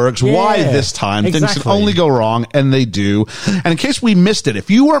that works. Yeah, why this time? Exactly. Things can only go wrong, and they do. And in case we missed it,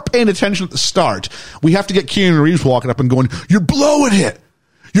 if you weren't paying attention at the start, we have to get Keanu Reeves walking up and going, you're blowing it.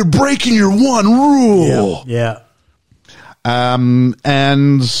 You're breaking your one rule. Yeah. And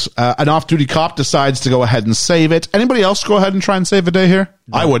an off-duty cop decides to go ahead and save it. Anybody else go ahead and try and save a day here?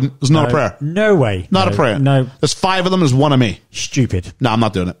 No. I wouldn't. There's not a prayer. No way. Not a prayer. No. There's 5 of them. There's 1 of me. Stupid. No, I'm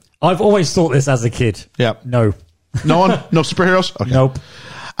not doing it. I've always thought this as a kid. Yeah. No. No one? No superheroes? Okay. Nope.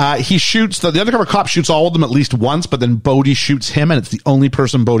 He shoots, the undercover cop shoots all of them at least once, but then Bodhi shoots him, and it's the only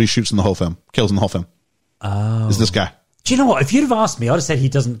person Bodhi shoots in the whole film. Kills in the whole film. Oh. Is this guy. Do you know what? If you'd have asked me, I'd have said he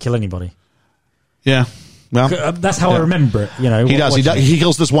doesn't kill anybody. Yeah. Well, that's how I remember it. He does. He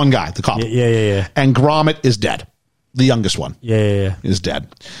kills this one guy, the cop. Yeah. And Gromit is dead. The youngest one. Yeah. Is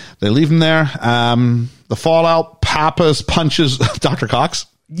dead. They leave him there. The fallout, Pappas punches Dr. Cox.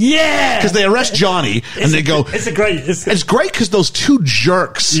 Yeah, because they arrest Johnny and they go. It's great because those 2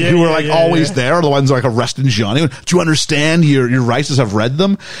 jerks who are always there are the ones like arresting Johnny. Do you understand? Your rights have read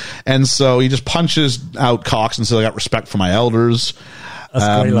them, and so he just punches out Cox and says, "I got respect for my elders." That's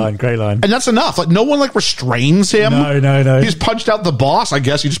a great line. And that's enough. Like, no one restrains him. No. He's punched out the boss. I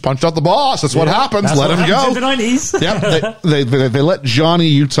guess he just punched out the boss. That's what happens. Let him go. In the 90s. Yeah, they let Johnny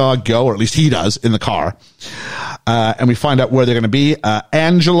Utah go, or at least he does, in the car. And we find out where they're going to be.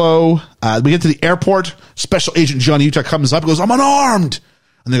 Angelo, we get to the airport. Special Agent Johnny Utah comes up and goes, I'm unarmed.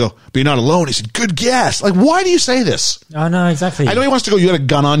 And they go, but you're not alone. He said, good guess. Like, why do you say this? I know, exactly. I know he wants to go, you got a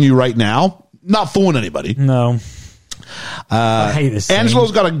gun on you right now. Not fooling anybody. No. I hate this scene.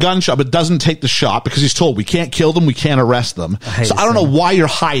 Angelo's got a gunshot, but doesn't take the shot because he's told we can't kill them, we can't arrest them. I don't know why you're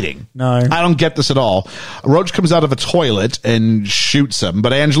hiding. No. I don't get this at all. Roach comes out of a toilet and shoots him,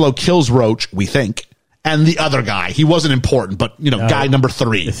 but Angelo kills Roach, we think, and the other guy. He wasn't important, but, guy number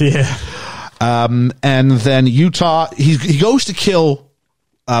 3. Yeah. And then Utah, he goes to kill...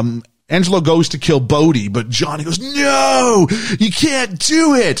 Angelo goes to kill Bodhi, but Johnny goes, no, you can't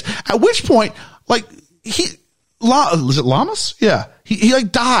do it. At which point, is it Lamas? Yeah. He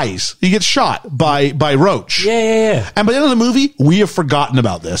dies. He gets shot by Roach. Yeah. And by the end of the movie, we have forgotten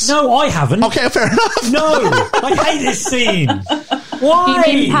about this. No, I haven't. Okay, fair enough. No, I hate this scene. Why?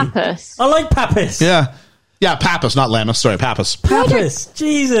 You mean Pappas? I like Pappas. Yeah. Yeah, Pappas, not Lamas. Sorry, Pappas. Pappas.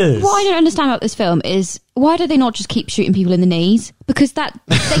 Jesus. What I don't understand about this film is why do they not just keep shooting people in the knees? Because they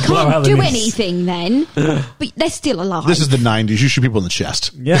can't do anything then, but they're still alive. This is the 90s. You shoot people in the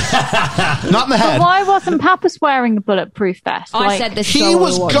chest. Yeah. Not in the head. But why wasn't Pappas wearing a bulletproof vest? I said this. He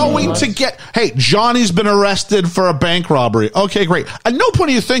was going to get... Hey, Johnny's been arrested for a bank robbery. Okay, great. At no point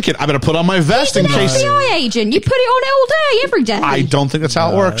are you thinking, I better put on my vest in case... He's an FBI agent. You put it on all day, every day. I don't think that's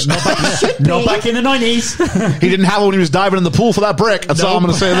how it works. Not back in the 90s. He didn't have it when he was diving in the pool for that brick. That's all I'm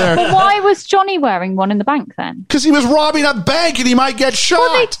going to say there. But why was Johnny wearing one in the bank then? Because he was robbing a bank and he might get shot.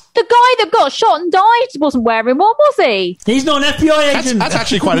 Well, the guy that got shot and died wasn't wearing one, was he? He's not an FBI agent. That's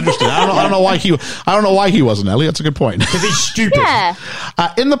actually quite interesting. I don't know why he wasn't, Ellie. That's a good point. Because he's stupid. Yeah.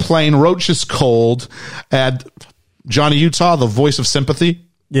 In the plane, Roach is cold, and Johnny Utah, the voice of sympathy.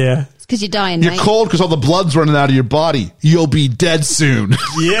 Yeah. It's because you're dying, You're cold because all the blood's running out of your body. You'll be dead soon.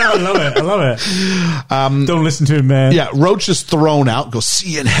 Yeah, I love it. Don't listen to him, man. Yeah, Roach is thrown out. Goes,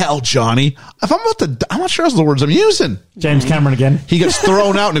 see you in hell, Johnny. If I'm about to, I'm not sure that's the words I'm using. James Cameron again. He gets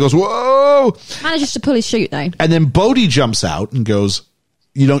thrown out and he goes, whoa. Manages to pull his chute, though. And then Bodhi jumps out and goes,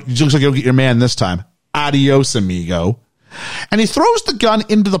 it looks like you don't get your man this time. Adios, amigo. And he throws the gun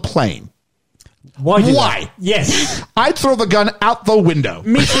into the plane. Why? Yes. I'd throw the gun out the window.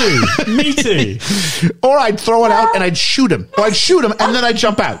 Me too. Or I'd throw it out and I'd shoot him. Or I'd shoot him and then I'd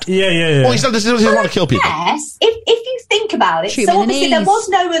jump out. Yeah. Well, he doesn't want to kill people. Yes. If you think about it. Shoot So him in the obviously there knees. was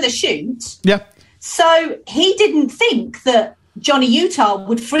no other shoot. Yeah. So he didn't think that Johnny Utah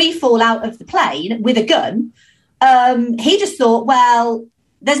would free fall out of the plane with a gun. He just thought, well,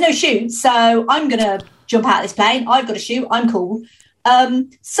 there's no shoot, so I'm going to jump out of this plane. I've got to shoot. I'm cool.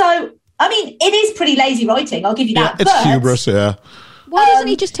 So, I mean, it is pretty lazy writing. I'll give you that. It's but hubris, yeah. Why doesn't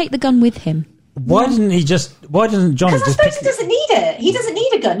he just take the gun with him? Why doesn't Johnny Because I just suppose he doesn't need it. He doesn't need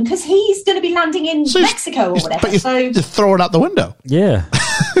a gun because he's going to be landing in Mexico or whatever. But you throw it out the window. Yeah.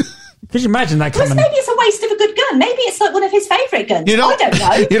 Could you imagine that Plus, coming? maybe it's a waste of a good gun. Maybe it's like one of his favourite guns. You know, I don't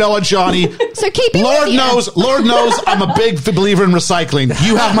know. You know what, Johnny? So keep it Lord with you. Lord knows I'm a big believer in recycling.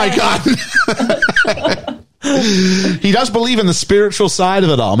 You have my gun. He does believe in the spiritual side of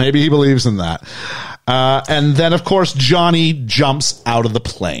it all. Maybe he believes in that. And then, of course, Johnny jumps out of the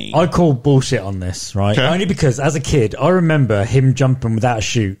plane. I call bullshit on this, right? Okay. Only because as a kid, I remember him jumping without a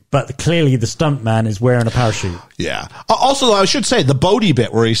chute, but clearly the stuntman is wearing a parachute. Yeah. Also, I should say, the Bodhi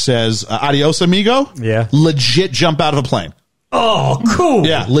bit where he says, adios, amigo. Yeah. Legit jump out of a plane. Oh, cool.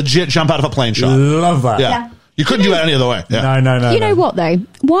 Yeah, legit jump out of a plane shot. Love that. Yeah. You couldn't do it any other way. Yeah. No. You know what, though?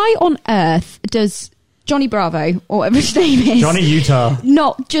 Why on earth does Johnny Bravo, or whatever his name is, Johnny Utah,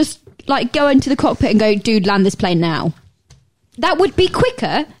 not just like go into the cockpit and go, dude, land this plane now? That would be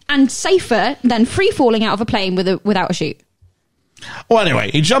quicker and safer than free falling out of a plane without a chute. Well, anyway,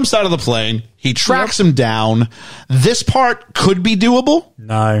 he jumps out of the plane. He tracks him down. This part could be doable.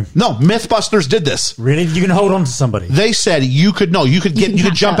 No, Mythbusters did this. really? You can hold on to somebody? They said you could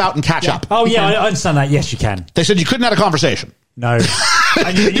jump out and catch up. Oh yeah, I understand that. Yes, you can. They said you couldn't have a conversation. No,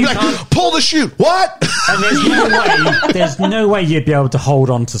 and you You'd be like, can't. pull the chute. What? And there's no way you'd be able to hold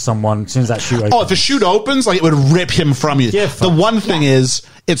on to someone as soon as that chute opens. Oh, if the chute opens, like it would rip him from you. Yeah, the one thing is,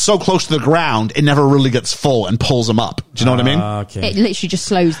 it's so close to the ground, it never really gets full and pulls him up. Do you know what I mean? Okay. It literally just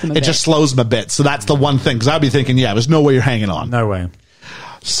slows them a bit. It just slows him a bit. So that's the one thing. Because I'd be thinking, there's no way you're hanging on. No way.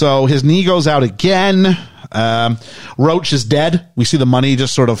 So his knee goes out again. Roach is dead. We see the money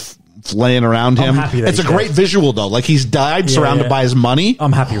just sort of laying around him. I'm happy that It's a he's great dead. visual, though. Like he's died surrounded by his money.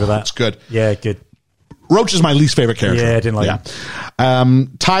 I'm happy with that. That's good. Yeah, good. Roach is my least favorite character. Yeah, I didn't like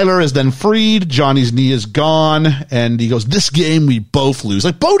him. Tyler is then freed. Johnny's knee is gone. And he goes, this game we both lose.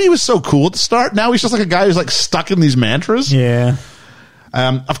 Like, Bodhi was so cool at the start. Now he's just like a guy who's like stuck in these mantras. Yeah,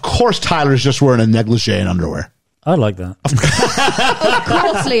 Of course, Tyler's just wearing a negligee and underwear. I like that. Of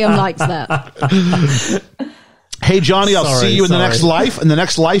course Liam likes that. Hey, Johnny, I'll Sorry, see you in the sorry. next life. And the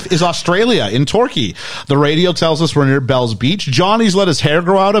next life is Australia, in Torquay. The radio tells us we're near Bell's Beach. Johnny's let his hair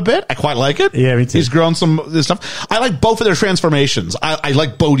grow out a bit. I quite like it. Yeah, me too. He's grown some of this stuff. I like both of their transformations. I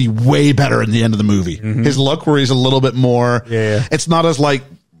like Bodhi way better in the end of the movie. His look, where he's a little bit more... Yeah. It's not as like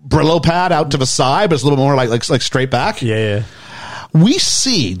Brillo pad out to the side, but it's a little bit more like straight back. Yeah. We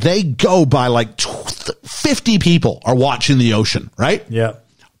see they go by like 50 people are watching the ocean, right? Yeah.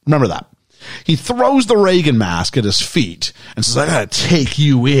 Remember that. He throws the Reagan mask at his feet and says, I gotta take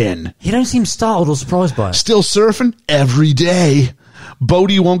you in. You don't seem startled or surprised by it. Still surfing every day.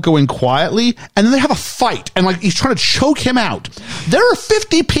 Bodhi won't go in quietly, and then they have a fight, and like he's trying to choke him out. There are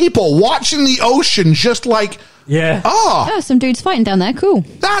 50 people watching the ocean just like, Yeah. Oh, some dudes fighting down there. Cool.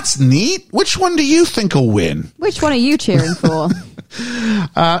 that's neat. Which one do you think will win? Which one are you cheering for?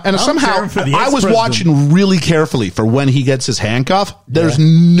 And somehow cheering for the I was ex-president. watching really carefully for when he gets his handcuff. There's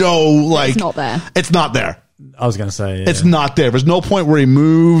no like, It's not there. It's not there. I was going to say. Yeah. It's not there. There's no point where he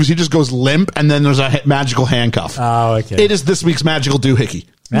moves. He just goes limp, and then there's a magical handcuff. Oh, okay. It is this week's magical doohickey.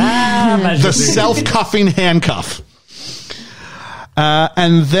 Magic The Dude. self-cuffing handcuff.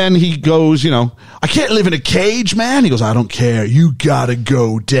 And then he goes, I can't live in a cage, man. He goes, I don't care. You gotta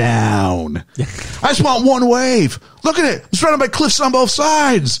go down. I just want one wave. Look at it. I'm surrounded by cliffs on both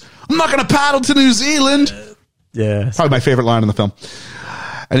sides. I'm not going to paddle to New Zealand. Yeah. Probably my favorite line in the film.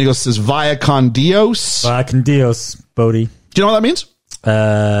 And he says, Via con Dios. Bye con Dios, Bodhi. Do you know what that means?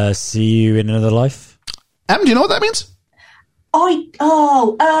 See you in another life. Em, do you know what that means?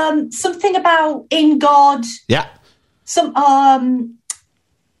 Something about in God. Yeah. Some I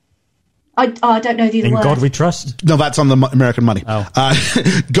don't know the other In word. God we trust. No, that's on the American Money. Oh.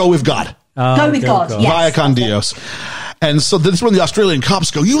 Go with God. Go with God. Yes. Via con Dios. And so this is when the Australian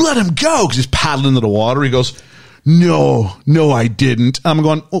cops go, you let him go, because he's paddling into the water. He goes, no, I didn't. I'm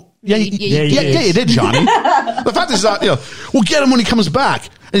going, oh, yeah, you did, Johnny. The fact is, we'll get him when he comes back.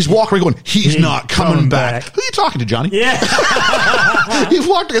 And he's walking away going, he's not coming back. Who are you talking to, Johnny? Yeah. You've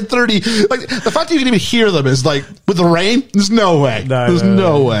walked like 30. Like, the fact that you can even hear them is like, with the rain, there's no way. No, there's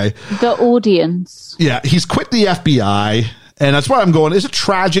no way. The audience. Yeah, he's quit the FBI. And that's why I'm going, is it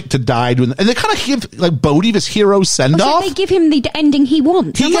tragic to die? And they kind of give like Bodhi this hero send-off. They give him the ending he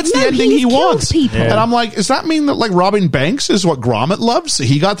wants. He gets the ending he wants. People. And I'm like, does that mean that like Robin Banks is what Gromit loves?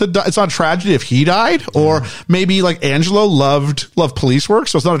 He got to die. It's not a tragedy if he died. Or maybe like Angelo loved police work,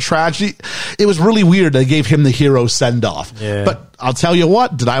 so it's not a tragedy. It was really weird. They gave him the hero send-off. Yeah. But I'll tell you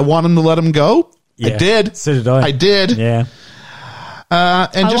what, did I want him to let him go? Yeah. I did. So did I. I did. Yeah.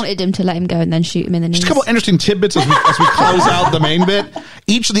 And I wanted him to let him go and then shoot him in the knees. Just a couple interesting tidbits as we close out the main bit.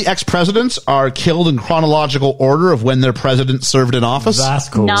 Each of the ex-presidents are killed in chronological order of when their president served in office. That's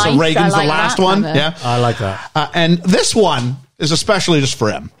cool. Nice. So Reagan's I like the last that. one. Love it. Yeah, I like that. and this one is especially just for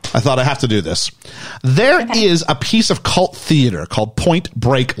him. I thought I have to do this. There is a piece of cult theater called Point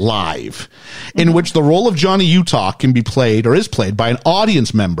Break Live, in which the role of Johnny Utah can be played or is played by an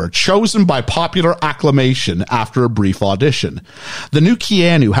audience member chosen by popular acclamation after a brief audition. The new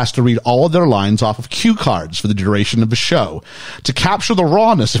Keanu has to read all of their lines off of cue cards for the duration of the show to capture the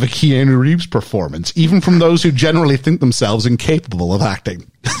rawness of a Keanu Reeves performance, even from those who generally think themselves incapable of acting.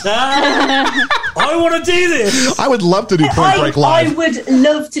 I want to do this. I would love to do Point Break Live. I would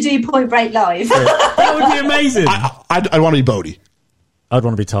love to do Point Break Live. That would be amazing. I want to be Bodhi. I'd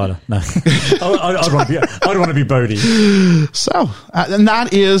want to be Tyler. No, I'd want to be Bodhi. So, and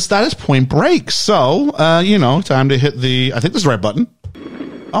that is Point Break. So, time to hit the. I think this is the right button.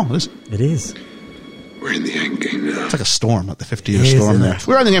 Oh, it is. It is. We're in the end game now. It's like a storm, like the 50-year It is, storm isn't there. it?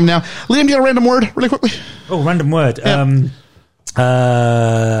 We're in the game now. Liam, do you have a random word really quickly? Oh, random word. Yeah.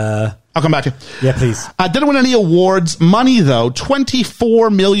 I'll come back to you. Yeah, please. Didn't win any awards. Money, though,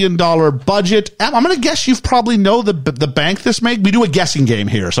 $24 million budget. I'm going to guess you probably know the bank this made. We do a guessing game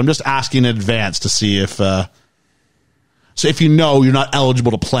here, so I'm just asking in advance to see if... so if you know, you're not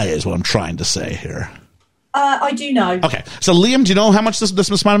eligible to play is what I'm trying to say here. I do know. Okay. So, Liam, do you know how much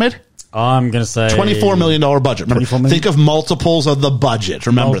this might have made? I'm going to say... $24 million budget. Remember, 24 million? think of multiples of the budget.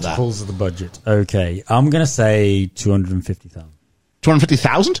 Remember multiples of the budget. Okay. I'm going to say 250,000.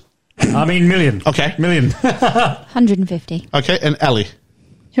 250,000? I mean, million. Okay. Million. 150. Okay, and Ellie.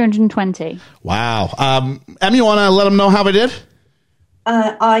 220. Wow. Em, you want to let them know how they did?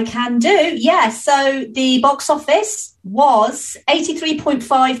 I can do. Yeah. So the box office was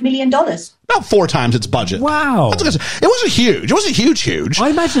 $83.5 million. About 4 times its budget. Wow. It wasn't huge. It wasn't huge. I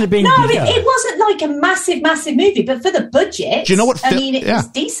imagine it being No, bigger. it wasn't like a massive movie, but for the budget, Do you know what it was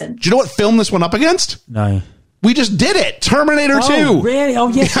decent. Do you know what film this went up against? No. We just did it. Terminator 2. Oh, really? Oh,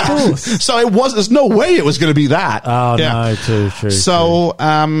 yes, of course. So there's no way it was going to be that. Oh, no, true. So,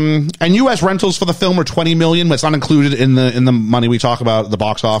 and U.S. rentals for the film were $20 million, but it's not included in the money we talk about at the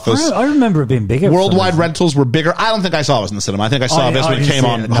box office. I remember it being bigger. Worldwide rentals were bigger. I don't think I saw it in the cinema. I think I saw this when it came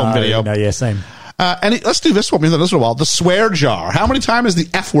on home video. No, yeah, same. And let's do this one. We've done this for a while. The swear jar. How many times is the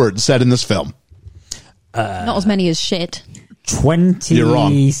F word said in this film? Not as many as shit.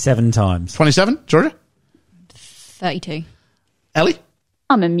 27 times. 27, Georgia? 32. Ellie?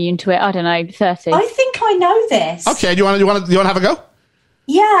 I'm immune to it. I don't know, 30. I think I know this. Okay, do you want to have a go?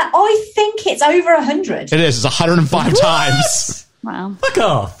 Yeah, I think it's over 100. It is. It's 105 times. Wow. Fuck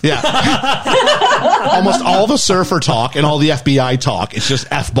off. Yeah. Almost all the surfer talk and all the FBI talk, it's just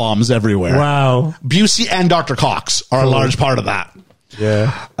F-bombs everywhere. Wow. Busey and Dr. Cox are a large part of that.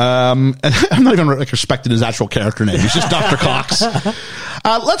 Yeah. And I'm not even respecting his actual character name. He's just Dr. Cox.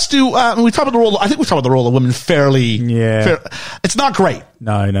 Let's do. We talked about the role. I think we talked about the role of women fairly. Yeah. It's not great.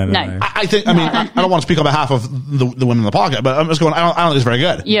 No. I think. I mean, I don't want to speak on behalf of the women in the pocket, but I'm just going. I don't think it's very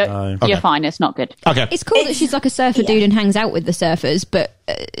good. You're fine. It's not good. Okay. It's cool that she's like a surfer dude and hangs out with the surfers, but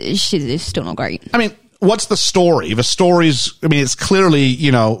she's still not great. I mean, what's the story? The story's. I mean, it's clearly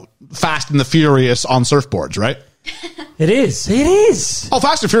Fast and the Furious on surfboards, right? It is. Oh,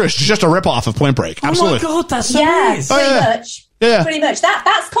 Fast and Furious is just a ripoff of Point Break. Absolutely. Oh my God, that's so Yeah, nice. much. Yeah. Pretty much.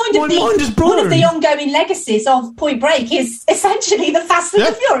 That's kind of My mind is blown. one of the ongoing legacies of Point Break is essentially the Fast and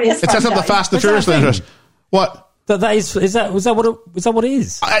the Furious. It sets up the Fast and the Furious franchise. What? Is that what it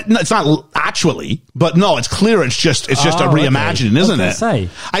is? No, it's not actually, but no, it's clear. It's just a reimagining, isn't it?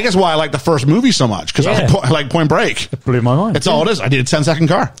 I guess why I like the first movie so much because I like Point Break. It blew my mind. It's all it is. I need a 10-second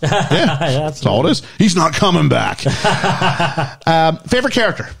car. Yeah, that's all it is. He's not coming back. Favorite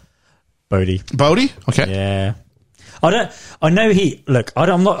character? Bodhi. Okay. Yeah. I know he. Look, I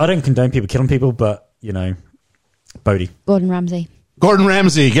don't condone people killing people, but Bodhi. Gordon Ramsay.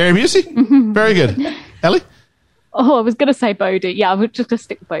 Gary Busey. Very good. Ellie. Oh, I was going to say Bodhi. Yeah, I was just going to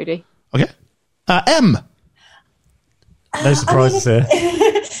stick with Bodhi. Okay. M. No surprises here.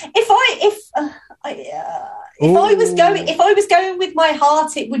 If I was going with my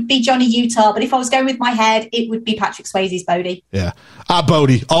heart, it would be Johnny Utah. But if I was going with my head, it would be Patrick Swayze's Bodhi. Yeah.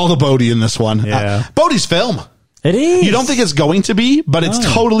 Bodhi. All the Bodhi in this one. Yeah. Bodhi's film. It is. You don't think it's going to be, but it's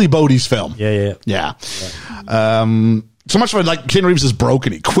totally Bodhi's film. Yeah. So much for like Keanu Reeves is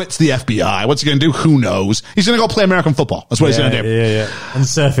broken. He quits the FBI. What's he going to do? Who knows? He's going to go play American football. That's what he's going to do. Yeah. And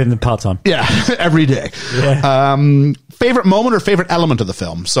surfing the part-time. Yeah, every day. Yeah. Favorite moment or favorite element of the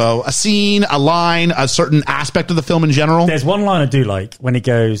film? So a scene, a line, a certain aspect of the film in general. There's one line I do like when he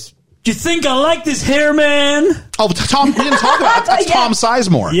goes, "Do you think I like this hair, man?" Oh, Tom, we didn't talk about it. That's Tom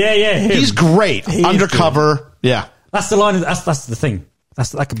Sizemore. Yeah. Him. He's great. Undercover. Yeah. That's the line. That's the thing.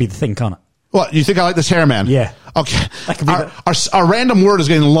 That could be the thing, can't it? What, you think I like this hair, man? Yeah. Okay. That could be our random word is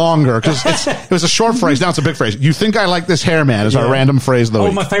getting longer because it was a short phrase. Now it's a big phrase. You think I like this hair, man, is our random phrase of the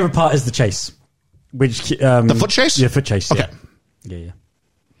week. My favorite part is the chase. Which the foot chase? Yeah, foot chase. Okay. Yeah.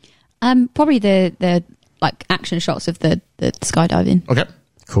 Probably the like action shots of the skydiving. Okay.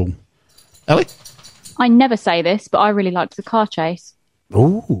 Cool. Ellie? I never say this, but I really liked the car chase.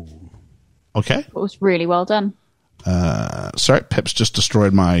 Ooh. Okay. It was really well done. Sorry, Pips just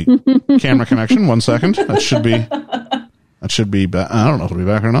destroyed my camera connection. 1 second. That should be back. I don't know if it'll be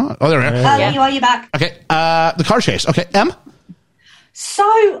back or not. Oh, there we are. You back? Okay. The car chase. Okay. Em?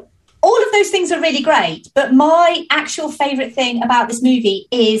 So all of those things are really great, but my actual favourite thing about this movie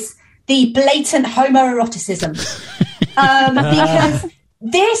is the blatant homoeroticism.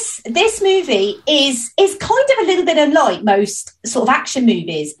 Because this movie is kind of a little bit unlike most sort of action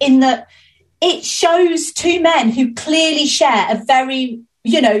movies in that it shows two men who clearly share a very,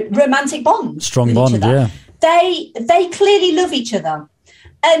 romantic bond. Strong bond, yeah. They clearly love each other.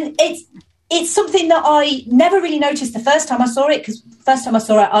 And it's something that I never really noticed the first time I saw it, because first time I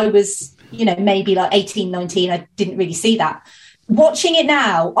saw it, I was, maybe like 18, 19. I didn't really see that. Watching it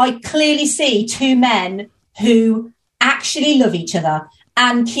now, I clearly see two men who actually love each other.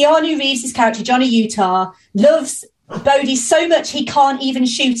 And Keanu Reeves' character, Johnny Utah, loves Bodhi so much he can't even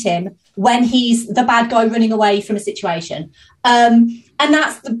shoot him when he's the bad guy running away from a situation. And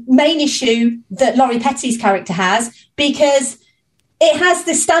that's the main issue that Laurie Petty's character has, because it has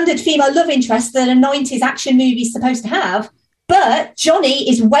the standard female love interest that a 90s action movie is supposed to have. But Johnny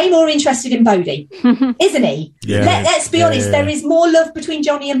is way more interested in Bodhi, isn't he? Yeah. Let's be honest. There is more love between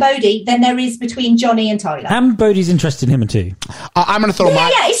Johnny and Bodhi than there is between Johnny and Tyler. And Bodhi's interested in him too. I'm going to throw Yeah,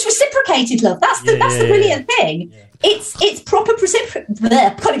 it's reciprocated love. That's the brilliant thing. Yeah. It's proper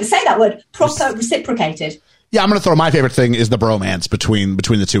can't even say that word. Proper reciprocated. Yeah, I'm going to throw my favorite thing is the bromance between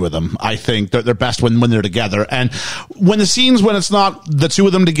the two of them. I think they're best when they're together. And when the scenes when it's not the two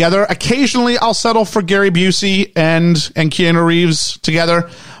of them together, occasionally I'll settle for Gary Busey and Keanu Reeves together.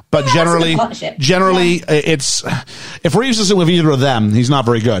 But generally, it's if Reeves isn't with either of them, he's not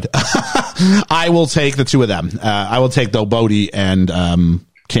very good. I will take the two of them. I will take though Bodhi and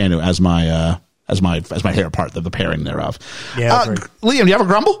Keanu as my favorite part of the pairing thereof. Yeah, Liam, do you have a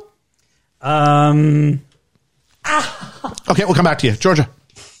grumble? Okay, we'll come back to you, Georgia.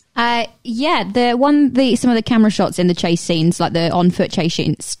 Some of the camera shots in the chase scenes, like the on foot chase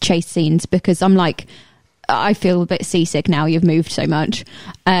scenes, because I'm like, I feel a bit seasick now. You've moved so much,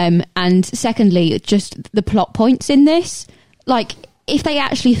 and secondly, just the plot points in this. Like, if they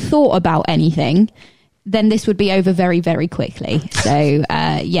actually thought about anything, then this would be over very, very quickly. So,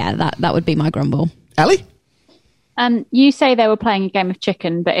 that would be my grumble. Ellie? You say they were playing a game of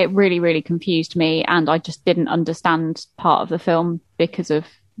chicken, but it really, really confused me, and I just didn't understand part of the film because of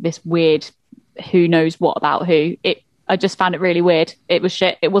this weird who knows what about who. I just found it really weird. It was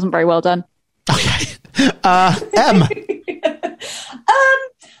shit. It wasn't very well done. Okay. Em?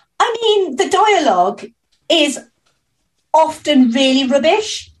 I mean, the dialogue is often really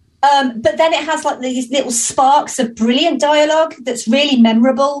rubbish. But then it has like these little sparks of brilliant dialogue that's really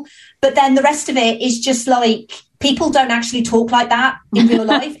memorable. But then the rest of it is just like, people don't actually talk like that in real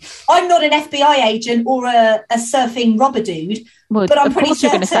life. I'm not an FBI agent or a surfing robber dude, but I'm pretty certain.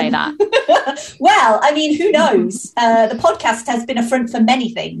 You're going to say that. Well, I mean, who knows? The podcast has been a front for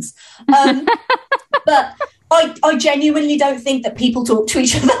many things. But I genuinely don't think that people talk to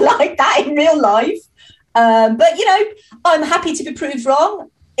each other like that in real life. But, I'm happy to be proved wrong.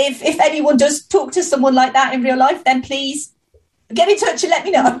 If anyone does talk to someone like that in real life, then please get in touch and let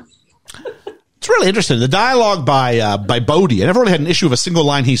me know. It's really interesting. The dialogue by Bodhi, I never really had an issue with a single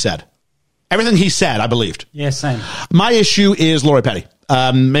line he said. Everything he said, I believed. Yeah, same. My issue is Laurie Petty.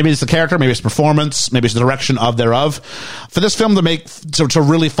 Maybe it's the character, maybe it's performance, maybe it's the direction of thereof. For this film to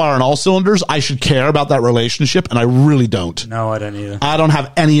really fire on all cylinders, I should care about that relationship, and I really don't. No, I don't either. I don't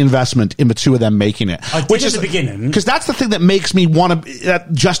have any investment in the two of them making it. I did at the beginning. Because that's the thing that makes me want to,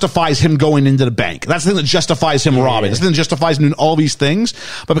 that justifies him going into the bank. That's the thing that justifies him robbing. That's the thing that justifies him doing all these things.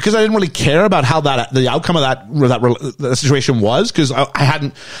 But because I didn't really care about how the outcome of that situation was, because they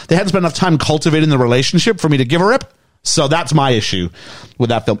hadn't spent enough time cultivating the relationship for me to give a rip. So that's my issue with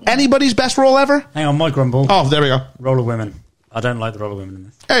that film. Anybody's best role ever? Hang on, my grumble. Oh, there we go. Role of women. I don't like the role of women in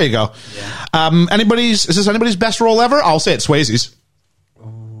this. There you go. Yeah. Is this anybody's best role ever? I'll say it's Swayze's.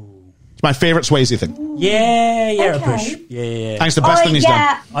 Oh. It's my favorite Swayze thing. Yeah, Okay. a push. Yeah. Thanks, the best thing he's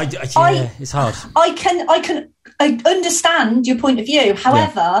done. It's hard. I can understand your point of view.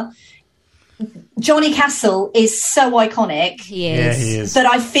 However, Johnny Castle is so iconic. He is. Yeah, he is. That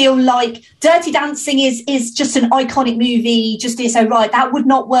I feel like Dirty Dancing is just an iconic movie. Just is so right. That would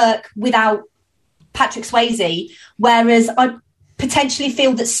not work without Patrick Swayze. Whereas I potentially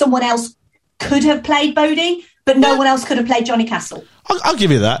feel that someone else could have played Bodhi, but no one else could have played Johnny Castle. I'll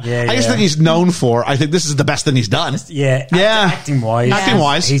give you that. I just think he's known for. I think this is the best thing he's done. Acting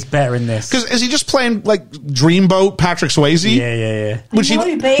wise, he's better in this. Because is he just playing like Dreamboat Patrick Swayze? Yeah. Which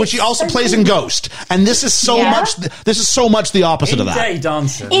he also plays in Ghost, and this is so much. This is so much the opposite of that. Dirty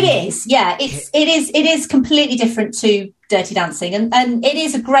Dancing. It is. Yeah. It is completely different to Dirty Dancing, and it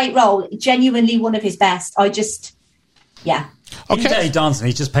is a great role. Genuinely one of his best. Okay. In Dirty Dancing,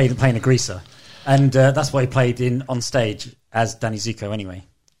 he's just playing a greaser. And that's what he played on stage as Danny Zuko anyway.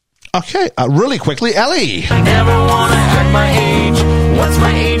 Okay, really quickly, Ellie. I never want to act my age. What's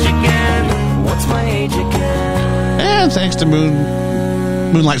my age again? What's my age again? And thanks to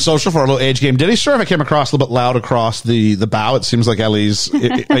Moonlight Social for our little age game ditty. Sorry if I came across a little bit loud across the bow. It seems like Ellie's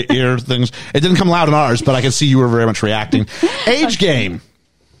ear things. It didn't come loud in ours, but I can see you were very much reacting. Age game.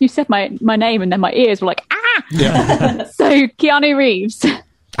 You said my name and then my ears were like, ah! Yeah. So, Keanu Reeves.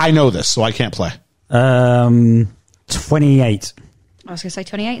 I know this, so I can't play. 28. I was going to say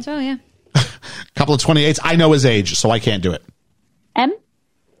 28 as well, yeah. Couple of 28s. I know his age, so I can't do it. M?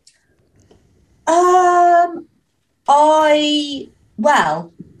 I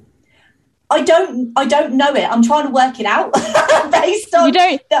don't know it. I'm trying to work it out based on. You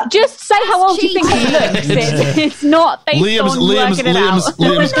don't just say how old you think he looks. It's not based on working it out.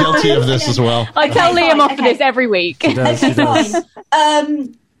 Liam's guilty of this as well. I tell Liam off for this every week. She does.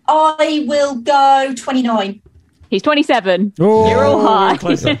 Fine. I will go 29. He's 27. Oh, you're all high.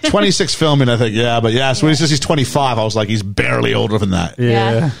 26 filming, I think. Yeah, but yeah. So when he says he's 25, I was like, he's barely older than that.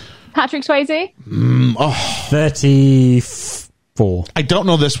 Yeah. Patrick Swayze? 34. I don't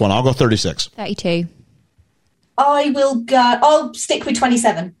know this one. I'll go 36. 32. I'll stick with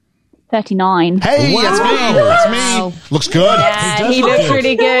 27. 39. Hey, Wow. That's me. Looks good. Yeah, he looks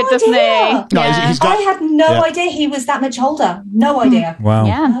really good, doesn't he? No, Yeah. he's got, I had no idea he was that much older. No idea. Wow.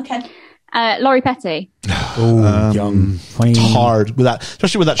 Yeah. Okay. Laurie Petty. Oh, young. 20. It's hard with that,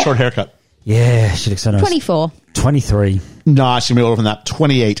 especially with that short haircut. Yeah, she looks so nice. 24. 23. No, she's gonna be older than that.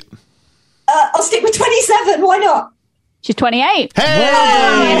 28. I'll stick with 27. Why not? She's 28.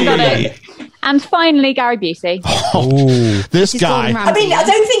 Hey! Got it. And finally, Gary Busey. This She's guy. Gordon Ramsay, I mean, I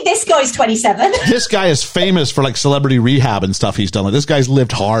don't think this guy's 27. This guy is famous for like celebrity rehab and stuff he's done. Like this guy's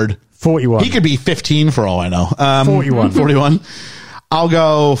lived hard. 41. He could be 15 for all I know. 41. 41. I'll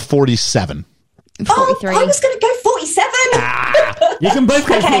go 47. 43. I was going to go 47. You can both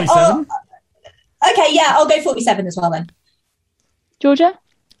go 47. Okay, yeah, I'll go 47 as well then. Georgia?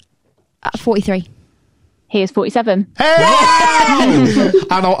 43. He is 47. Hey!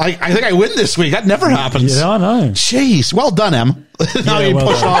 I think I win this week. That never happens. Yeah, I know. Jeez. Well done, Em. Now you well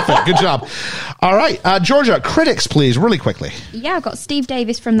push done. off it. Good job. All right. Georgia, critics, please, really quickly. Yeah, I've got Steve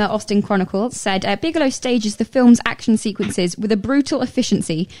Davis from the Austin Chronicle said, Bigelow stages the film's action sequences with a brutal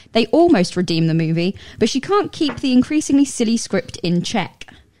efficiency. They almost redeem the movie, but she can't keep the increasingly silly script in check.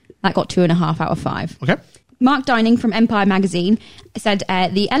 That got 2.5 out of 5. Okay. Mark Dining from Empire Magazine said,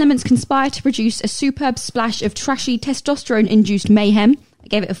 the elements conspire to produce a superb splash of trashy testosterone-induced mayhem. I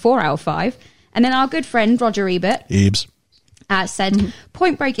gave it a 4 out of 5. And then our good friend Roger Ebert said,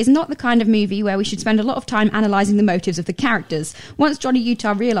 Point Break is not the kind of movie where we should spend a lot of time analysing the motives of the characters. Once Johnny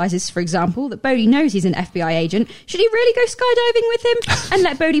Utah realises, for example, that Bodhi knows he's an FBI agent, should he really go skydiving with him and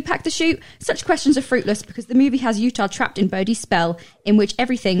let Bodhi pack the chute? Such questions are fruitless because the movie has Utah trapped in Bodhi's spell, in which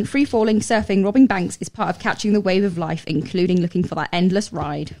everything, free-falling, surfing, robbing banks, is part of catching the wave of life, including looking for that endless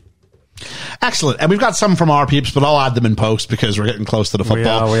ride. Excellent. And we've got some from our peeps, but I'll add them in post because we're getting close to the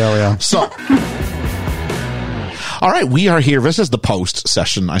football. We are. So... All right, we are here. This is the post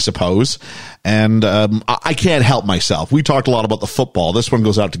session, I suppose. And I can't help myself. We talked a lot about the football. This one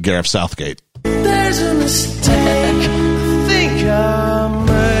goes out to Gareth Southgate. There's a mistake I think I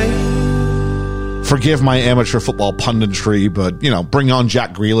made. Forgive my amateur football punditry, but, bring on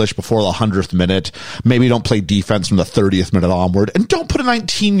Jack Grealish before the 100th minute. Maybe don't play defense from the 30th minute onward. And don't put a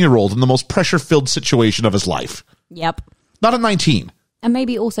 19-year-old in the most pressure-filled situation of his life. Yep. Not at 19. And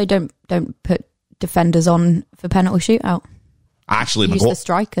maybe also don't put defenders on for penalty shootout. Actually, use the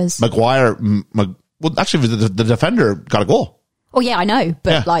strikers. Maguire, actually, the defender got a goal. Oh, yeah, I know.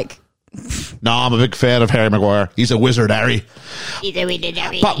 But, No, I'm a big fan of Harry Maguire. He's a wizard, Harry.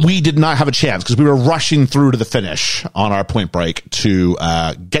 But we did not have a chance because we were rushing through to the finish on our point break to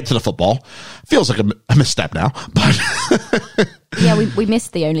get to the football. Feels like a misstep now, but... Yeah, we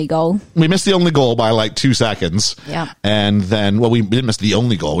missed the only goal. We missed the only goal by like 2 seconds. Yeah. And then, we didn't miss the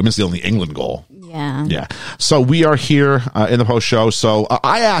only goal. We missed the only England goal. Yeah. Yeah. So we are here in the post show. So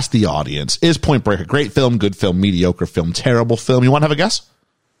I asked the audience, is Point Break a great film, good film, mediocre film, terrible film? You want to have a guess?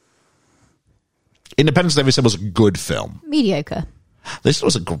 Independence Day, we said, was a good film. Mediocre. This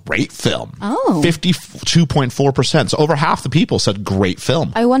was a great film. Oh. 52.4%. So over half the people said great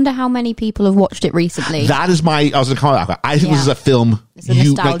film. I wonder how many people have watched it recently. That is I was going to call it. I think this is a film.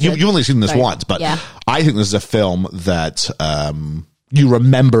 You've only seen this once, but I think this is a film that you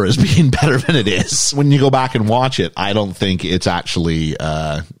remember as being better than it is. When you go back and watch it, I don't think it's actually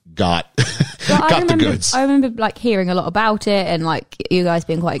got the goods. I remember hearing a lot about it and you guys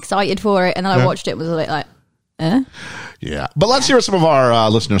being quite excited for it, and then I watched it and was like, Yeah. But let's hear what some of our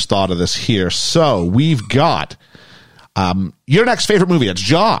listeners thought of this here. So we've got your next favorite movie. It's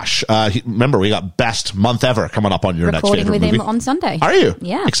Josh. Remember, we got best month ever coming up on your next favorite movie. Recording with him on Sunday. Are you?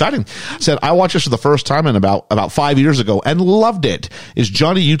 Yeah. Exciting. Said, I watched this for the first time in about 5 years ago and loved it. Is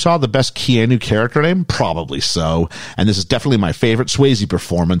Johnny Utah the best Keanu character name? Probably so. And this is definitely my favorite Swayze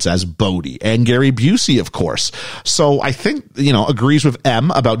performance as Bodhi. And Gary Busey, of course. So I think, agrees with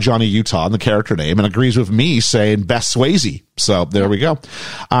M about Johnny Utah and the character name, and agrees with me saying best Swayze. So there we go.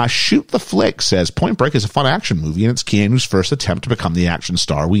 Shoot the Flick says, Point Break is a fun action movie, and it's Keanu's first attempt to become the action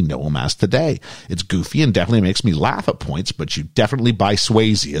star we know him as today. It's goofy and definitely makes me laugh at points, but you definitely buy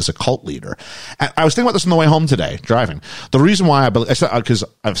Swayze as a cult leader. And I was thinking about this on the way home today, driving. The reason why because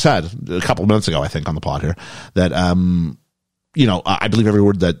I've said a couple of minutes ago, I think on the pod here, that, I believe every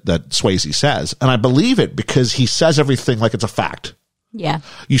word that Swayze says. And I believe it because he says everything like it's a fact. Yeah.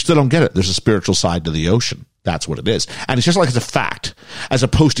 You still don't get it. There's a spiritual side to the ocean. That's what it is. And it's just like it's a fact, as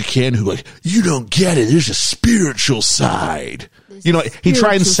opposed to Ken, who you don't get it. There's a spiritual side. He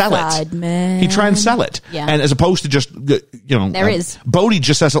try and sell it. Man. He try and sell it. Yeah. And as opposed to just, there is. Bodhi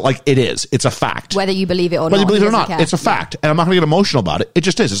just says it like it is. It's a fact. Whether you believe it or not. Whether you believe it or not. It's a fact. And I'm not going to get emotional about it. It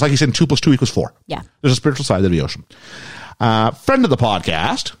just is. It's like he's saying 2 + 2 = 4. Yeah. There's a spiritual side to the ocean. Friend of the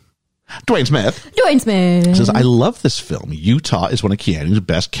podcast, Dwayne Smith says, I love this film. Utah is one of Keanu's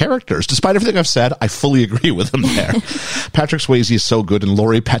best characters. Despite everything I've said, I fully agree with him there. Patrick Swayze is so good and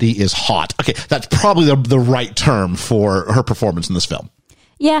Lori Petty is hot. Okay, that's probably the right term for her performance in this film.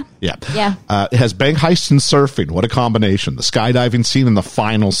 Yeah. Yeah. Yeah. It has bank heists and surfing. What a combination. The skydiving scene and the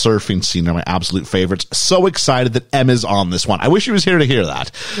final surfing scene are my absolute favorites. So excited that Em is on this one. I wish he was here to hear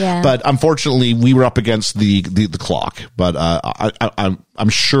that. Yeah. But unfortunately, we were up against the clock. But I'm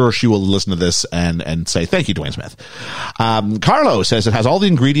sure she will listen to this and say, thank you, Dwayne Smith. Carlo says it has all the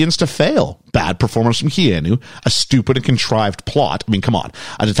ingredients to fail. Bad performance from Keanu, a stupid and contrived plot. I mean, come on.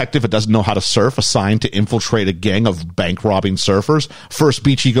 A detective that doesn't know how to surf assigned to infiltrate a gang of bank robbing surfers. First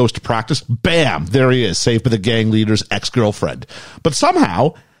beach he goes to practice, bam, there he is, saved by the gang leader's ex-girlfriend. But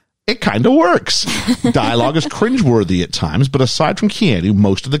somehow, it kind of works. Dialogue is cringeworthy at times, but aside from Keanu,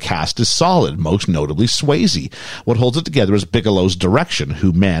 most of the cast is solid, most notably Swayze. What holds it together is Bigelow's direction,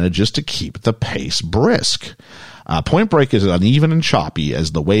 who manages to keep the pace brisk. Point Break is uneven and choppy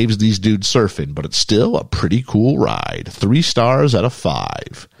as the waves these dudes surfing, but it's still a pretty cool ride. 3 stars out of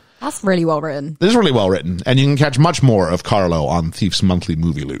 5. That's really well written. It is really well written, and you can catch much more of Carlo on Thief's Monthly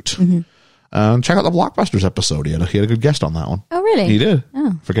Movie Loot. Mm-hmm. Check out the Blockbusters episode. He had a good guest on that one. Oh, really? He did.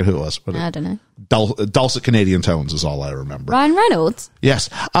 Oh. Forget who it was. But I don't know. Dulcet Canadian tones is all I remember. Ryan Reynolds? Yes.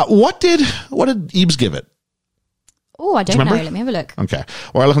 What did Ebes give it? Oh, I don't know. Let me have a look. Okay.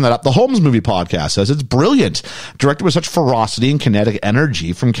 While looking that up, the Holmes Movie Podcast says it's brilliant. Directed with such ferocity and kinetic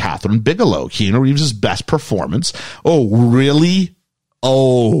energy from Catherine Bigelow. Keanu Reeves' best performance. Oh, really?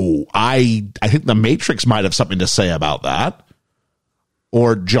 Oh, I think The Matrix might have something to say about that.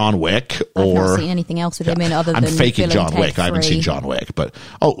 or John Wick, I've or not seen anything else with him in other I'm than faking Bill and John Ted Wick. I haven't 3. seen John Wick, but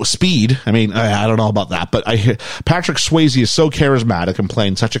Speed. I mean, I don't know about that, but Patrick Swayze is so charismatic and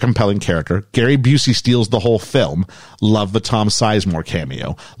playing such a compelling character. Gary Busey steals the whole film. Love the Tom Sizemore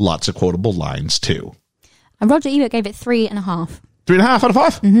cameo. Lots of quotable lines too. And Roger Ebert gave it 3.5. 3.5 out of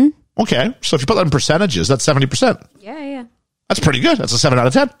 5. Mm-hmm. Okay, so if you put that in percentages, that's 70%. Yeah. That's pretty good. That's a 7 out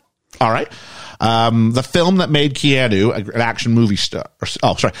of 10. All right. The film that made Keanu an action movie star.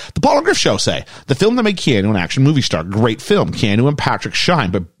 The Paul and Griff Show say the film that made Keanu an action movie star. Great film. Keanu and Patrick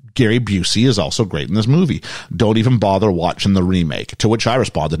shine, but Gary Busey is also great in this movie. Don't even bother watching the remake. To which I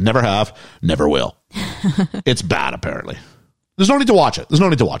responded, never have, never will. It's bad, apparently. There's no need to watch it.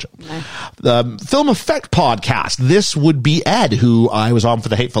 No. The Film Effect podcast. This would be Ed, who I was on for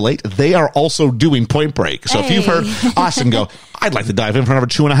the Hateful Eight. They are also doing Point Break. So if you've heard us and go, I'd like to dive in for another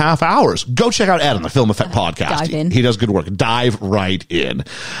 2.5 hours, go check out Ed on the Film Effect podcast. Dive in. He does good work. Dive right in.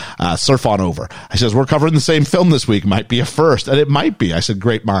 Surf on over. He says, we're covering the same film this week. Might be a first. And it might be. I said,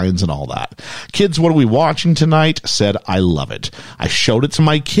 great minds and all that. Kids, what are we watching tonight? Said, I love it. I showed it to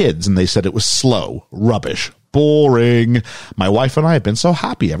my kids and they said it was slow, rubbish, boring. My wife and I have been so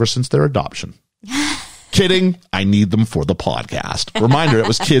happy ever since their adoption. Kidding. I need them for the podcast. Reminder, it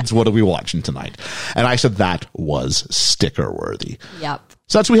was Kids, what are we watching tonight? And I said that was sticker worthy. Yep.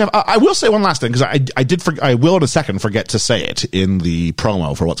 So that's what we have. I will say one last thing, because I will in a second forget to say it in the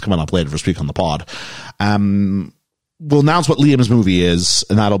promo for what's coming up later this week on the pod. We'll announce what Liam's movie is,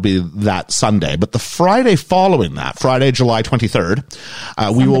 and that'll be that Sunday. But the Friday following that, Friday, July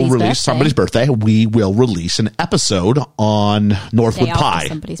 23rd, we will release somebody's birthday. We will release an episode on Northwood Pie.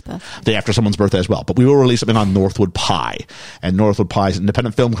 Somebody's birthday. Day after someone's birthday as well. But we will release something on Northwood Pie. And Northwood Pie's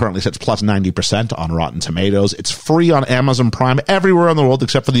independent film currently sits plus 90% on Rotten Tomatoes. It's free on Amazon Prime everywhere in the world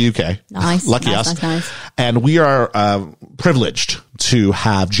except for the UK. Nice. Lucky us. Nice. And we are privileged to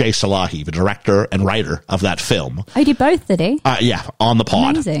have Jay Salahi, the director and writer of that film. Oh, he did both, did he? Yeah, on the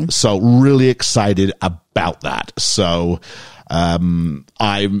pod. Amazing. So really excited about that. So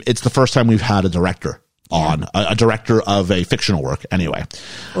it's the first time we've had a director on, a director of a fictional work anyway.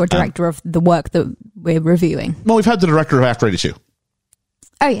 Or a director of the work that we're reviewing. Well, we've had the director of After 82.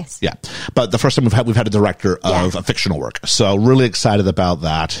 Oh, yes. Yeah. But the first time we've had a director of a fictional work. So really excited about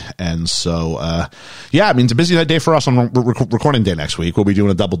that. And so, it means a busy day for us on recording day next week. We'll be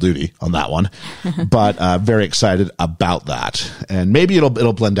doing a double duty on that one, but, very excited about that. And maybe it'll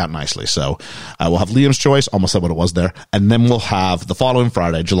blend out nicely. So, we'll have Liam's choice, almost said what it was there. And then we'll have the following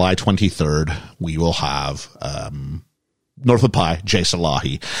Friday, July 23rd, we will have, Northwood Pie, Jay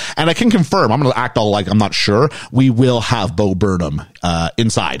Salahi. And I can confirm, I'm going to act all like I'm not sure, we will have Bo Burnham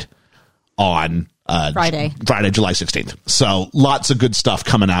inside on Friday, July 16th. So lots of good stuff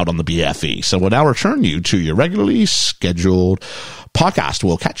coming out on the BFE. So we'll now return you to your regularly scheduled podcast.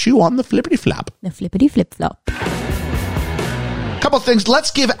 We'll catch you on the Flippity Flap. The Flippity Flip Flop. Couple of things. Let's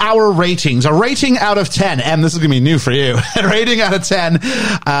give our ratings. A rating out of 10. And this is going to be new for you. A rating out of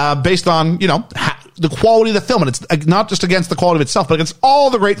 10 based on, the quality of the film. And it's not just against the quality of itself, but against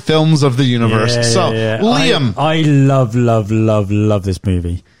all the great films of the universe. Liam. I love this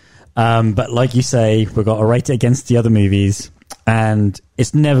movie. But like you say, we've got to rate it against the other movies. And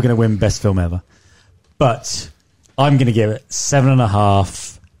it's never going to win Best Film Ever. But I'm going to give it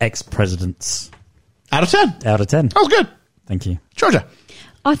 7.5 Ex-Presidents. Out of 10? Out of 10. That was good. Thank you. Georgia.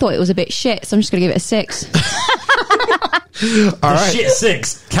 I thought it was a bit shit, so I'm just going to give it a 6. All right. Shit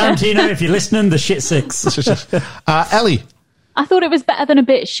 6. Tarantino, if you're listening, the shit 6. Ellie. I thought it was better than a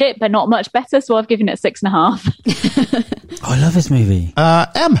bit shit, but not much better, so I've given it 6.5. I love this movie.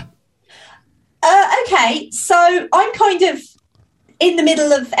 M. Okay, so I'm kind of in the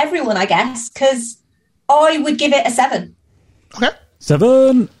middle of everyone, I guess, because I would give it a 7. Okay.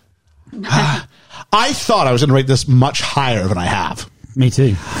 7. I thought I was going to rate this much higher than I have. Me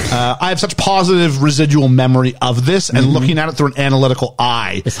too. I have such positive residual memory of this, and looking at it through an analytical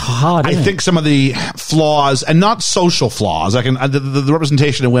eye, it's hard. I think some of the flaws, and not social flaws, like the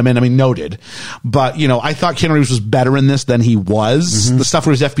representation of women, noted. But I thought Keanu Reeves was better in this than he was. The stuff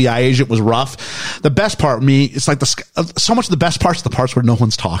where his FBI agent was rough. The best part of me, it's like so much of the best parts are the parts where no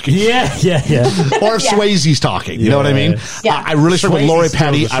one's talking. Yeah. Or if Swayze's talking. You know what I mean? Yeah. I really struggled with Lori Swayze's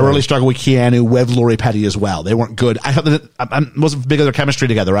Petty. still I really struggled with Keanu, with Lori Petty as well. They weren't good. I thought that I wasn't big of their chemistry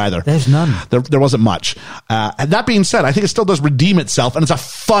together either. There's none. There wasn't much. And that being said, I think it still does redeem itself, and it's a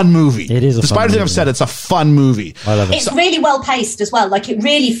fun movie. It is a Despite fun everything movie. I've said, it's a fun movie. I love it. It's really well paced as well. Like, it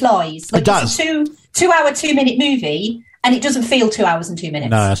really flies. Like, It does. It's a 2 hour, 2 minute movie, and it doesn't feel 2 hours and 2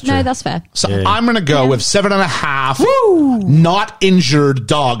 minutes. No, that's true. No, that's fair. So I'm going to go with 7.5 not injured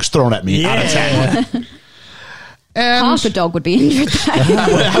dogs thrown at me out of 10. And Half a dog would be injured there.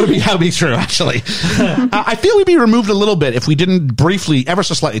 that would be true, actually. I feel we'd be removed a little bit if we didn't briefly, ever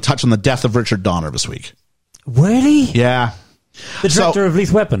so slightly, touch on the death of Richard Donner this week. Really? Yeah. The director of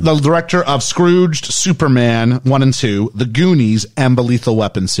Lethal Weapon. The director of Scrooged, Superman 1 and 2, The Goonies, and the Lethal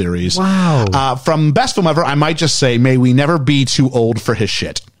Weapon series. Wow. From Best Film Ever, I might just say, may we never be too old for his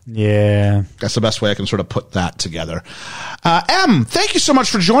shit. Yeah. That's the best way I can sort of put that together. Em, thank you so much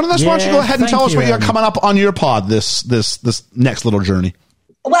for joining us. Why don't you Yeah, go ahead and thank tell us you, what you got Em. coming up on your pod this next little journey.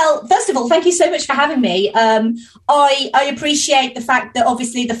 Well, first of all, thank you so much for having me. I appreciate the fact that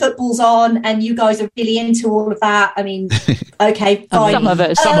obviously the football's on and you guys are really into all of that. I mean, okay, fine. Some of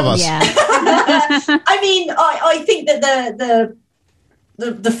us. Some of us. Yeah. I mean, I think that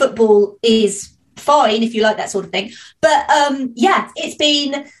the football is fine if you like that sort of thing. But yeah, it's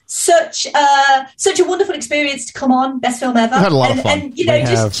been such a wonderful experience to come on Best Film Ever. We've had a lot of fun. And you know, We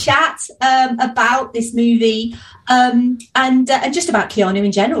just have. chat about this movie and just about Keanu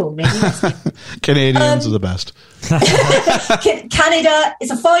in general, really. Canadians are the best. Canada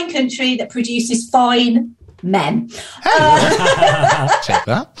is a fine country that produces fine men. Take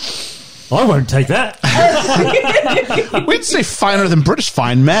that. I won't take that. We'd say finer than British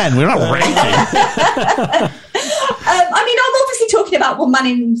fine men. We're not ranking. I mean, I'm obviously talking about one man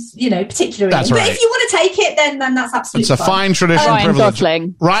in, particular. That's But right. if you want to take it, then that's absolutely It's a fine. fine tradition. Ryan privilege.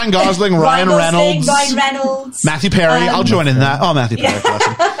 Gosling. Ryan Gosling, Ryan Reynolds, Ryan Reynolds. Matthew Perry. I'll join in that. Oh, Matthew Perry. bless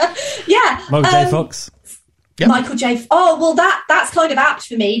him. Yeah. Michael J. Fox. Yep. Michael J. Oh, well, that's kind of apt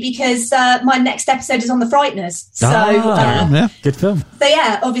for me because my next episode is on The Frighteners. So, Yeah. Good film. so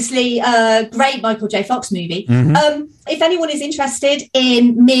yeah, obviously, great Michael J. Fox movie. If anyone is interested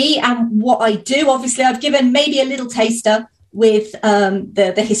in me and what I do, obviously, I've given maybe a little taster with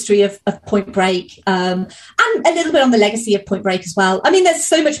the history of Point Break and a little bit on the legacy of Point Break as well. I mean, there's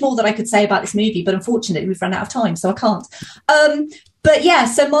so much more that I could say about this movie, but unfortunately, we've run out of time, so I can't. But yeah,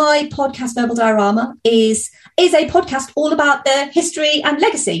 so my podcast, Verbal Diorama, is a podcast all about the history and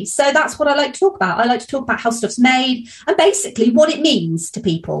legacy. So that's what I like to talk about. I like to talk about how stuff's made and basically what it means to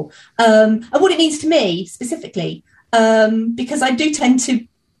people and what it means to me specifically. Because I do tend to,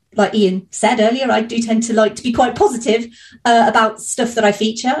 like Ian said earlier, I do tend to like to be quite positive about stuff that I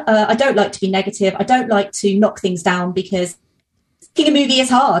feature. I don't like to be negative. I don't like to knock things down because making a movie is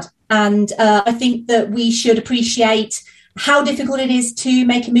hard. And I think that we should appreciate how difficult it is to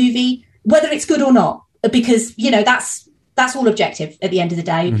make a movie, whether it's good or not, because, that's all objective at the end of the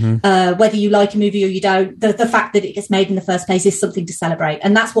day. Whether you like a movie or you don't, the fact that it gets made in the first place is something to celebrate.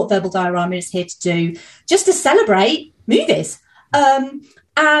 And that's what Verbal Diorama is here to do, just to celebrate movies.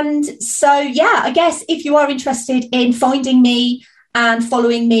 And so, yeah, I guess if you are interested in finding me and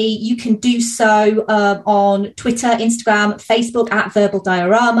following me, you can do so on Twitter, Instagram, Facebook at Verbal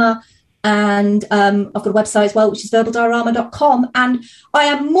Diorama. And I've got a website as well, which is verbaldiorama.com. And I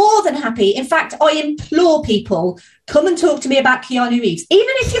am more than happy. In fact, I implore people, come and talk to me about Keanu Reeves. Even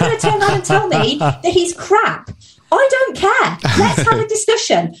if you're going to turn around and tell me that he's crap, I don't care. Let's have a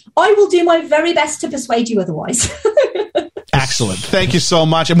discussion. I will do my very best to persuade you otherwise. Excellent. Thank you so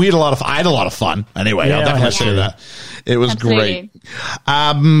much. And I had a lot of fun. Anyway, Yeah, I'll definitely I had say to. that. It was Absolutely. great.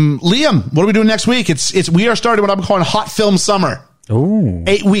 Liam, what are we doing next week? We are starting what I'm calling Hot Film Summer. Ooh.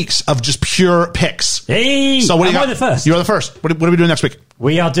 8 weeks of just pure picks. Hey! So what do you Am I got? the first? You're the first. What are we doing next week?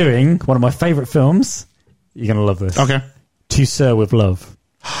 We are doing one of my favourite films. You're going to love this. Okay. To Sir with Love.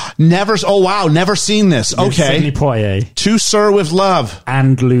 Never seen this. With Sidney Okay. Poitier To Sir with Love.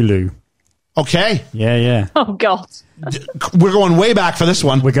 and Lulu. Okay. Yeah. Oh, God. We're going way back for this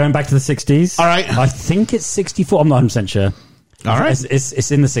one. We're going back to the 60s. All right. I think it's 64. I'm not 100% sure. All right.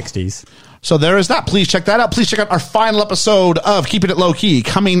 It's in the 60s. So there is that. Please check that out. Please check out our final episode of Keeping It Low Key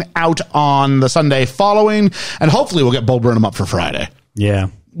coming out on the Sunday following. And hopefully we'll get Bo Burnham up for Friday. Yeah.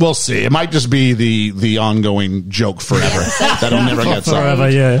 We'll see. It might just be the ongoing joke forever. That'll never get solved. Forever,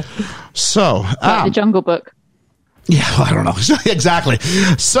 yeah. So, Like the Jungle Book. yeah, well, I don't know. Exactly.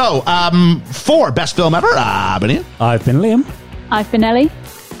 So, for Best Film Ever, I've been Ian. I've been Liam. I've been Ellie.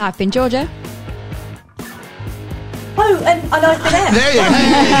 I've been Georgia. Oh, and I've been there. There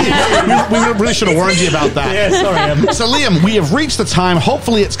you go. We really should have warned you about that. Yeah, sorry. So, Liam, we have reached the time.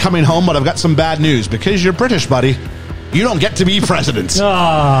 Hopefully it's coming home, but I've got some bad news. Because you're British, buddy, you don't get to be president.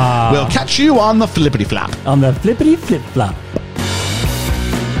 We'll catch you on the flippity flap. On the flippity flip flop.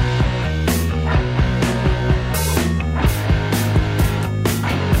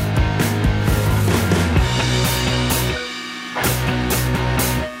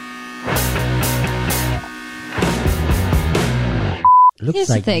 Looks Here's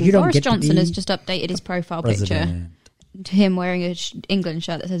like the thing. you don't Boris get to Johnson be has just updated his profile picture. president. him wearing a England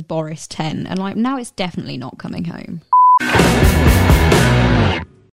shirt that says Boris 10, and like now it's definitely not coming home.